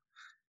theme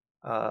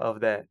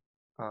of that.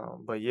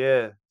 But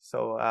yeah,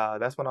 so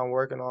that's what I'm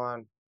working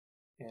on.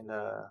 And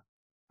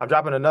I'm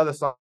dropping another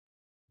song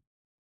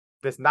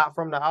that's not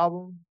from the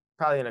album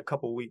probably in a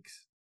couple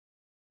weeks.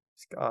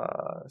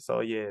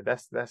 So yeah,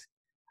 that's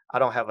I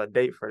don't have a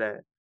date for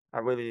that. I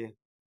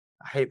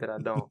hate that I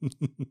don't.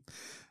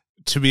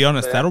 To be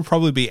honest, But that'll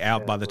probably be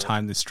out by the bro.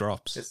 time this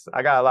drops.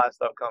 I got a lot of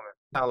stuff coming.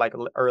 Kind of like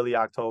early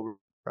October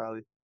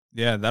probably.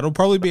 Yeah, that'll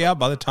probably be out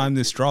by the time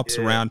this drops,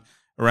 Yeah.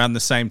 around the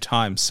same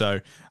time. So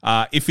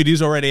if it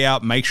is already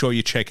out, make sure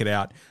you check it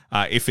out.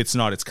 If it's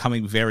not, it's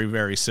coming very,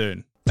 very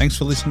soon. Thanks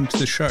for listening to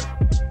the show.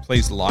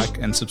 Please like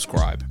and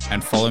subscribe,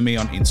 and follow me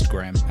on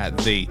Instagram at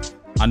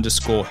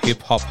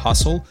 @the_hip hop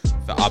hustle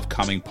for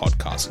upcoming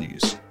podcast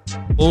news.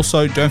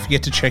 Also, don't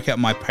forget to check out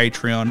my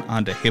Patreon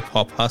under Hip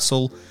Hop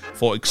Hustle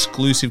for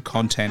exclusive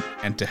content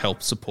and to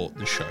help support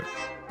the show.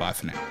 Bye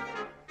for now.